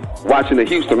bar watching the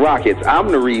Houston Rockets. I'm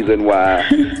the reason why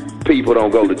people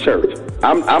don't go to church.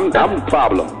 I'm the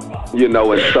problem. And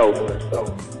so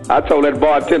I told that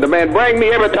bartender, man, bring me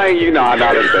everything you know. I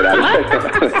didn't say that.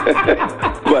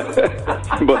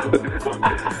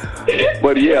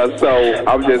 but yeah, so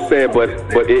I'm just saying, but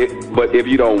if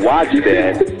you don't watch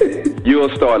that,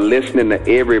 you'll start listening to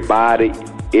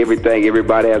everything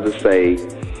everybody has to say,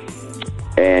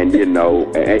 and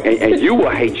and you will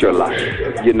hate your life,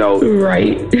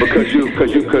 right? Because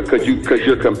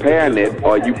you're comparing it,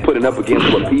 or you putting up against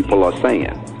what people are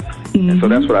saying. Mm-hmm. And so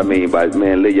that's what I mean by,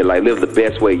 man, live your life, live the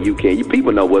best way you can. You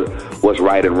people know what's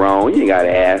right and wrong. You ain't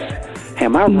gotta ask,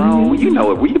 am I wrong? You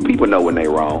know it. People know when they're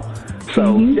wrong.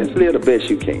 So just live the best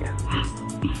you can.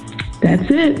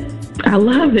 That's it. I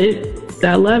love it.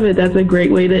 That's a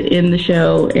great way to end the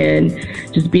show, and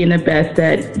just being the best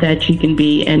that you can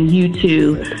be. And you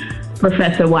too,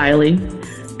 Professor Wiley,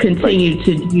 continue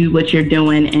to do what you're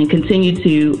doing and continue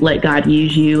to let God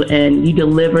use you, and you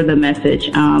deliver the message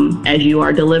as you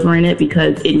are delivering it,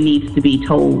 because it needs to be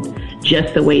told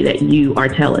just the way that you are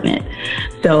telling it.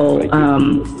 So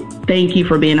thank you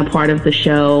for being a part of the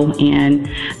show. And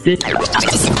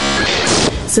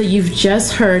so you've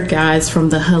just heard, guys, from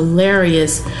the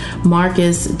hilarious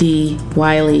Marcus D.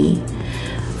 Wiley.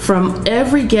 From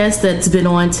every guest that's been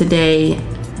on today,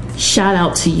 shout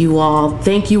out to you all.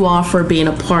 Thank you all for being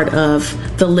a part of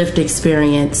the L.I.F.T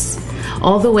experience.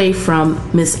 All the way from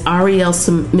Miss Ariel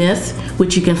Smith,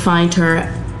 which you can find her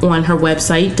on her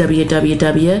website,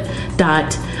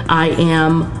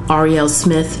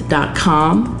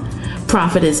 www.iamarielsmith.com.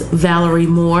 Prophetess Valerie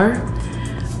Moore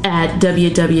at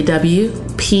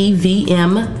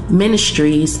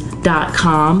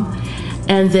www.pvmministries.com.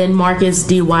 And then Marcus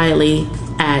D. Wiley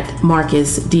at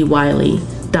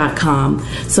marcusdwiley.com.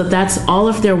 So that's all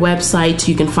of their websites.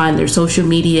 You can find their social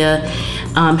media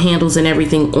handles and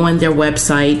everything on their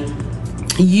website.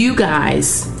 You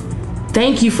guys,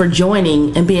 thank you for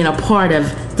joining and being a part of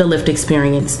the L.I.F.T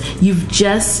experience. You've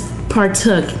just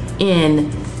partook in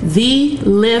the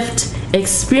L.I.F.T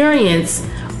experience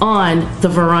on the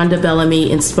Veronda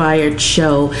Bellamy Inspired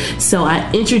Show. So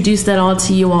I introduced that all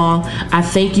to you all. I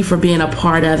thank you for being a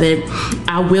part of it.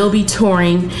 I will be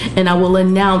touring, and I will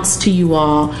announce to you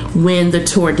all when the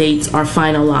tour dates are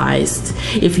finalized.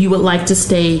 If you would like to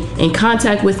stay in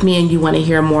contact with me and you want to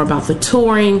hear more about the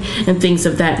touring and things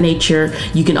of that nature,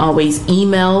 you can always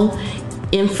email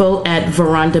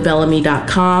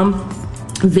info@verondabellamy.com.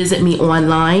 Visit me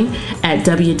online at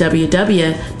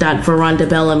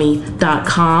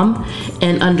www.verondabellamy.com,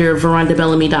 and under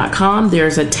verondabellamy.com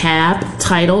there's a tab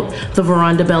titled The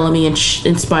Veronda Bellamy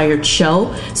Inspired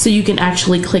Show, so you can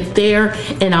actually click there,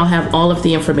 and I'll have all of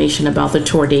the information about the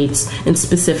tour dates and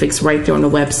specifics right there on the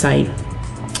website.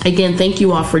 Again, thank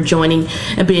you all for joining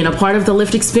and being a part of the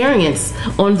L.I.F.T experience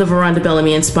on the Veronda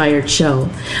Bellamy Inspired Show.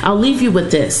 I'll leave you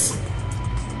with this.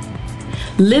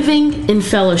 Living in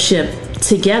fellowship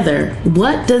together,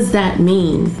 what does that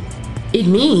mean? It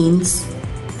means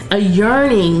a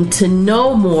yearning to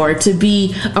know more, to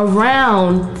be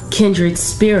around kindred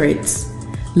spirits,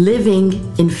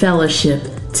 living in fellowship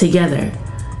together.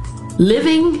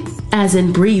 Living as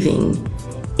in breathing,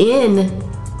 in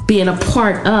being a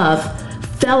part of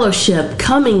fellowship,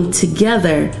 coming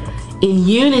together in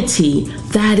unity.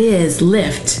 That is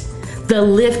L.I.F.T, the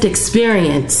L.I.F.T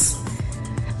experience.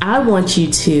 I want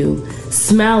you to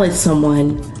smile at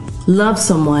someone, love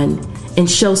someone, and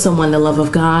show someone the love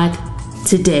of God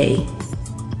today.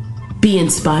 Be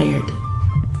inspired.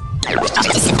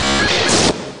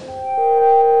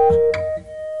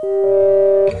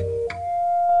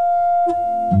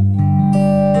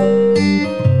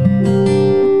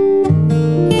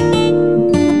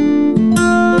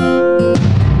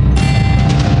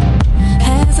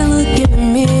 As I look in the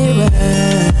mirror,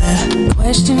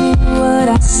 questioning what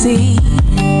I see.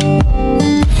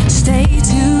 Stay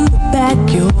to the back,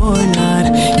 you're not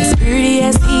as pretty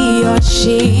as he or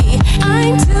she.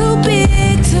 I'm too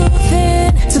big, too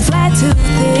thin, too flat, too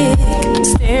thick.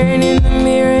 Staring in the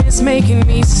mirror is making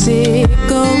me sick.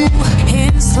 Oh,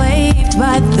 enslaved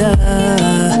by the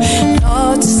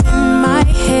thoughts in my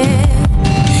head.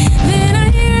 Then I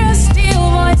hear a still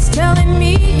voice telling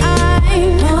me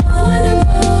I'm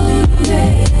wonderful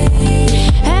day.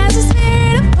 As the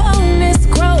spirit of boldness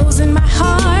grows in my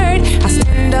heart, I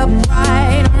stand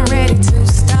upright, I'm ready to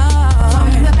start.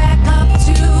 From the back up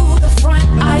to the front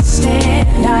I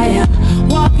stand, I am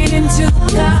walking into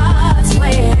God's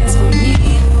plans for me,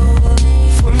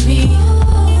 for me,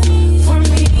 for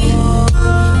me,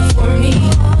 for me.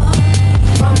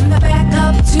 From the back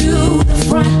up to the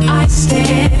front I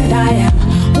stand, I am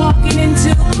walking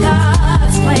into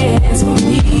God's plans for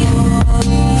me,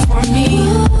 for me,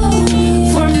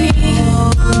 for me,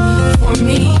 for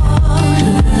me.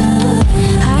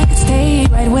 I could stay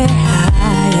right where I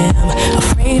am,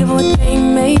 afraid of what they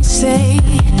may say,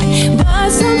 but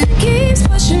something keeps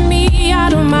pushing me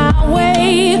out of my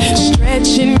way,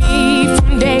 stretching me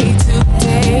from day to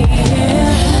day.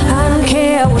 I don't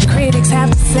care what critics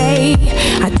have to say,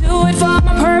 I do it for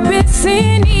my purpose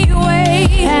anyway.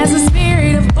 As the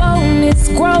spirit of boldness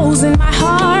grows in my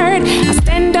heart, I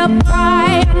stand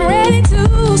upright, I'm ready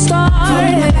to start.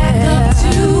 From the back up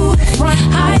to the front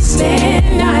I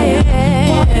stand, I am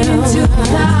walking into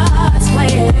God's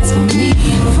plans for me,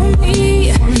 for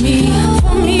me, for me,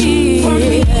 for me, for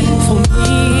me, for me,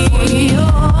 for me.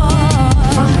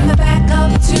 From the back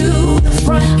up to the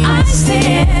front I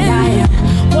stand, I am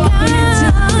walking into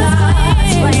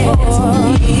God's plans for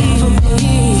me, for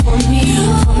me, for me,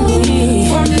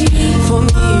 for me, for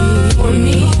me, for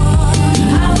me.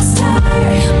 I was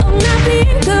tired of not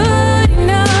being good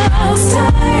enough. I was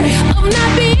tired of not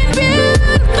being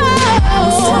beautiful. I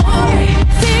was tired,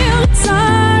 feeling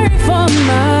sorry for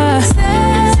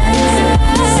myself.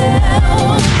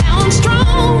 Now I'm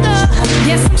stronger,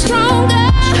 yes I'm stronger.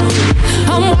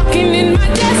 I'm walking in my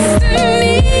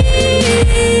destiny.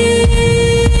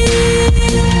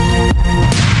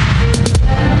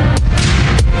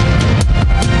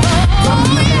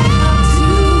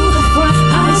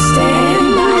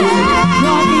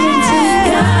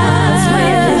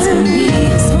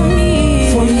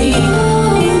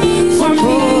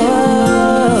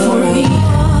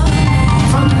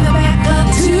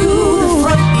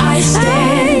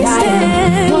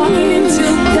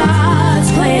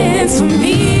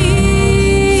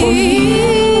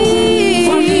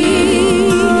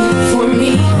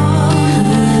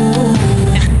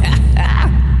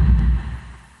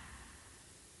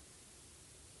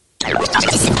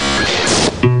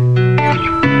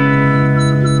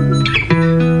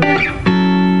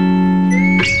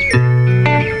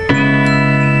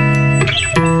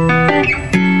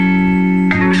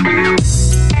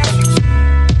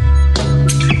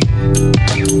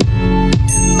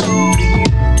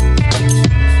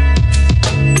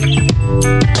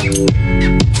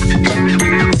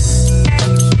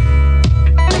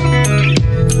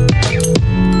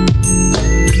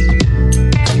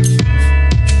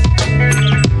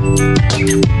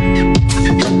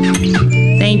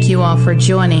 Thank you all for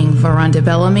joining Veronda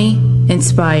Bellamy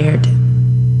Inspired.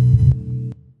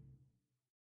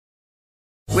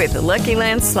 With the Lucky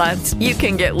Land Slots, you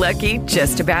can get lucky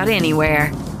just about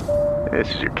anywhere.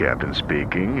 This is your captain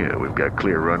speaking. We've got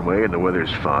clear runway and the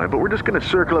weather's fine, but we're just going to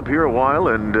circle up here a while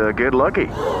and get lucky.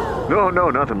 No,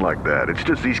 nothing like that. It's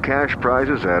just these cash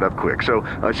prizes add up quick. So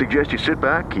I suggest you sit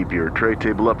back, keep your tray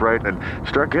table upright, and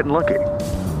start getting lucky.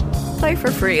 Play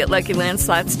for free at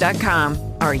LuckyLandSlots.com.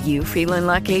 Are you feeling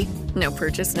lucky? No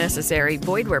purchase necessary.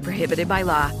 Void where prohibited by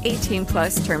law.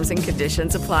 18+ terms and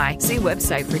conditions apply. See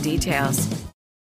website for details.